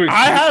ladies. Like,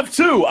 I have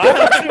too. I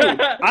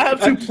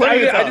have two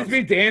plenty of times. I just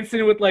be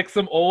dancing with like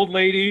some old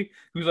lady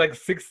who's like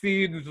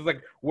 60 and who's just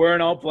like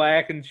wearing all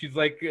black and she's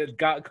like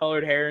got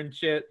colored hair and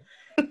shit.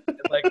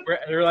 Like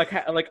they're like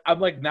I'm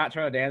like not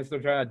trying to dance. They're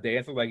trying to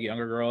dance with like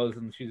younger girls,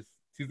 and she's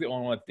the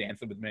only one that's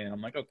dancing with me. And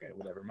I'm like, okay,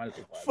 whatever, might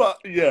as well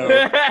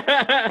Yeah,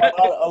 vibe.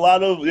 a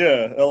lot of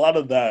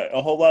that.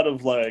 A whole lot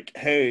of like,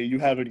 hey, you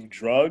have any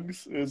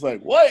drugs? It's like,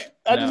 what?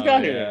 I just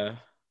got here.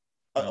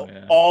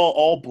 Yeah.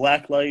 All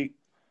black light,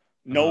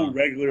 no Uh-huh.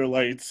 regular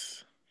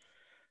lights.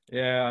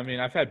 Yeah, I mean,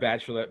 I've had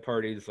bachelorette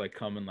parties like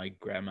come and like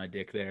grab my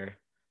dick there.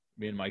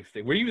 Me and Mike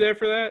stay. Were you there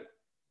for that?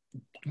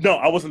 No,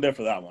 I wasn't there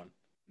for that one.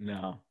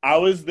 No. I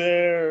was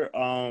there.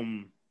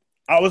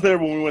 I was there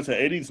when we went to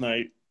 80s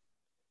night.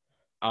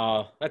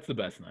 That's the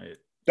best night.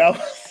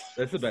 That's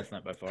the best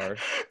night by far.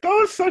 That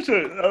was such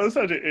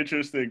an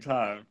interesting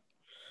time.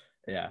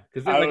 Yeah,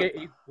 because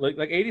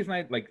like 80s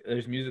night, like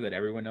there's music that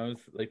everyone knows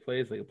like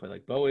plays. They play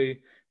like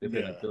Bowie. They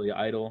play like Billy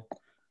Idol.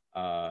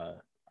 I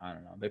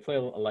don't know. They play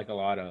like a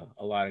lot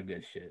of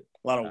good shit.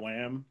 A lot of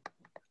Wham.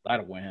 A lot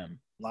of Wham.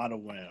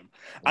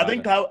 I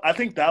think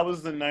that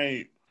was the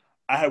night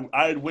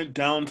I went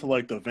down to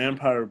like the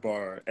Vampire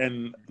Bar,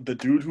 and the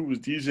dude who was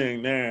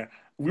DJing there,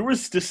 we were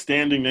just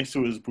standing next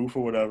to his booth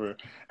or whatever,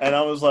 and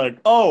I was like,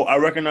 oh, I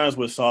recognize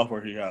what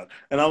software he had,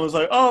 and I was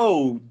like,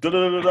 oh, da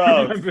da da da.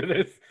 I remember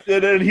this.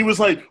 And then he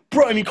was like,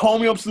 bro, and he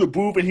called me up to the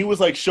booth, and he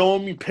was like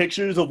showing me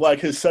pictures of like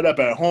his setup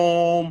at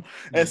home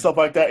and stuff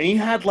like that, and he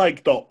had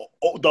like the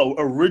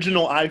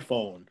original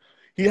iPhone.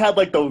 He had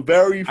like the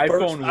very first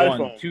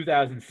iPhone,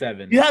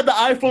 2007. He had the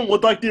iPhone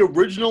with like the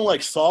original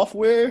like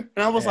software, and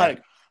I was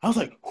like,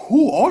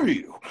 who are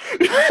you?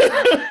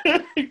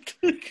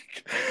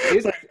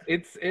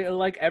 It's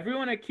like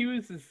everyone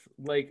accuses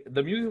like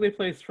the music they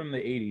play is from the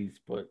 80s,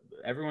 but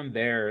everyone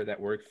there that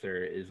works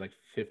there is like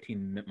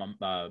 15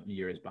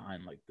 years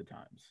behind like the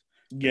times.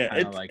 Yeah,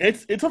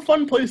 it's a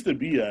fun place to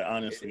be at.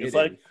 Honestly,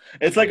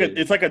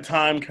 it's like a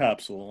time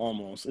capsule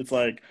almost. It's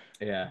like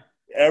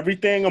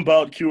everything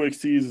about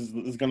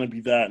QXTs is going to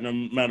be that no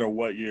matter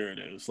what year it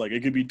is. Like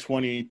it could be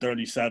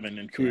 2037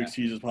 and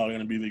QXTs is probably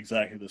going to be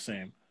exactly the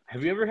same.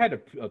 Have you ever had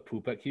a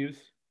poop at Q's?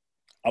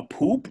 A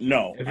poop?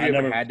 No. Have you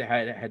ever had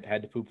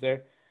to poop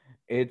there?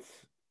 It's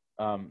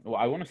well,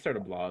 I want to start a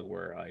blog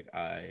where like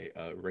I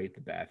rate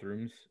the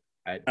bathrooms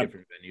at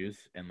different venues,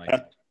 and like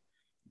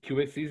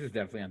QXT's is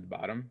definitely on the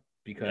bottom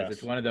because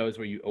it's one of those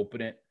where you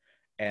open it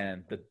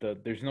and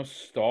there's no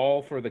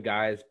stall for the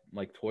guy's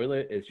like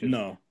toilet. It's just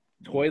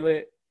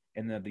toilet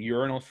and then the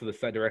urinals to the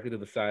side, directly to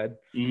the side.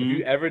 Mm-hmm. If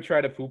you ever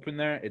try to poop in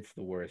there, it's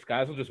the worst.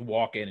 Guys will just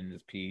walk in and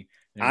just pee.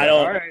 And I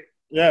don't. All right.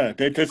 Yeah,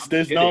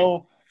 there's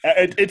no.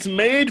 It's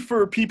made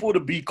for people to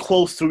be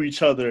close to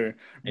each other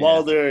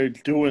while they're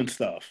doing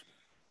stuff.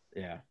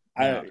 Yeah.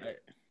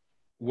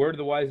 Word of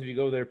the wise: if you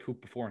go there,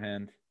 poop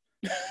beforehand.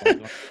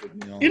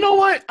 You know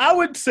what? I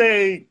would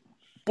say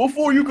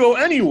before you go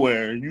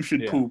anywhere, you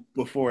should poop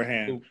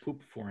beforehand. Poop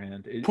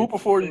beforehand. Poop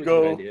before you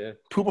go.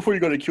 Poop before you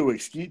go to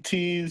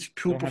QXTs.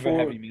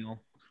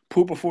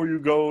 Poop before you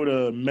go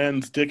to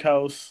men's dick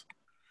house.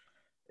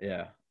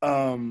 Yeah.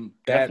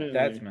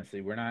 That's messy.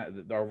 We're not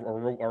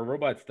our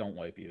robots don't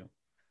wipe you.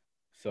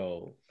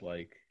 So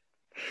like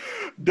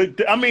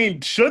I mean,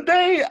 should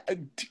they?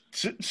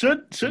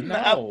 Should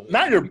no.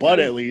 Not your butt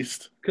at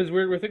least. Because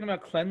we're thinking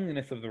about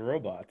cleanliness of the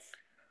robots.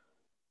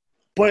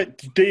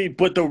 But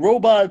the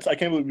robots, I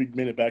can't believe we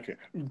made it back here.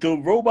 The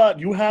robot,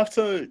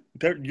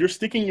 you're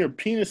sticking your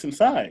penis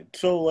inside.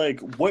 So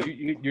like what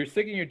you're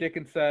sticking your dick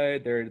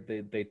inside,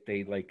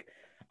 they like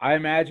I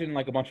imagine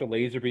like a bunch of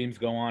laser beams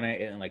go on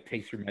it and like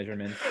takes your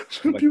measurements,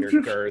 like your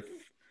girth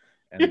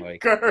and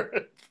like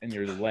and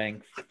your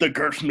length. The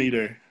girth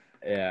meter.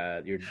 Yeah,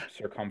 your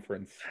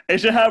circumference.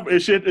 It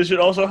should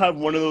also have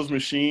one of those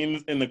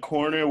machines in the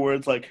corner where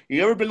it's like,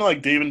 you ever been to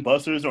like Dave and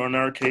Buster's or an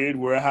arcade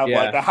where it have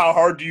like the how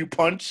hard do you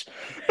punch?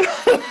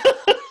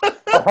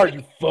 How hard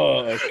you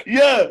fuck.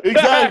 Yeah,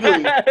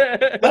 exactly.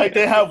 Like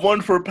they have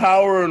one for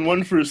power and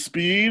one for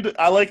speed.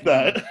 I like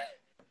that.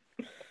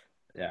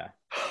 Yeah.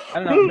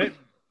 I don't know.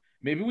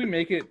 Maybe we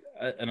make it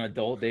an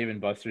adult Dave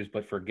and Buster's,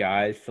 but for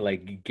guys to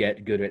like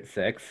get good at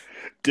sex.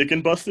 Dick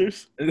and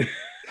Buster's?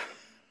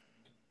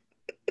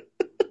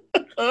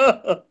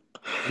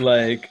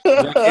 Like we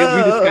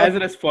disguise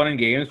it as fun and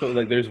games, but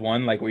like there's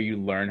one like where you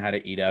learn how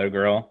to eat out a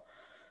girl,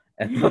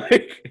 and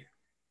like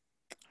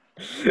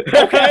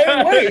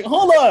okay, wait,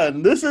 hold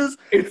on.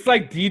 It's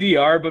like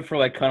DDR, but for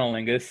like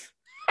cunnilingus.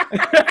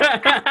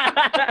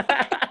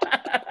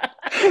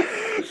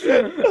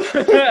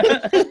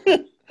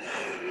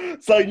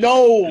 It's like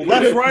no,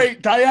 left, right,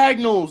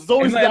 diagonals. It's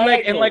always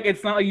diagonal. And like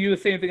it's not like you do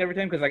the same thing every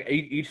time because like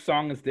each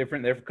song is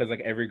different there because like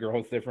every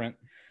girl's different.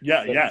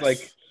 Yeah, so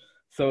yes.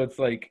 It's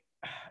like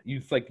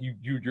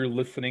you're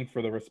listening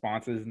for the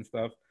responses and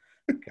stuff.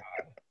 God,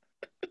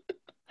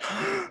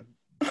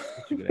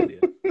 such a good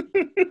idea.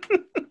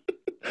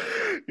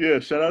 Yeah,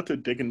 shout out to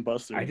Dick and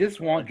Buster. I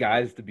just want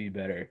guys to be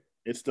better.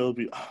 It still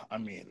be. I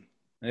mean,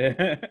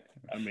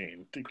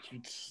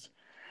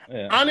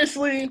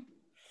 honestly,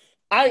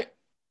 I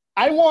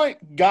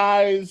want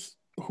guys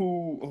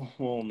who.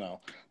 Well,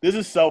 no, this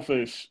is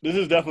selfish. This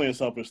is definitely a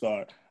selfish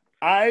thought.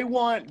 I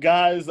want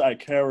guys I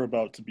care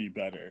about to be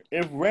better.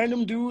 If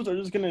random dudes are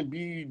just gonna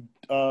be,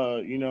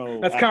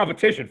 That's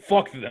competition.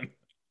 Fuck them.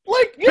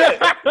 Like,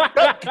 yeah,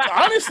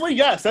 honestly,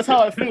 yes, that's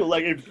how I feel.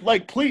 Like, if,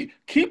 like, please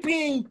keep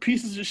being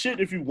pieces of shit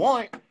if you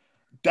want.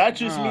 That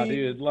just Nah,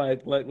 means, dude.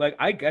 Like,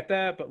 I get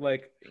that, but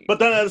like, but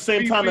then at the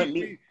same time,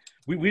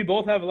 we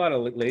both have a lot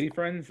of lady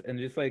friends, and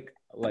just like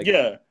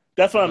yeah,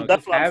 that's what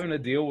that's what I'm having to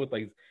deal with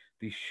like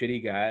these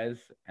shitty guys,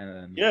 and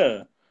then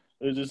yeah,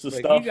 it's just the like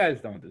stuff. you guys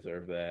don't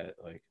deserve that.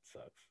 Like, it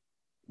sucks.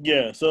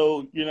 Yeah,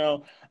 so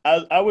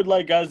I would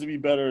like guys to be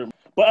better,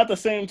 but at the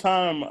same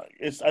time,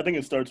 I think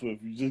it starts with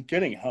just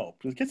getting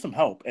help. Just get some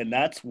help, and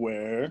that's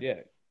where Yeah,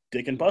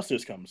 Dick and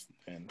Busters comes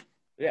in.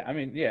 yeah. I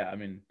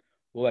mean,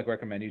 we'll like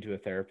recommend you to a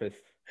therapist.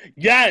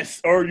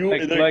 Yes, or you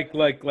Like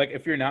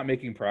if you're not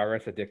making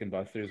progress at Dick and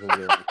Buster's, we'll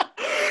be like,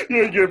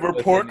 your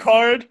report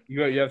card.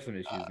 you have some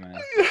issues, man.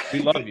 We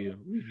love you.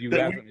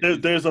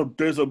 There's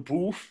a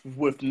booth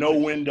with no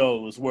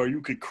windows where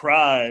you could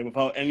cry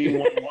without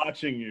anyone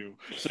watching you,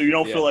 so you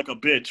don't feel like a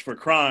bitch for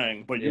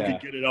crying, but you can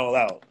get it all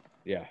out.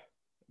 Yeah.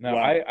 No,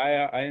 wow.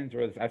 I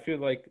enjoy this. I feel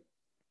like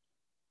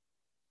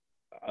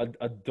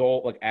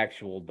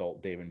actual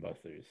adult Dave and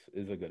Buster's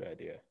is a good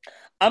idea.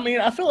 I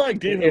mean, I feel like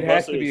Dave and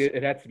Buster's.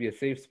 It has to be a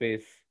safe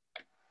space.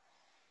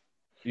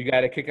 You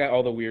got to kick out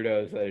all the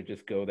weirdos that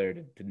just go there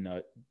to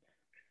nut.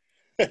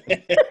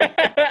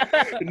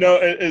 No,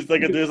 it's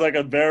like there's like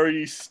a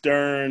very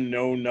stern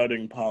no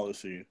nutting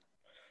policy.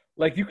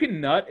 Like you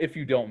can nut if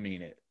you don't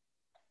mean it.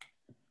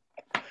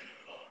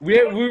 We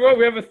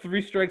have a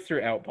 3 strikes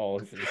you're out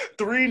policy.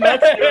 3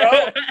 nuts you're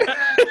out.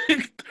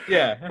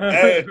 Yeah.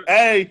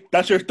 Hey,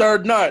 that's your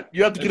 3rd nut.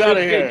 You have to get out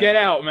of here. Get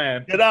out,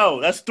 man. Get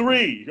out. That's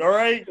 3. All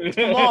right.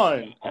 Come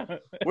on.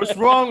 What's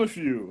wrong with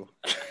you?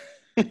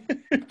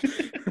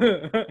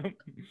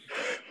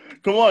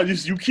 Come on,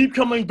 you keep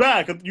coming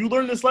back. You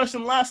learned this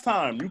lesson last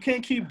time. You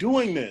can't keep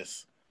doing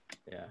this.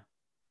 Yeah.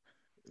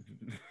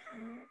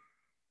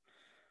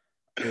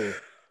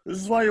 This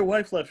is why your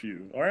wife left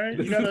you. All right.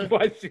 This is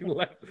why she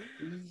left.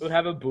 We'll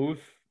have a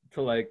booth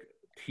to like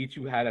teach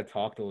you how to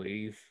talk to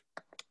ladies.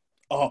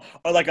 Oh,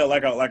 or like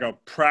a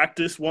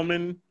practice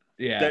woman.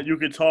 Yeah. That you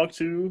could talk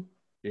to.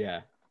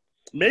 Yeah.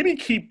 Maybe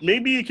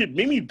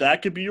that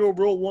could be your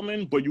real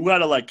woman, but you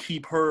gotta like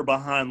keep her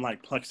behind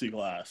like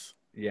plexiglass.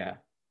 Yeah.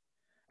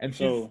 And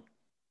so,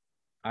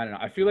 I don't know.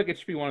 I feel like it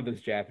should be one of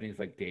those Japanese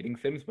like dating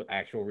sims, but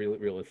actual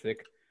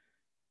realistic.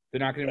 They're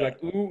not gonna be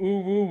like,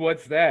 ooh,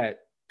 what's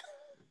that?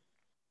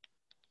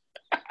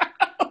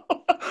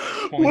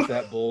 Point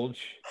that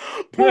bulge.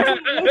 What's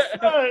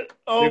that?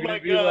 Oh my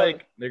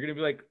god! They're gonna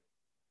be like,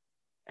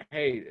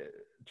 hey,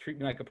 treat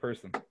me like a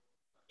person.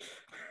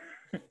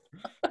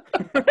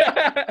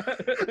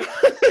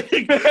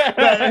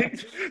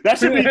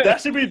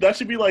 that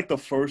should be like the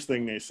first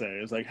thing they say.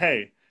 It's like,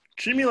 hey,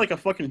 treat me like a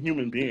fucking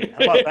human being.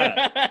 How about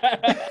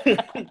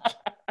that?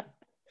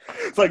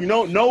 It's like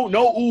no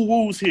ooh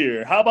woos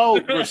here. How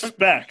about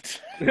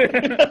respect?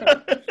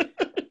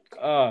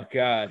 Oh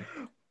God.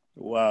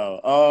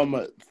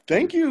 Wow.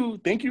 Thank you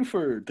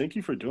for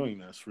doing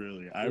this.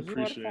 Really, I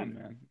appreciate fun,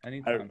 man.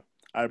 Anytime.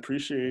 I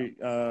appreciate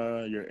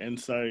your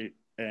insight.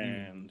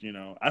 And,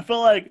 I feel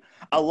like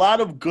a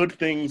lot of good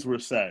things were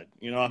said.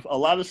 A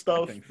lot of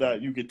stuff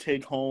that you could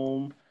take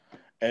home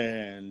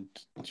and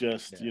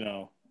just,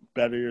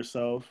 better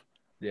yourself.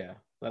 Yeah.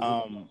 A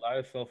lot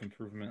of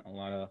self-improvement, a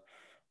lot of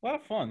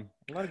fun,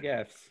 a lot of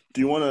gaffes. Do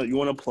you want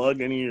to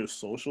plug any of your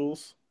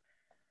socials?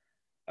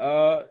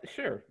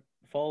 Sure.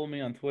 Follow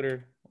me on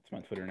Twitter. What's my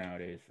Twitter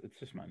nowadays? It's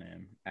just my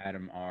name,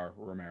 Adam R.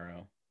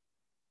 Romero.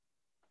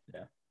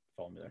 Yeah.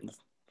 Follow me there.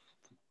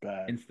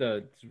 Bad.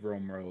 Insta, it's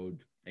Rome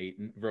Road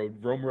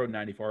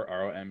 94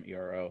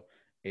 ROMERO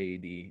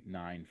AD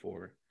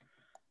 94.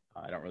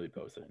 I don't really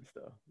post it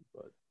Insta,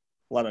 but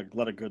a lot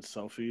of good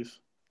selfies.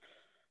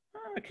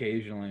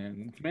 Occasionally,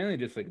 and it's mainly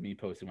just like me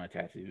posting my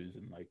tattoos,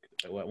 and like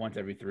once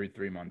every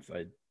three months,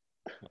 I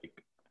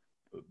like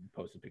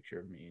post a picture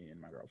of me and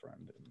my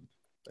girlfriend. And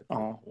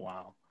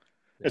wow!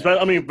 Yeah.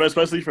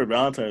 Especially for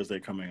Valentine's Day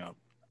coming up.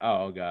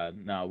 Oh God,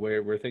 no!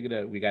 We're thinking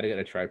that we got to get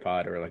a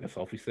tripod or like a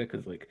selfie stick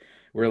because like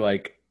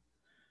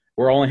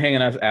we're only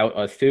hanging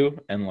us two,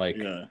 and like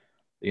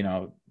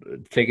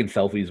taking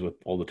selfies with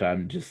all the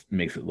time just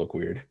makes it look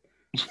weird.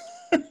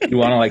 You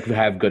want to like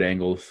have good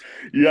angles.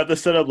 You have to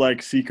set up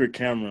like secret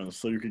cameras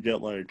so you could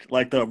get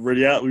like the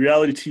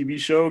reality TV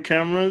show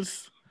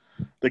cameras.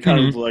 They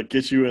kind of like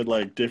get you at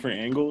like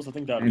different angles. I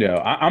think that. Yeah,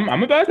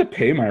 I'm about to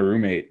pay my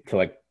roommate to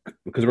like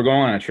because we're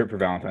going on a trip for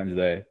Valentine's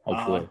Day.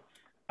 Hopefully,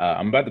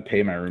 I'm about to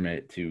pay my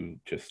roommate to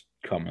just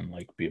come and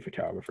like be a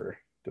photographer.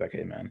 Be like,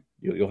 hey man,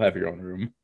 you'll have your own room.